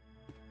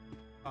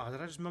 Oh,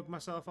 did I just mug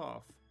myself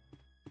off?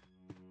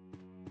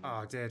 Oh,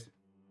 I did.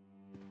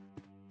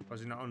 Or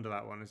is it not under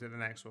that one? Is it the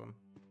next one?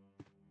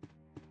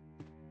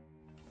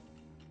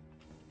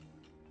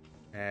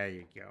 There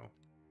you go.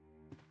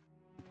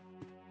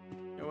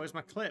 Oh, where's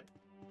my clip?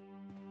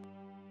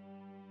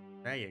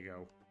 There you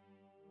go.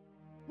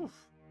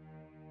 Oof.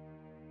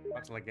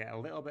 About to like get a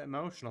little bit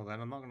emotional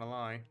then, I'm not gonna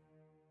lie.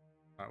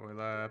 Right,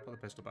 we'll put the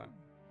pistol back.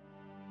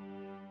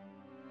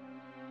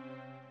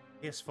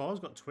 PS4's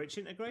got Twitch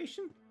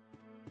integration?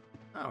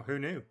 Oh, who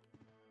knew?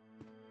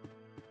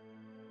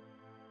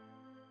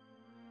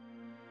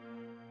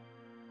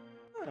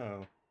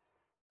 Oh.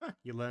 Huh,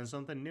 you learn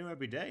something new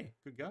every day.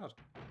 Good God.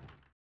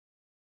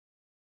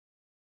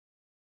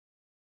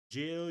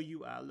 Jill,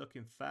 you are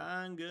looking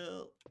fine,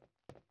 girl.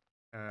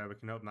 We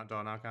can open that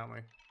door now, can't we?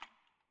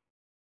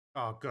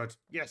 Oh, good.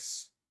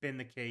 Yes! Bin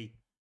the key.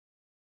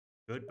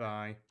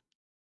 Goodbye.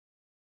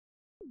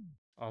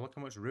 Oh, look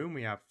how much room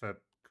we have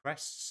for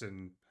crests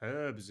and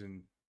herbs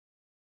and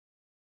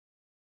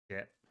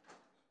shit.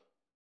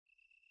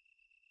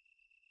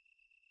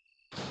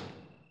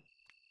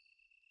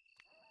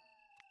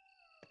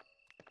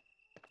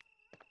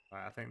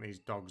 Right, I think these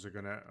dogs are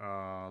gonna...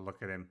 Oh,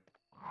 look at him.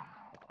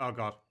 Oh,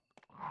 God.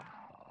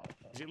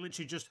 Is it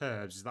literally just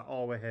herbs? Is that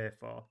all we're here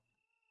for?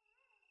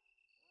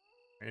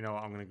 You know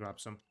what? I'm gonna grab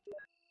some.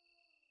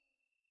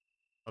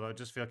 Although I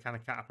just feel kind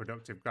of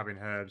counterproductive grabbing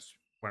herbs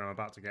when I'm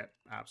about to get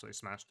absolutely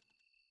smashed.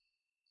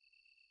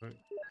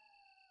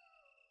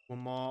 One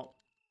more.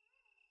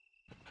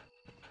 Oh,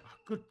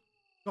 good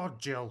God,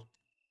 Jill.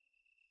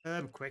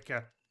 Herb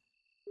quicker.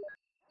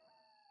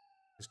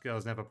 This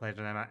girl's never played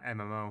an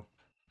MMO.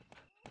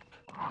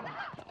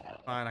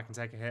 Fine, I can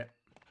take a hit.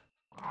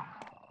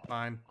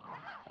 Fine.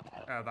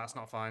 Oh, that's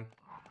not fine.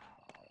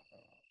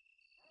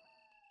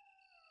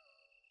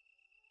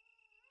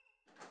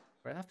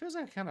 Right, that feels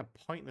like a kind of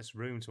pointless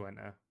room to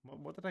enter.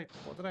 What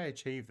did I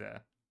achieve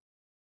there?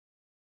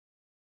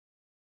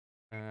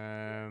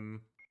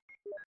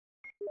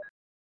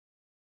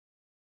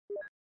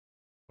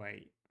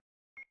 Wait.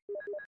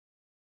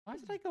 Why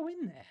did I go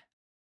in there?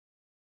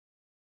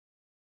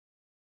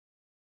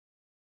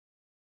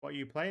 What are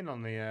you playing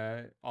on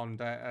the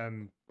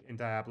in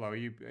Diablo? Are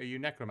you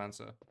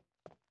Necromancer?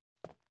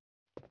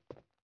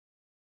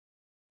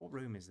 What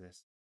room is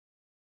this?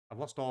 I've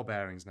lost all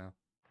bearings now.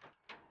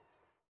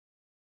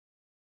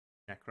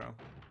 Necro.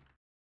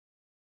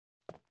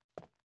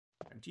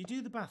 Do you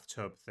do the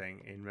bathtub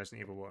thing in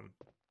Resident Evil 1?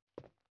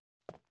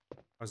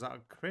 Or is that a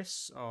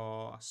Chris?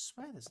 Or I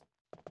swear there's...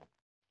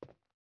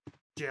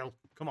 Jill,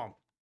 come on.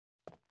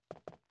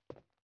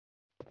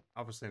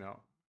 Obviously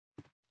not.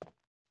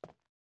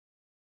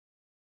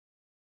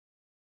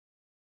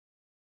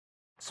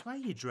 I swear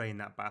you drain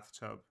that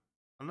bathtub.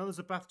 I know there's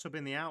a bathtub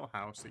in the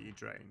outhouse that you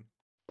drain.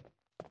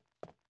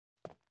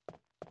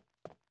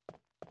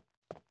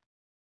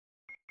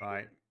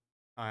 Right.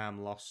 I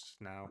am lost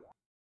now.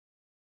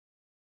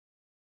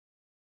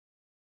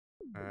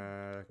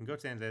 I can go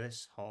to the end of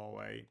this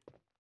hallway.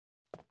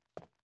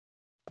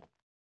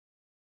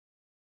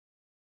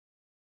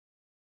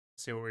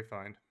 See what we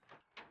find.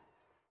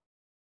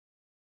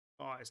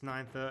 Oh, it's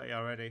 9:30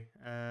 already.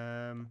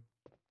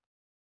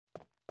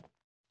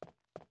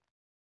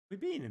 We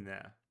been in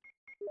there?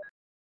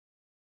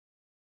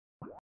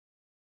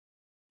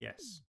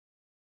 Yes.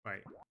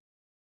 Wait.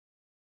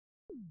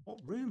 What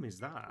room is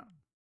that?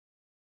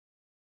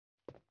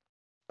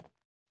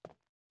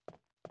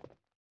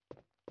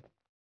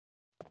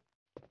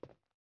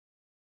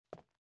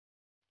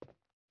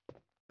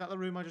 Is that the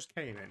room I just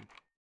came in?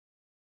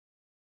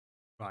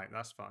 Right,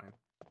 that's fine.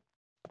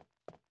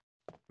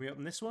 Can we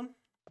open this one?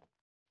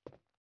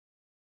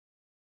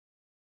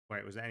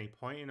 Wait, was there any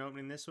point in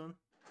opening this one?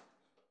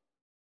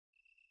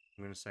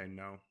 I'm going to say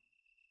no.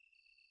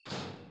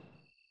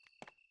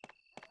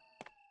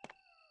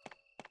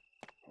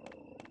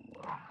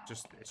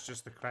 It's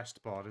just the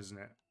crest board, isn't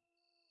it?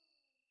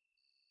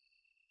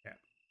 Yeah.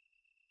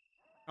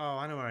 Oh,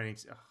 I know where I need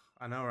to...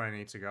 I know where I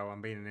need to go.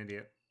 I'm being an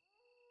idiot.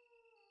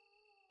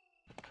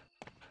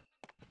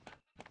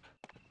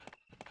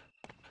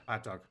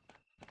 Bad dog.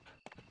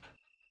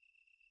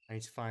 I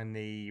need to find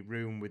the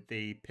room with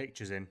the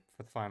pictures in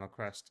for the final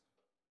crest.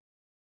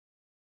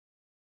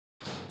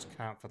 Just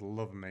can't for the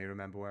love of me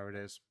remember where it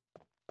is.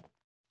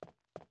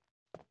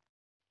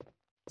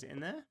 Is it in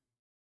there?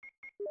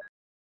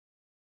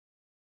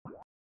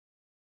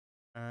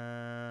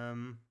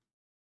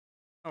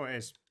 Oh, it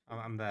is.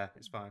 I'm there.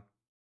 It's fine.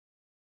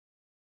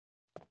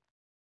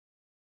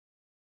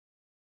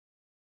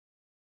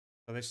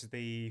 So this is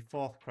the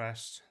 4th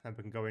crest. Then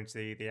we can go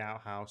into the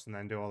outhouse and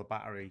then do all the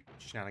battery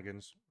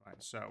shenanigans. Right,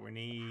 so we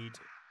need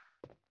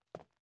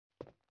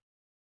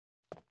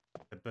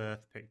the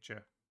birth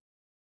picture.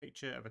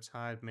 Picture of a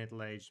tired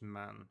middle-aged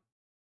man.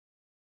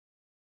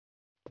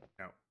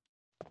 No.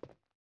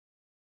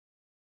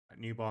 A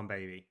newborn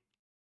baby.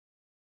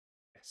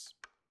 Yes.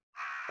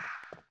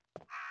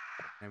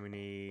 Then we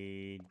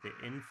need the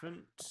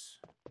infant.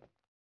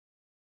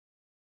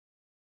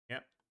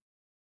 Yep.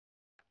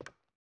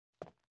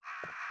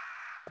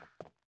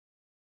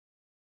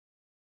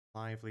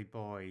 Lively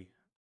boy.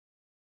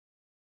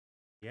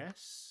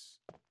 Yes.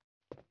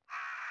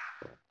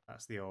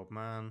 That's the old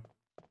man.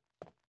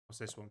 What's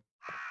this one?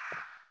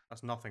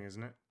 That's nothing,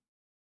 isn't it?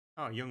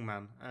 Oh, young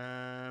man.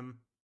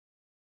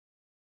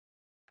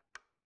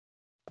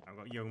 I've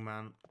got young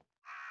man.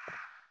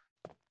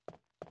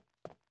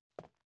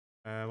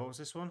 What was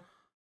this one?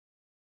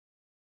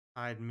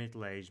 Tired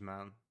middle-aged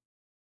man.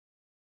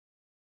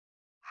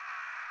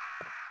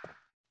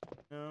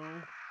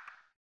 No.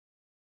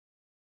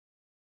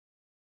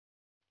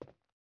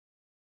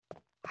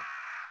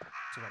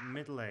 So I got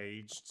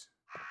middle-aged.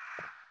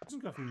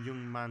 Doesn't go from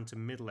young man to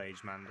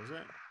middle-aged man, does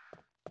it?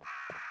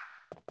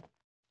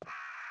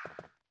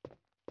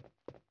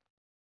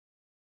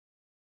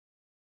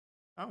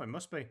 Oh, it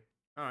must be.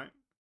 Alright.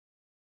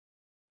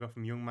 Go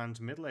from young man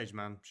to middle-aged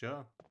man,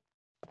 sure.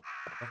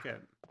 Okay.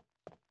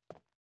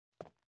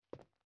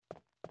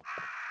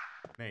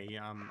 Me,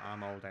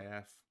 I'm old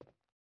AF.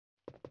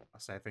 I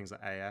say things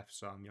like AF,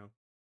 so I'm young.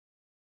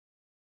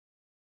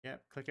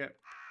 Yep, click it.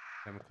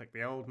 Then we click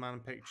the old man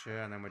picture,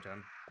 and then we're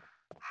done.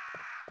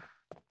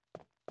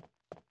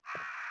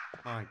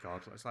 My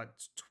god, it's like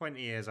 20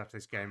 years after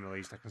this game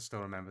released, I can still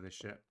remember this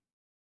shit.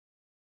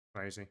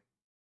 Crazy.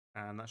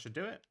 And that should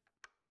do it.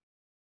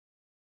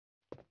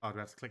 Oh, do we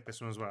have to click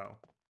this one as well?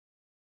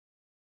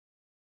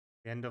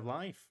 The end of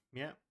life.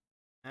 Yep.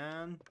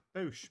 And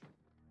boosh.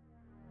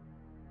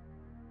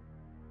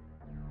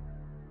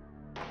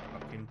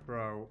 Fucking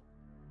pro.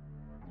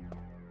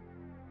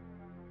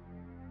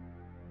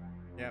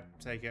 Yep,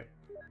 take it.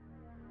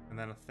 And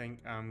then I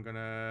think I'm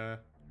gonna...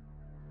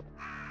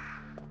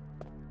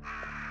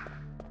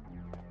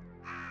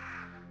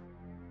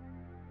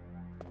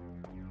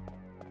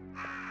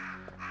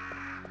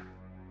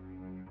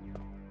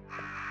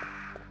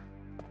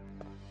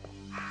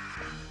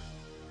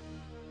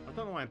 I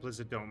don't know why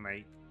Blizzard don't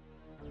make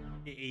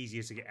it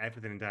easier to get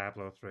everything in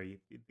Diablo 3.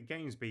 The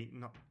game's been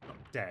not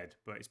dead,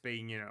 but it's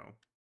been, you know,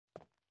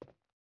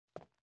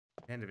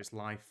 the end of its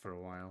life for a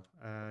while.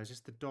 Is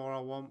this the door I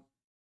want?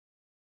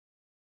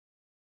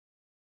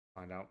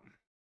 Find out.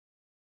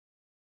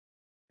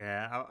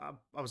 Yeah,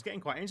 I was getting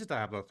quite into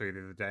Diablo 3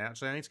 the other day,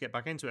 actually. I need to get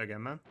back into it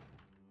again, man.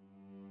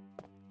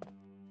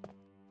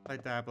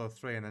 Played Diablo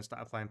 3 and then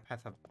started playing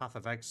Path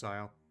of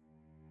Exile.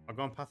 I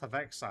go on Path of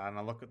Exile and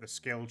I look at the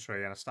skill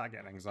tree and I start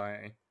getting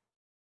anxiety.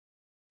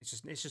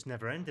 It's just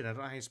never ending. I don't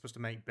know how you're supposed to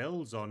make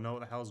builds or know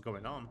what the hell's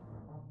going on.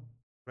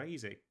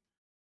 Crazy.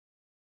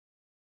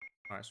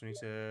 Alright, so we need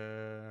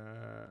to...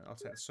 I'll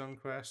take the Sun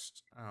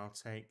Crest, I'll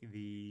take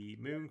the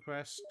Moon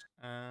Crest,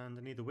 and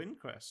I need the Wind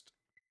Crest.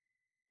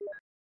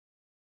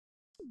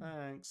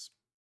 Thanks.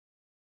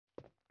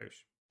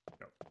 Boosh.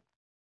 Go. I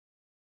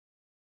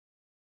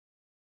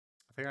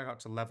think I got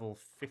to level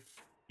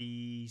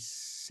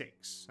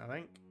 56, I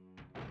think.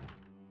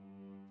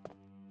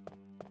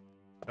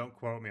 Don't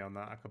quote me on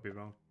that, I could be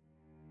wrong.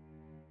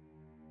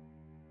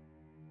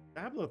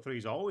 Diablo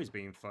 3's always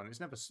been fun. It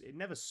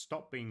never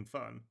stopped being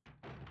fun.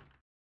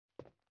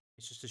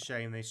 It's just a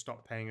shame they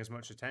stopped paying as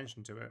much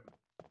attention to it.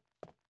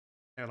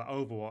 You know, like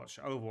Overwatch.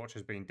 Overwatch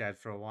has been dead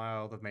for a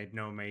while. They've made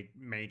no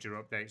major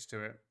updates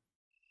to it.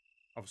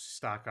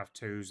 Obviously, StarCraft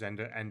 2's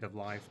end of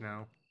life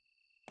now.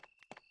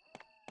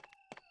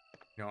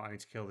 You know what? I need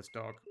to kill this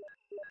dog.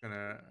 It's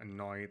gonna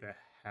annoy the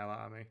hell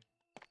out of me.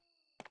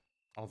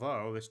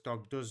 Although, this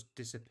dog does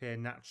disappear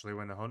naturally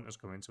when the hunters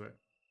come into it.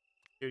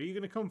 Dude, are you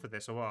gonna come for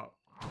this or what?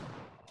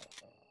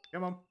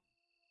 Come on.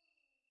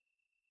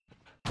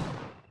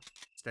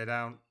 Stay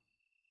down.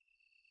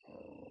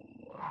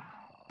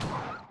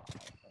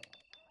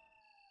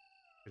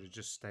 Could have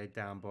just stayed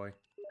down, boy.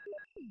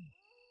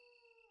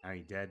 Now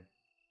you're dead.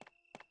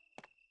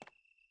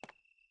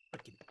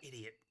 Fucking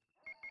idiot.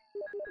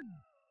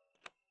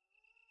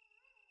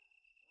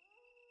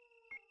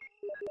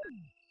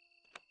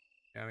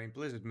 Yeah, I mean,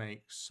 Blizzard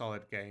makes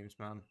solid games,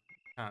 man.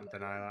 Can't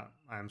deny that.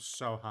 I am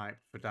so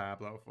hyped for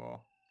Diablo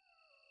 4.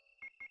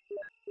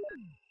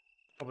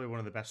 Probably one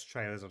of the best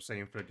trailers I've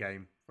seen for a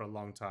game for a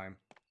long time.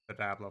 The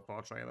Diablo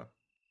 4 trailer.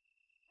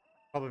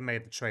 Probably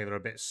made the trailer a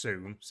bit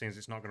soon, since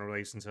it's not going to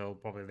release until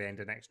probably the end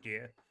of next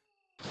year.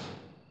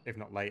 If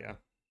not later.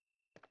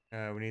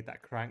 We need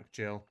that crank,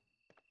 Jill.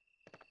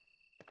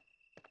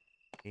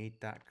 Need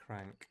that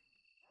crank.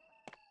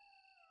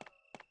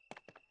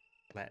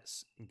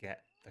 Let's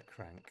get the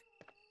crank.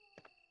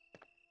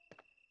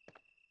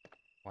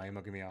 Why are you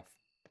mugging me off?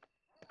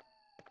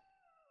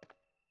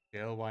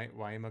 Jill, why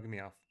are you mugging me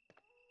off?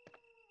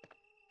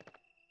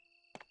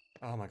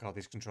 Oh my god,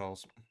 these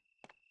controls.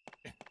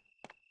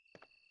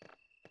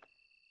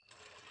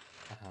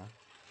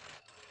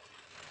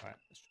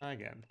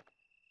 Again.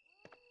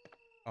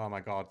 Oh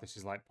my god, this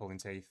is like pulling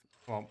teeth.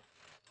 Come on.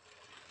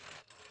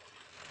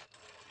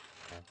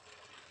 Okay.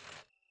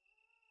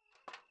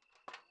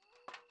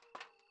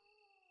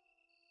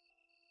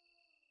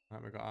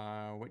 Right, we've got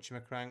our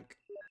Witchamacrank.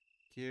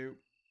 Cute.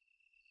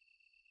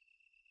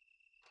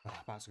 Oh,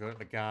 about to go to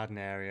the garden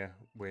area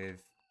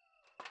with...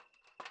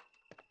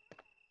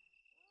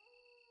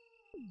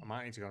 I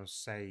might need to go and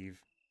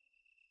save.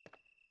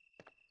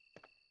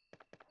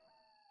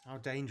 How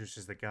dangerous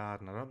is the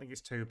garden? I don't think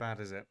it's too bad,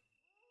 is it?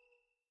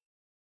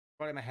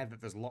 Got in my head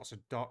that there's lots of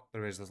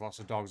there's lots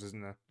of dogs,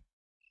 isn't there?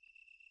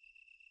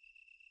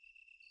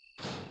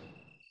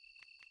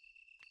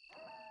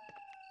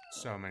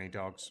 So many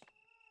dogs.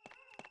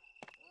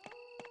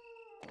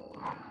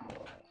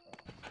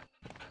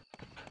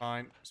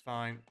 Fine, it's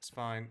fine, it's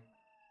fine. I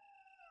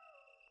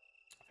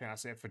think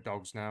that's it for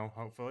dogs now,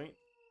 hopefully.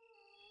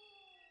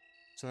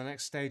 So the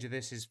next stage of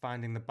this is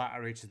finding the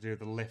battery to do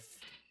the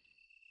lift.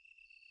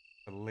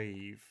 I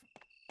believe.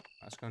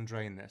 Let's go and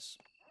drain this.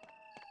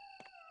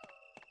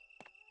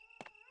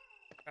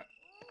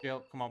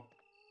 Jill, come on.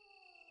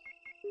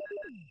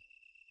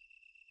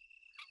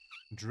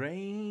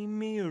 Drain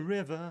me a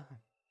river.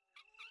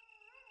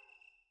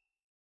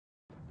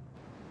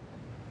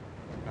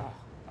 Ah,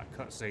 that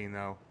cutscene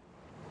though.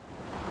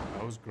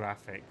 Those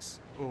graphics.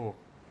 Oh.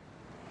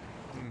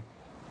 Mm.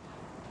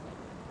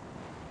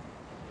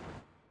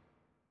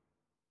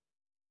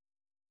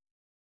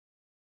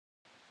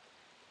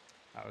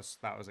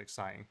 That was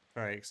exciting.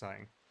 Very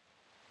exciting.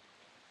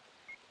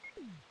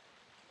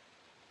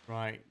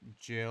 Right,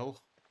 Jill.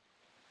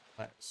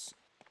 Let's...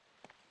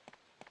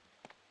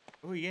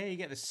 Oh yeah, you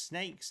get the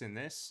snakes in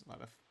this. Like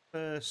the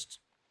first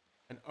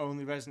and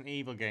only Resident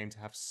Evil game to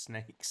have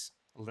snakes.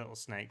 Little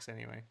snakes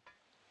anyway.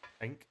 I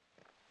think.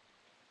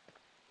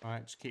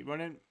 Alright, just keep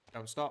running.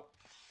 Don't stop.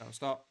 Don't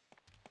stop.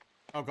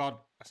 Oh god,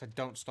 I said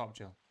don't stop,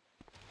 Jill.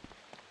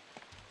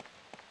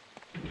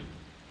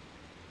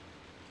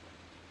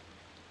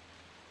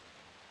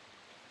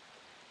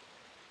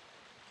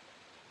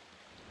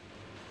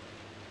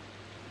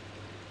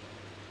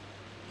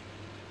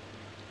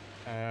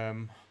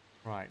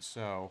 Right,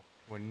 so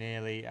we're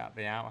nearly at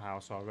the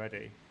outhouse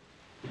already.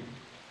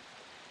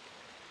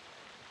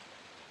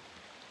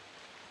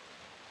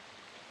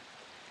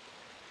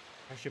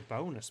 Where's your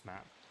bonus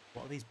map?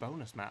 What are these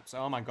bonus maps?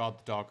 Oh my god,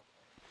 the dog.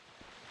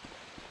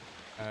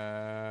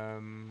 I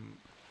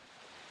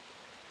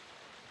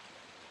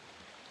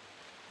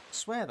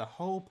swear the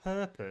whole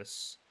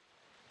purpose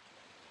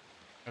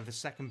of the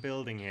second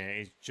building here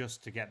is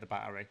just to get the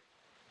battery.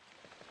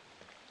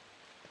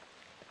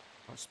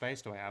 How much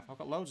space do I have? I've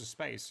got loads of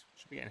space.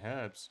 Should be getting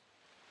herbs.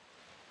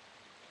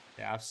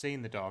 Yeah, I've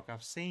seen the dog.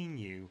 I've seen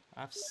you.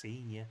 I've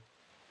seen you.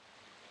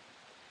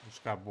 I'll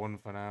just grab one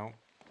for now.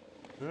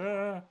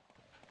 Ah!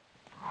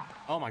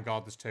 Oh my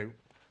god, there's two.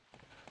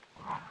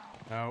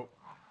 No.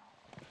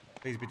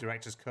 Please be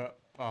director's cut.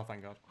 Oh,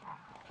 thank god.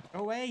 Go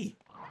away!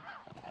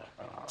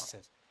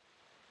 Bastard.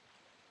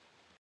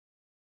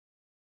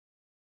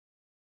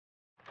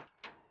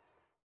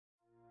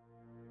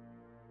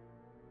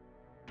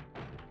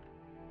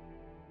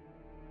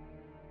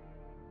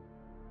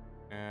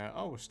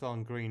 Oh, we're still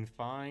on green,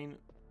 fine.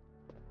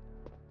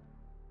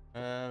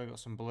 We've got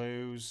some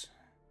blues.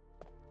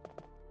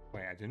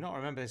 Wait, I do not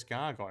remember this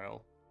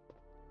gargoyle.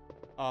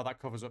 Oh, that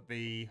covers up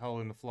the hole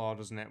in the floor,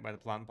 doesn't it? Where the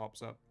plant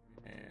pops up.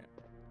 Yeah.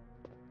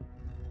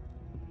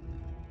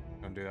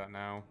 Don't do that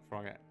now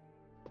before I get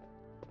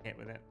hit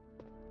with it.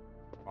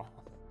 Oh.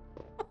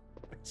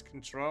 These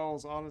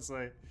controls,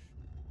 honestly.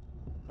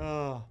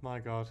 Oh, my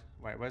god.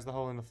 Wait, where's the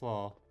hole in the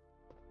floor?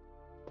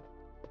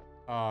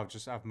 Oh,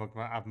 I've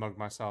mugged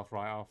myself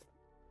right off.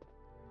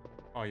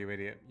 Oh, you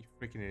idiot. You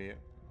freaking idiot.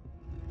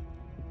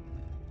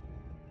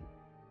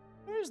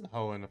 Where's the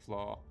hole in the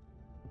floor?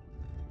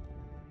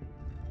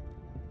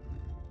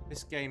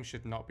 This game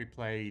should not be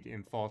played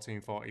in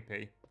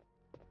 1440p.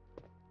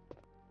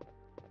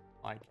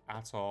 Like,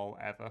 at all,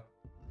 ever.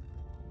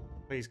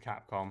 Please,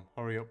 Capcom,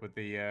 hurry up with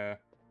the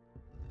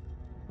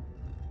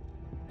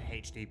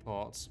HD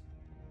ports.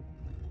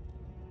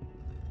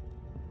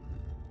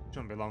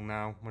 Shouldn't be long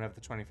now. Whenever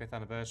the 25th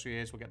anniversary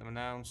is, we'll get them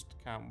announced.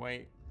 Can't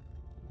wait.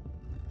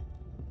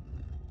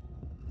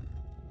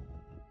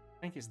 I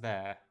think it's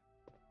there.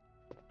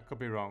 I could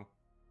be wrong.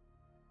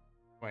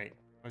 Wait,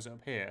 was it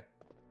up here?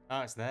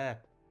 Oh, it's there.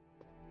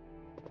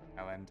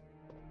 Hell end.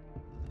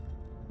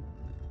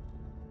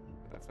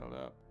 Get that filled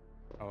up.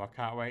 Oh, I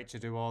can't wait to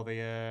do all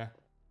the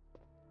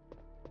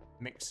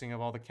mixing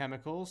of all the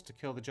chemicals to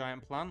kill the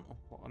giant plant.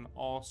 What an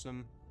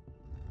awesome,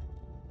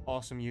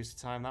 awesome use of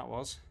time that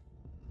was.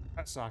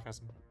 That's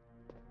sarcasm.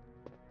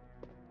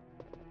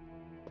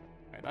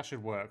 Right, that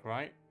should work,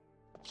 right?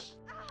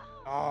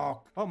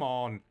 Oh, come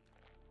on.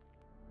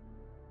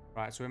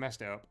 Right, so we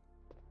messed it up.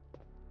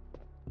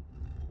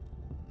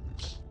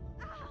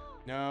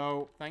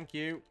 No, thank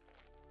you.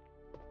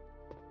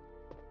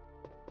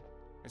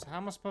 So how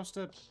am I supposed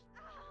to...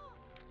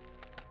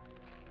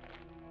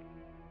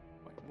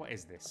 Wait, what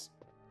is this?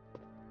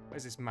 What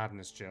is this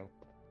madness, Jill?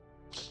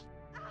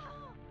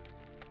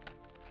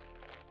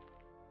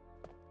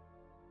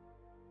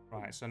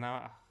 Right, so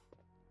now...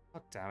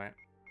 God damn it.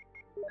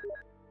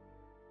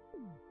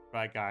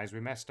 Right, guys, we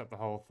messed up the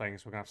whole thing,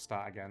 so we're going to have to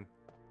start again.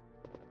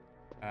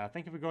 I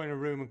think if we go in a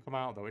room and come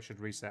out, though, it should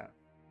reset.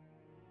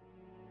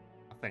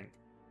 I think.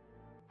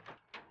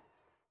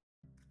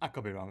 I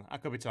could be wrong. I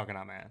could be talking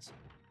out my ass.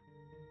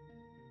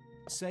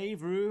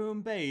 Save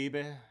room,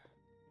 baby.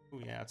 Oh,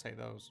 yeah, I'll take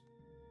those.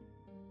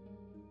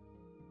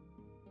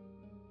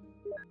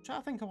 I'm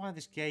trying to think of why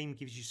this game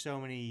gives you so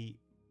many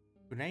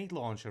grenade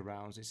launcher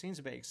rounds. It seems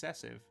a bit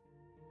excessive.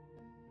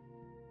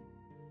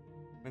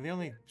 I mean, the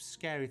only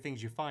scary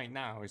things you fight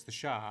now is the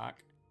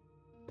shark,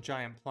 the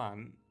giant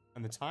plant,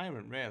 and the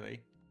tyrant,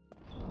 really.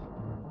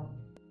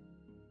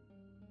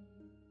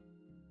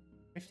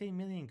 15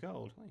 million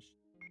gold. Holy shit.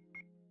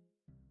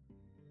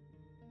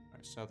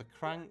 Right, so the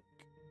crank.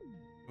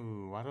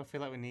 Ooh, I don't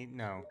feel like we need...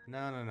 No.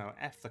 No.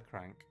 F the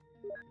crank.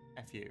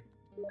 F you.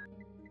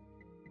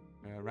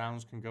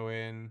 Rounds can go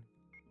in.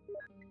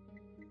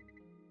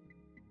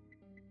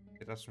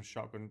 It does some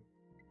shotgun.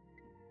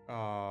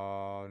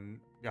 Oh,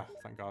 yeah,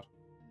 thank God.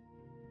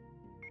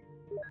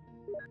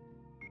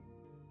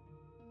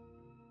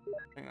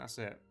 I think that's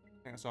it.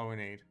 I think that's all we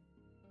need.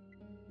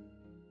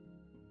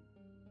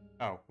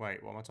 Oh,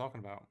 wait, what am I talking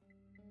about?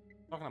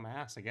 I'm talking on my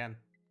ass again.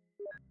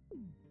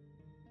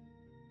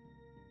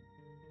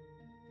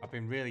 I've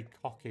been really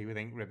cocky with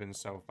ink ribbons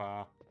so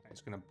far.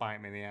 It's going to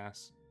bite me in the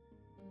ass.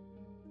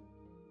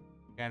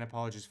 Again,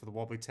 apologies for the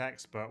wobbly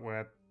text, but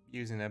we're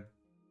using a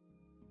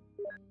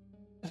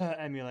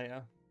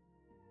emulator.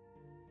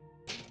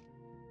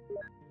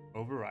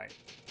 Overwrite.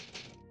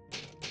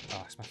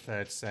 Oh, it's my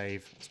third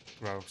save. It's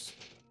gross.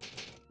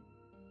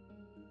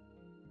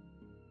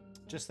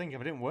 Just think,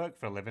 if it didn't work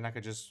for a living, I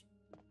could just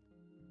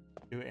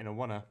do it in a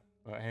oneer.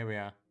 But here we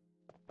are.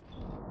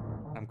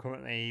 I'm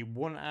currently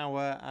 1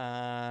 hour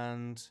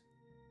and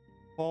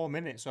 4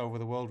 minutes over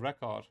the world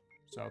record.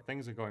 So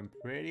things are going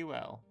pretty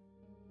well.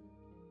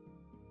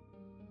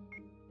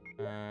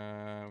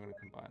 I'm going to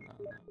combine that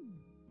and that.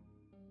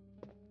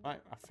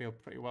 Right, I feel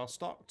pretty well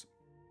stocked.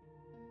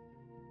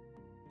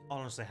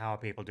 Honestly, how are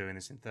people doing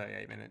this in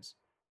 38 minutes?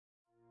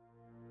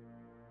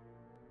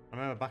 I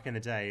remember back in the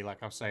day,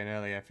 like I was saying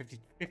earlier,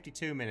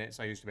 52 minutes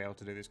I used to be able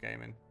to do this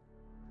game in.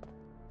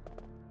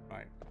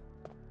 Right.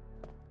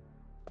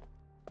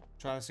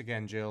 Try this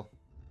again, Jill.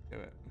 Do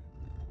it.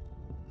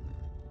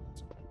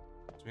 So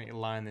we need to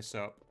line this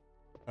up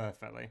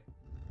perfectly.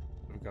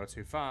 If we go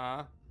too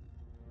far...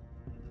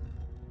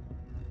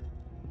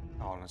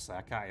 Honestly,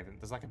 I can't even...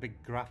 There's like a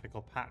big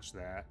graphical patch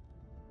there.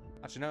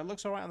 Actually, no, it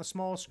looks alright on the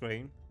small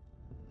screen.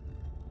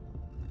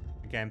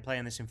 Again,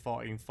 playing this in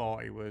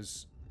 1440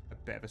 was a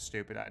bit of a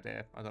stupid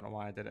idea. I don't know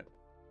why I did it.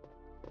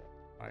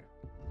 Right.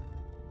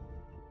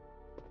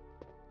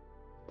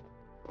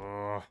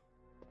 Oh.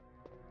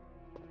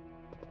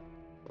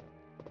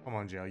 Come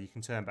on, Jill. You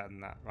can turn better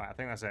than that. Right, I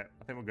think that's it.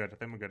 I think we're good. I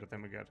think we're good. I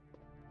think we're good.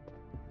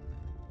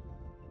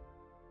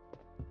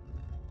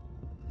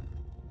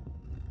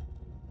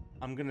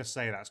 I'm going to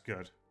say that's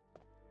good.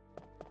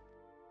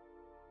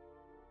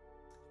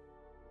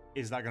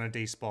 Is that going to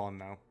despawn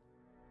now?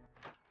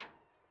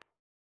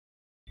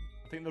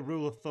 I think the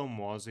rule of thumb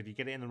was if you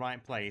get it in the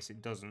right place,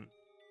 it doesn't.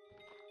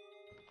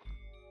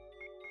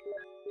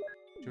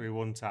 Should we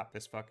one-tap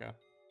this fucker?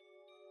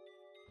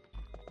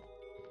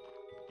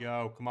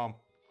 Yo, come on.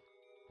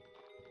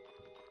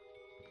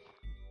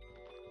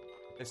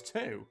 There's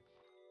two.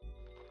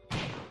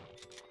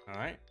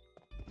 Alright.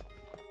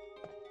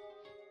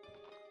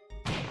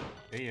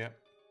 See ya.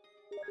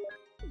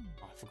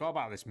 Oh, I forgot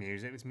about this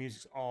music. This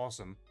music's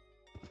awesome.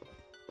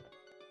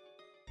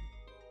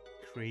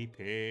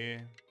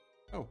 Creepy.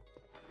 Oh.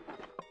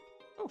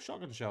 Oh,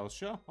 shotgun shells.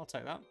 Sure, I'll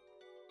take that.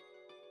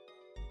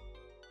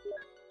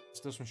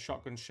 Still some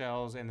shotgun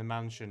shells in the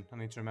mansion. I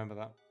need to remember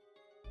that.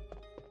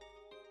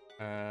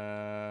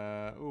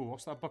 Ooh,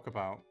 what's that book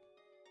about?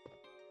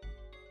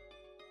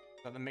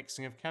 Is that the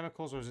mixing of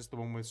chemicals, or is this the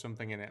one with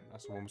something in it?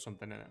 That's the one with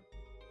something in it.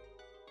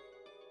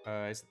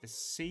 Is it the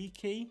C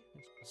key?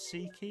 Is there a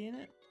C key in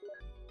it?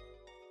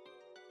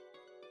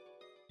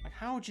 Like,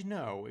 how would you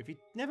know? If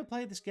you've never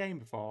played this game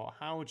before,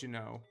 how would you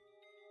know?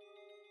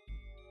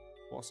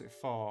 What's it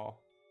for?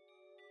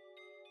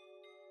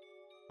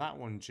 That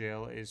one,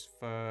 Jill, is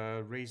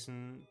for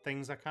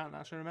things I can't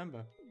actually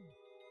remember.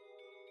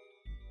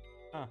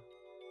 Ah.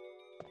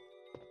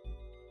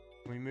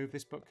 Can we move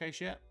this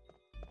bookcase yet?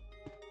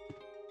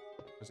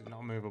 Or is it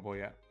not movable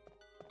yet?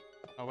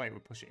 Oh wait, we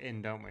push it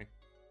in, don't we?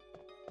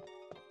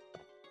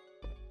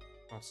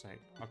 For God's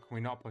sake. Oh, can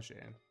we not push it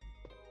in?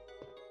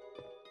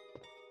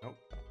 Nope.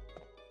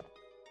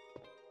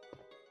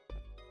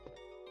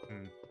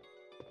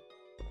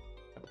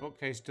 That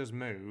bookcase does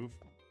move.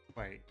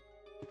 Wait.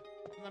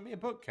 Can that be a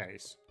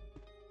bookcase?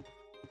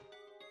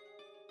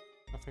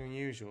 Nothing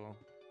unusual.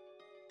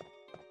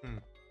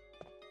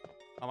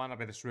 That might not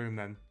be this room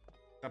then.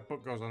 That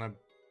book goes on a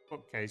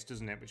bookcase,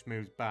 doesn't it? Which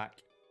moves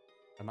back.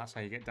 And that's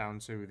how you get down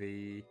to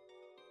the...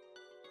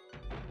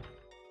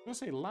 I'm going to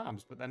say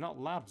labs, but they're not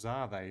labs,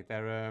 are they?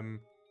 They're,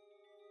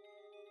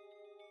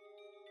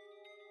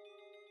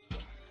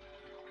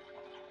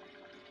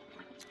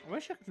 I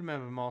wish I could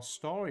remember more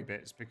story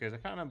bits because I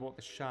can't remember what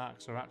the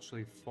sharks are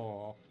actually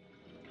for.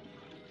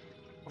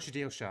 What's your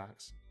deal,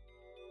 sharks?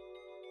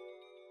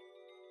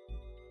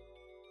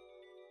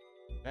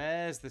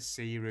 There's the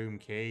sea room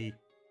key.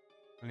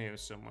 I knew it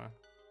was somewhere.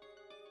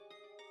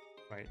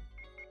 Wait.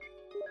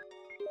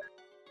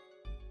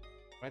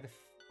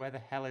 Where the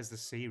hell is the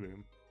sea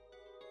room?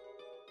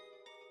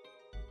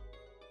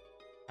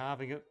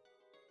 Carving of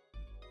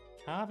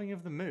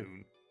the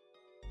moon?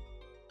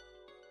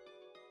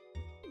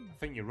 I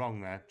think you're wrong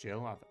there,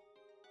 Jill. I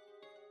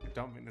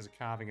don't think there's a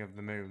carving of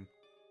the moon.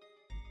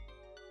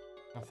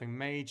 Nothing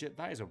major.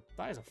 That is a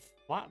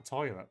flat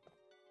toilet.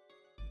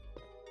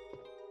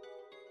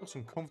 Looks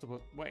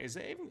uncomfortable. Wait, has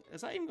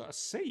that even got a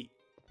seat?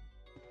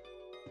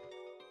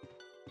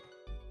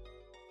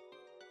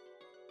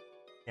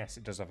 Yes,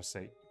 it does have a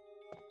seat.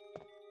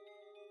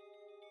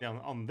 Yeah,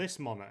 on this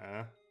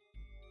monitor,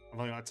 I've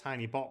only got a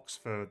tiny box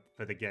for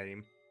the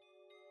game.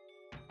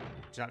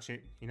 Which is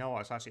actually, you know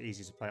what? It's actually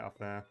easy to play it off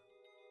there.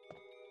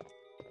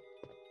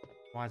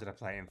 Why did I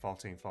play it in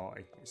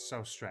 1440? It's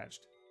so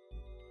stretched. I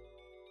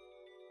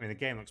mean, the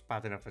game looks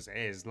bad enough as it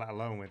is, let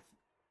alone with...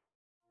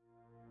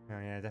 Oh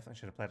yeah, definitely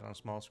should have played it on a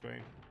small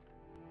screen.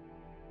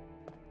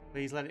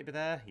 Please let it be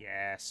there.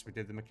 Yes, we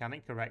did the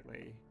mechanic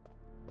correctly.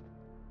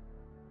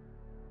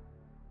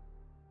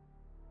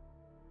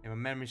 If my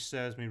memory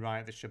serves me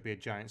right, there should be a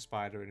giant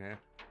spider in here.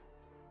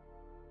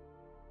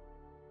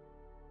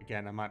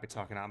 Again, I might be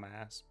talking out of my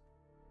ass.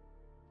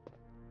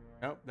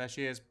 Oh, there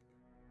she is.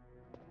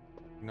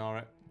 Ignore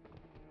it.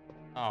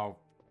 Oh.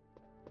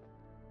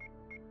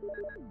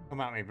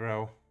 Come at me,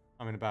 bro.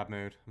 I'm in a bad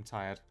mood. I'm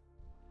tired.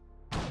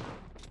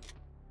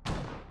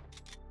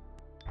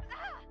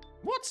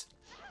 What?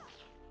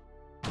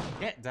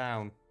 Get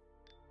down.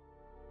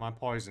 Am I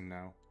poisoned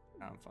now?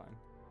 No, I'm fine.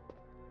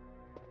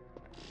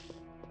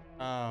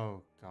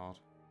 Oh, God.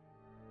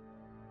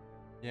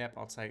 Yep,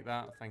 I'll take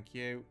that. Thank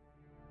you.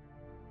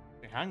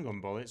 The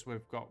handgun bullets.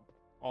 We've got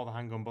all the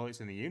handgun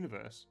bullets in the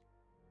universe.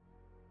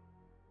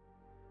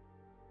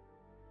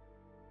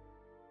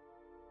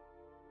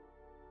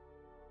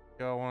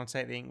 Do I want to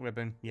take the ink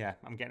ribbon? Yeah,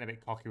 I'm getting a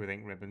bit cocky with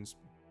ink ribbons.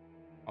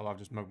 Although I've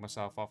just mugged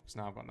myself off because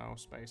now I've got no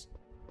space.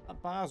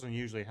 That bar's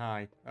unusually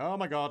high. Oh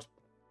my God.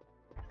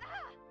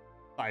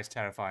 That is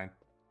terrifying.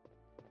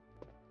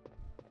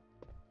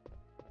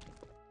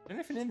 Is there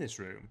anything in this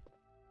room?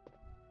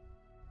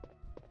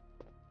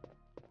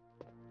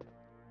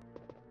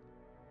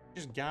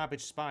 Just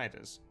garbage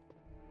spiders.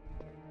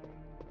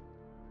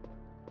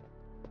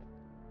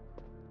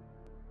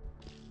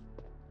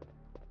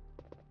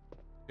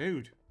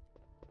 Dude.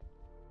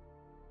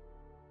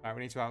 Right,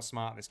 we need to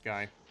outsmart this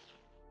guy.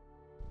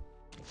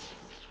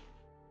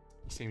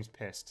 He seems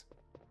pissed.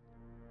 I'm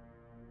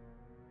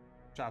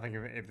trying to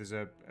think if there's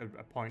a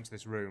point to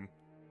this room.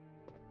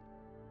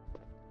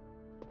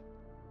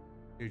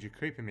 Dude, you're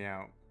creeping me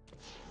out.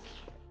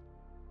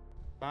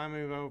 If I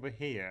move over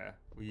here,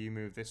 will you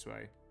move this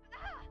way?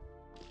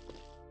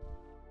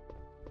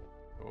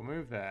 We'll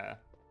move there.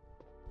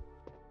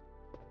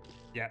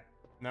 Yep.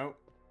 Nope.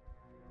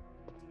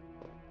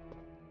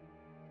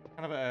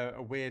 Kind of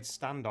a weird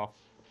standoff.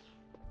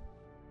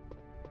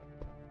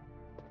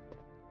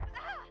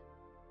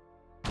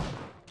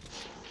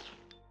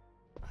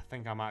 I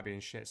think I might be in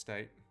shit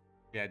state.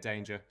 Yeah,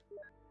 danger.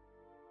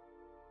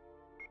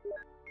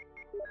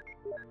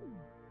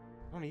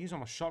 I want to use all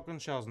my shotgun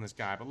shells on this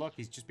guy, but look,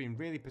 he's just been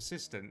really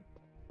persistent.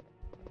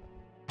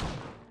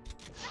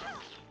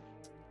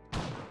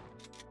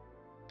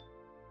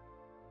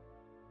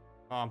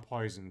 Oh, I'm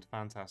poisoned.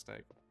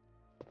 Fantastic.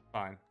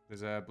 Fine.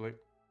 There's a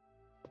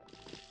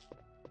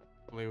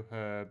blue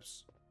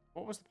herbs.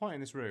 What was the point in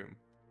this room?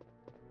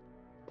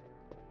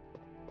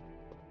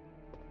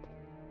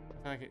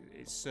 I feel like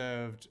it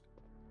served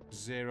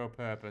zero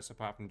purpose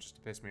apart from just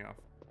to piss me off.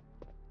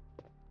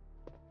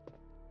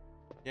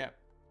 Yep.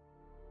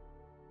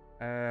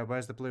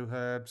 Where's the blue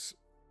herbs?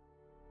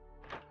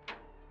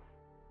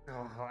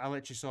 Oh, I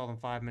literally saw them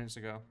 5 minutes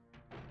ago.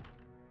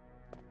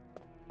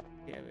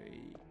 Yeah,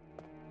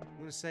 I'm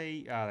gonna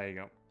say... Ah, there you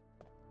go.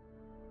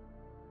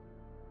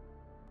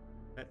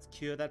 Let's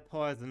cure that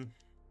poison.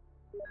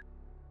 I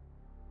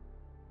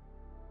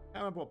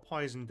can't remember what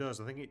poison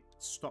does. I think it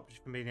stops you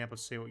from being able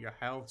to see what your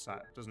health's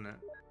at, doesn't it?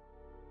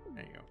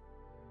 There you go.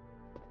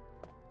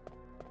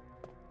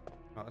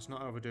 Right, let's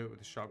not overdo it with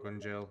the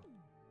shotgun, Jill.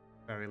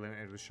 Very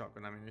limited with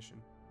shotgun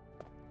ammunition.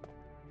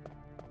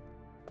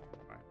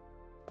 Right.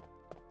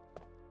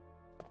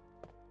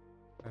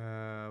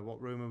 What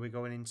room are we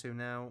going into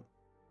now?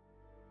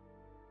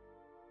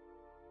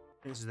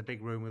 This is the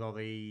big room with all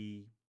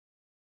the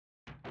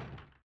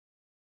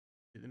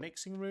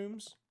mixing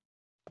rooms.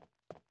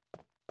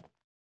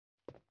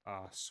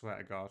 Oh, I swear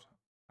to God,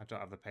 I don't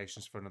have the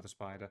patience for another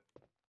spider.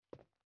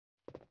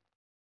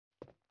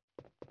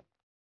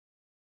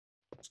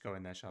 Let's go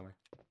in there, shall we?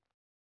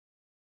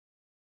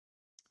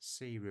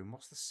 Sea room.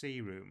 What's the sea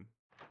room?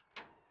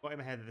 Got in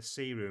my head that the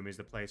sea room is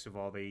the place of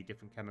all the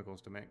different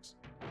chemicals to mix.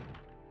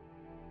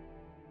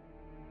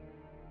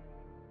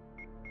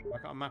 I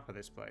got a map of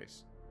this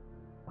place.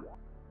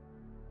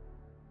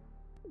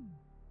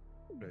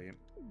 Brilliant.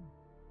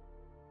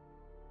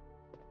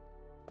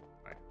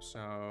 Right,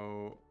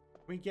 so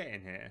we get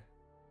in here.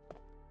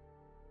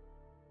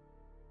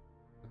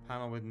 The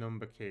panel with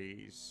number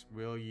keys.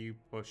 Will you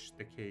push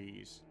the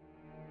keys?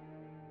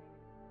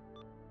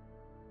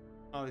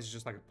 Oh, this is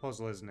just like a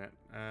puzzle, isn't it?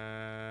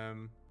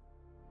 Damn.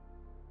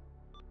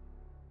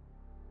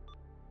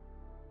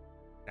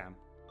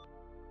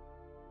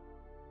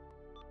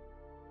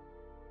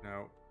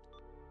 No.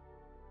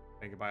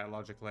 Think about it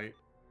logically.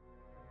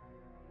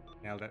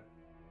 Nailed it.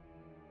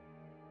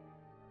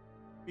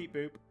 Beep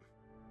boop.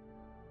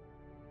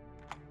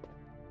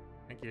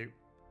 Thank you.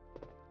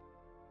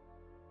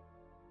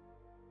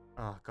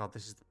 Oh god,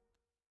 this is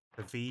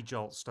the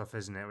V-jolt stuff,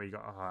 isn't it? Where you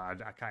got, oh,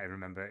 I can't even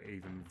remember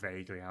even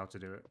vaguely how to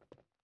do it.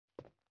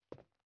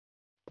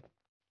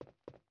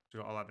 So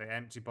you got all like the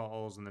empty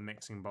bottles and the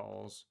mixing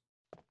bottles.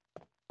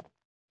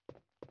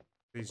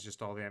 These are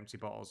just all the empty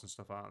bottles and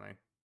stuff, aren't they?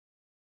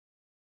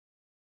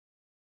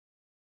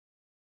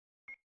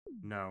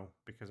 No,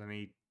 because I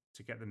need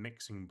to get the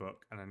mixing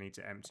book and I need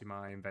to empty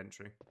my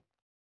inventory.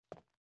 I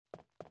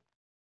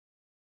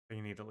think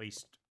you need at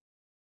least,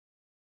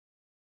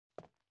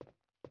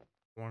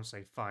 I want to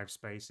say 5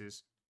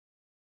 spaces.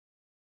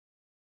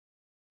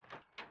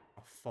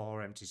 Or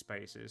 4 empty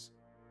spaces.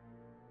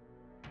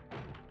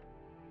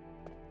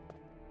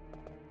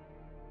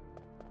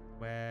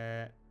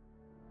 Where?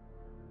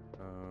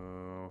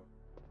 Oh.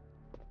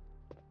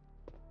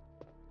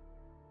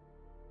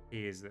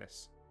 Here's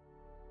this.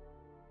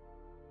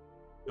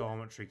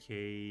 Dormitory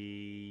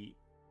key.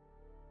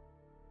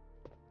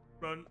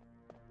 Run.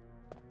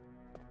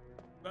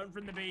 Run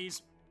from the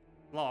bees.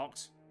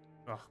 Locked.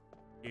 Ugh.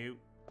 You.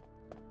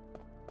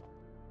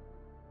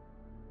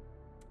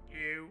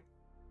 You.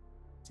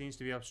 Seems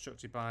to be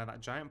obstructed by that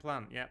giant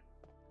plant. Yep.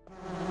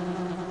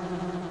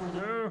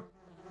 No.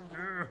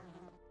 No.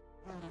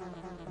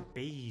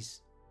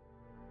 Bees.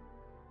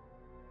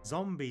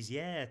 Zombies,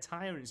 yeah.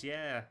 Tyrants,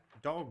 yeah.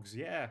 Dogs,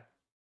 yeah.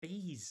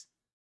 Bees.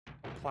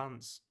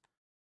 Plants.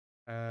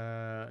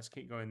 Let's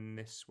keep going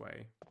this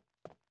way.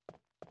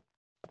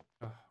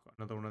 Oh, got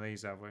another one of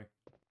these, have we?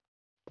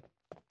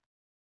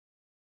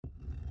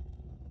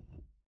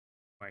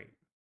 Wait.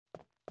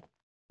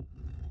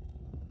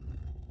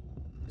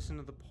 This is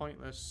another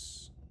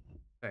pointless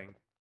thing.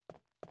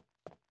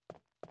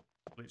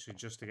 Literally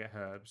just to get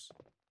herbs.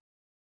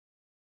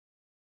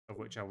 Of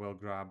which I will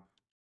grab.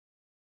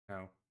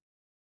 No.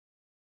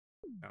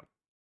 No.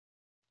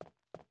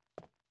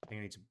 I think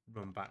I need to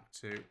run back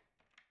to...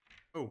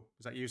 Oh,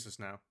 is that useless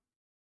now?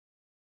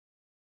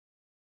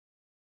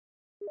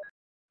 In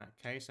that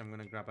case, I'm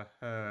going to grab a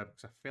herb,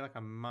 because I feel like I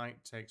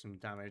might take some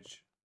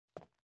damage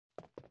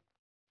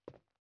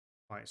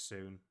quite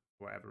soon,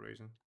 for whatever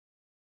reason.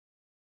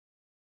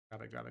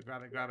 Grab it, grab it,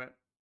 grab it, grab it.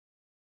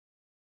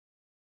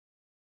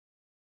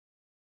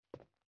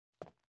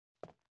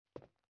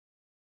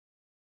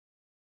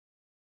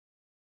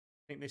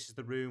 I think this is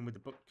the room with the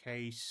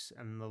bookcase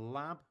and the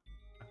lab.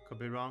 I could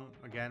be wrong.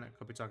 Again, I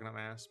could be talking out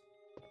my ass.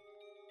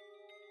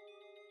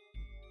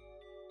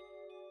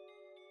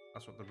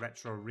 That's what the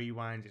Retro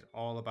Rewind is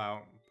all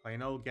about.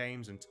 Playing old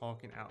games and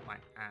talking out my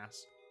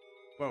ass.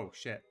 Whoa,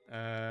 shit.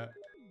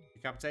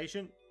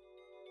 Decapitation?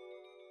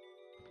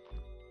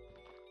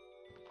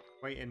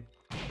 Waiting.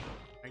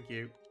 Thank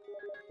you.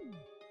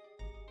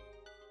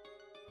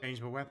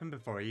 Change my weapon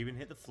before I even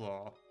hit the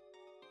floor.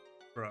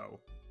 Bro.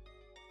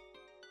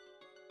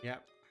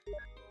 Yep. I'm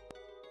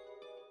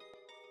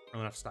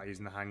gonna have to start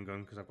using the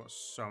handgun because I've got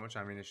so much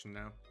ammunition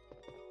now.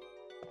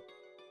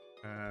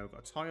 We've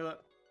got a toilet.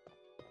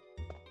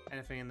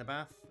 Anything in the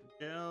bath?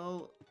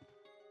 Jill.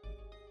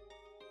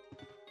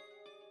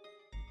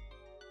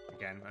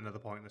 Again, another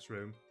pointless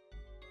room.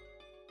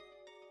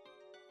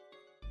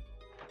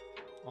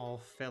 All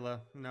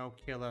filler, no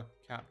killer,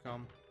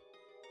 Capcom.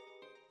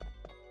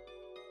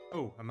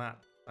 Oh, a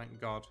map. Thank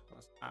God.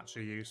 That's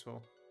actually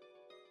useful.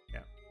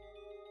 Yeah.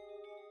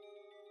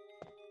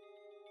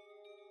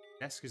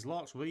 Desk is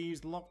locked. Will you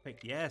use the lockpick?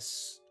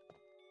 Yes.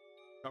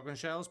 Shotgun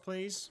shells,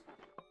 please.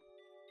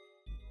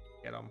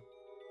 Get on.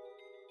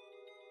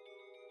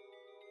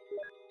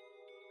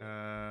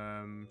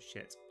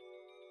 Shit.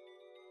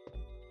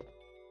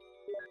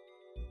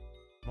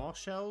 More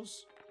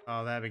shells?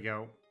 Oh, there we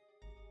go.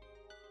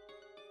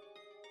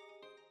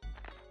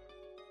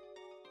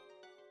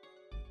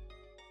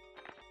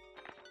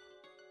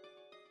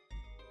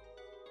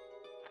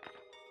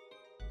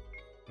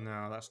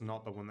 No, that's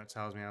not the one that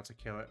tells me how to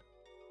kill it.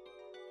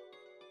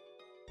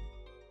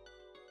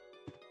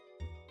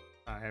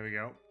 Ah, here we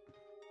go.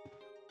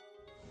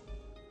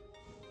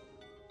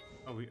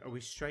 Are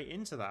we straight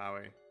into that,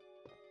 are we?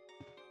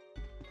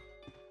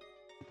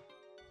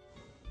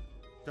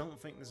 Don't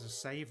think there's a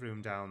save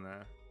room down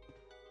there.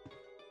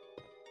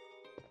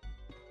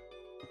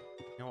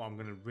 You know what, I'm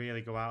gonna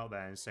really go out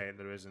there and say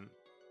there isn't.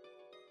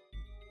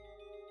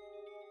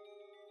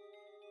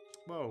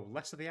 Whoa,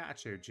 less of the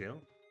attitude,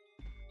 Jill.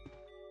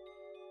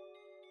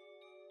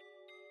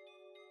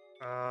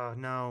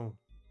 No.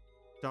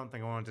 Don't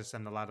think I wanted to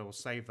send the ladder. We'll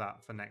save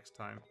that for next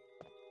time.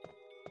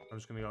 I'm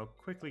just gonna go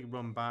quickly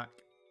run back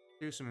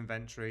do some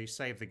inventory,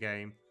 save the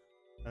game,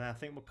 and I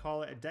think we'll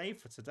call it a day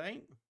for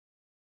today.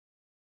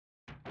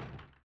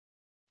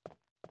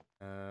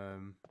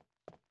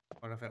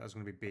 What do I think there's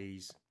going to be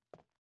bees?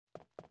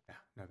 Yeah,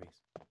 no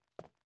bees.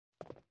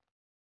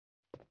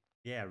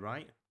 Yeah,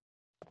 right.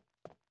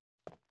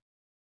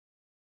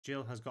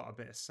 Jill has got a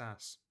bit of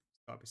sass.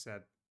 It's got to be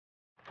said.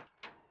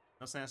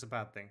 Not saying that's a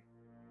bad thing.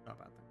 Not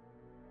a bad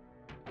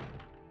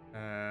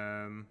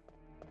thing.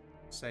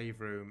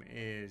 Save room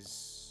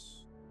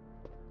is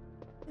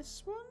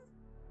this one.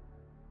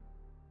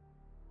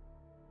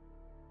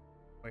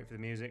 Wait for the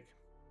music.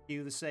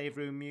 Cue the save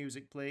room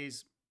music,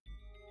 please.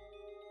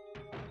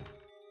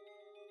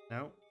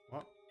 No,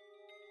 what?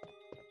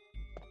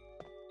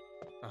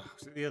 Oh,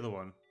 is it the other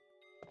one?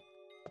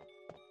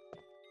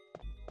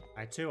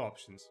 I had two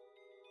options,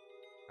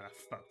 and I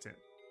fucked it.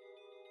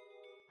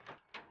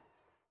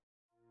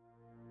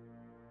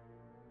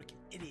 Like an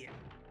idiot.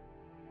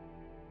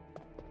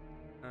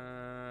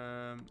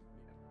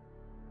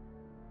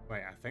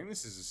 Wait, I think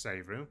this is a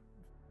save room.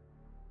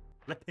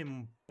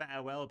 Flipping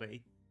better well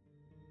be.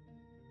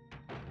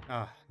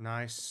 Ah,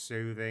 nice,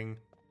 soothing,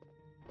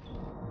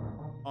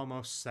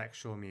 almost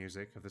sexual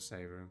music of the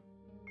save room.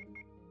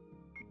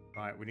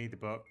 Right, we need the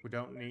book. We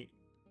don't need...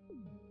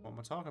 What am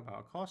I talking about?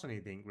 Of course I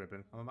need the ink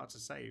ribbon. I'm about to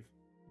save.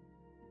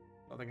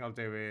 What I think I'll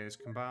do is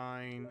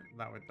combine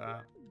that with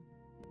that.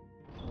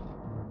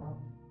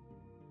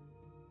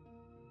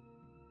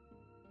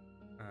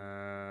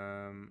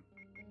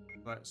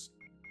 Let's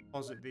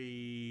deposit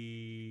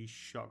the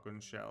shotgun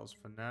shells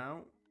for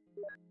now.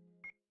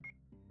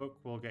 Book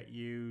will get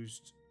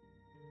used.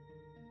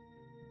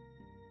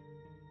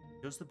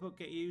 Does the book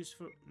get used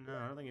for... No,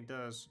 I don't think it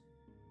does.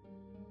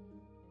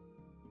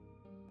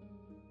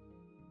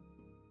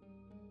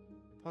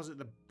 Deposit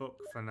the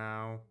book for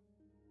now.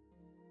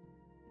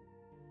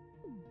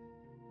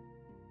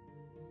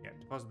 Yeah,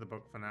 deposit the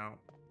book for now.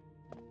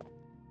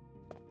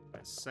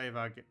 Let's save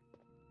our...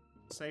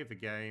 Save the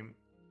game.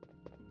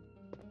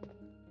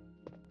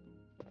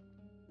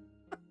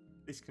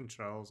 These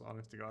controls,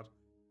 honest to God.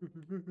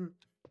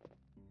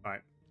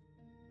 Right.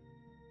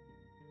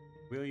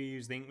 Will you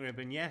use the ink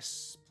ribbon?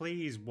 Yes,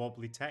 please,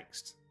 wobbly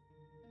text.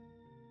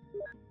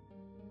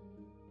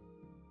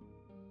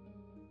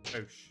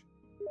 Boosh.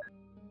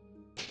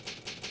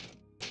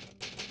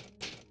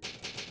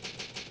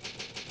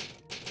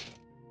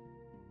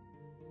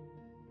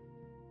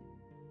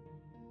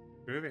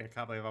 Groovy, I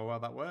can't believe how well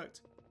that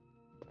worked.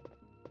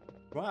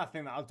 Right, I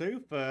think that'll do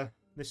for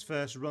this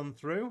first run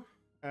through.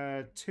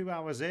 2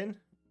 hours in.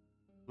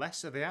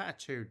 Less of the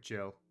attitude,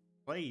 Jill.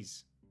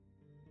 Please.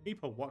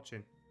 People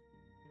watching.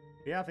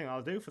 Yeah, I think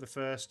that'll do for the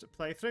first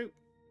playthrough.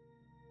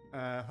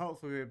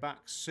 Hopefully we'll be back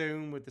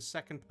soon with the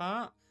second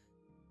part.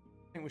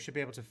 I think we should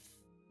be able to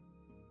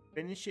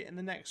finish it in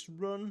the next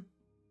run.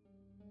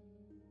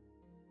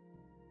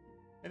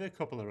 Maybe a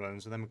couple of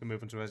runs, and then we can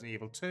move on to Resident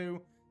Evil 2.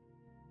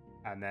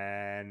 And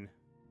then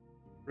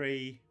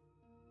 3.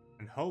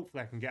 And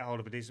hopefully I can get hold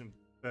of a decent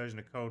version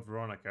of Code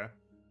Veronica.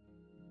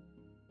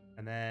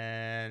 And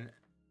then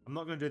I'm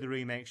not going to do the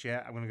remakes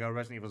yet. I'm going to go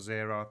Resident Evil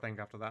 0, I think,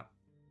 after that.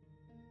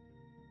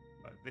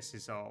 But this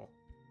is all,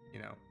 you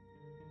know.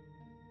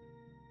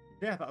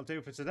 Yeah, that'll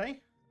do for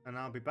today. And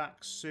I'll be back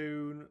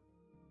soon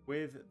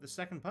with the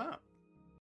second part.